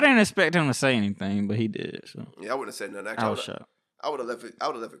because bro, I didn't expect him to say anything, but he did. So yeah, I wouldn't have said nothing. I Actually, was shocked. I would have left it. I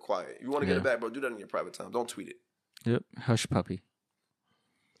would have left it quiet. If you want to get Yeah. it back, bro, do that in your private time. Don't tweet it. Yep. Hush puppy.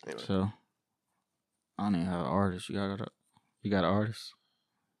 Anyway. So I don't even have an artist. You got an artist?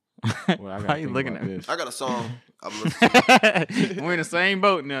 Well, I gotta Why you think looking about at me? this. I got a song. I'm listening to. We're in the same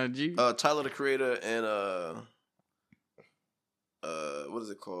boat now, G. Tyler the Creator and what is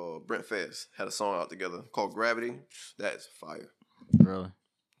it called? Brent Fayez had a song out together called Gravity. That's fire. Really?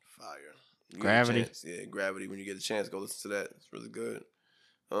 Fire. You get a Gravity? chance. Yeah, Gravity. When you get a chance, go listen to that. It's really good.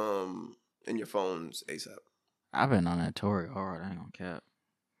 In your phones ASAP. I've been on that Tory hard. I ain't gonna cap.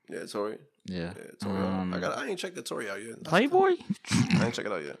 Yeah, Tory. Yeah. Yeah, Tory. I ain't checked the Tory out yet. Playboy? I ain't check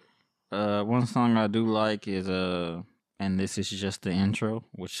it out yet. One song I do like is and this is just the intro,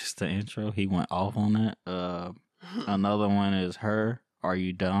 which is the intro. He went off on that. Another one is Her, Are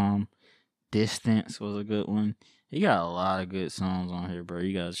You Dumb? Distance was a good one. He got a lot of good songs on here, bro.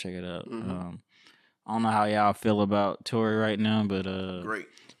 You gotta check it out. Mm-hmm. I don't know how y'all feel about Tory right now, but Great.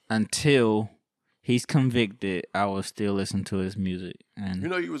 Until he's convicted, I will still listen to his music. And You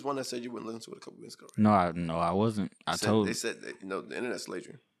know, you was one that said you wouldn't listen to it a couple minutes ago. Right? no, I wasn't. They said that, the internet slayed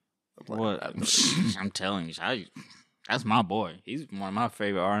you. What? I'm telling you, that's my boy. He's one of my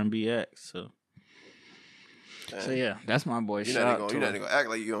favorite R&B acts. So yeah, that's my boy. You're not gonna act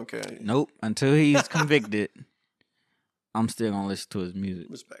like you don't care. Nope. Until he's convicted, I'm still gonna listen to his music.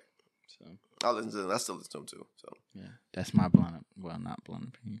 Respect. So I'll listen to them. I still listen to them too. So yeah, that's my blunt. Well, not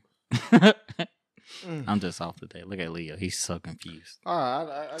blunt opinion. I'm just off today. Look at Leo. He's so confused. All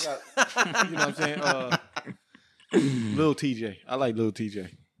right, I got. You know what I'm saying? Lil TJ. I like Lil TJ.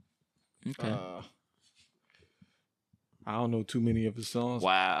 Okay. I don't know too many of his songs.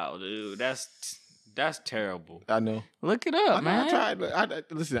 Wow, dude, that's terrible. I know. Look it up, man. I tried.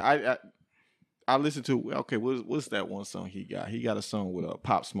 Listen. I listened to. Okay, what's that one song he got? He got a song with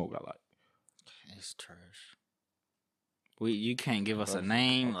Pop Smoke. I like. It's trash. You can't give us a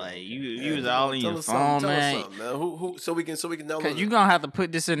name. Like you was all in your phone, man. Who? So we can download. Cause you gonna have to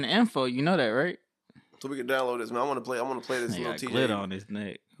put this in the info. You know that, right? So we can download this, man. I want to play this He little got TJ. glitter on his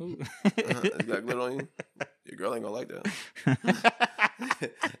neck. You got glitter on you? Your girl ain't gonna like that.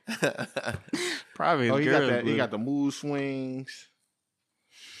 Probably. He got that. He got the mood swings.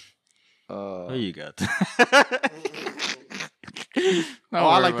 Who you got?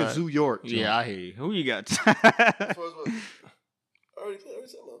 I like the Zoo York. Yeah, I hear you. Who you got?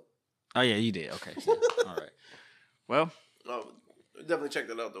 Oh yeah, you did. Okay. So, all right. Well, definitely check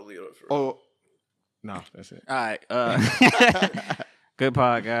that out though, Leo. Oh, no, that's it. all right. Good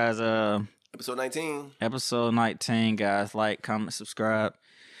pod, guys. Episode 19. Episode 19, guys. Like, comment, subscribe.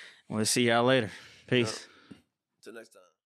 We'll see y'all later. Peace. Till next time.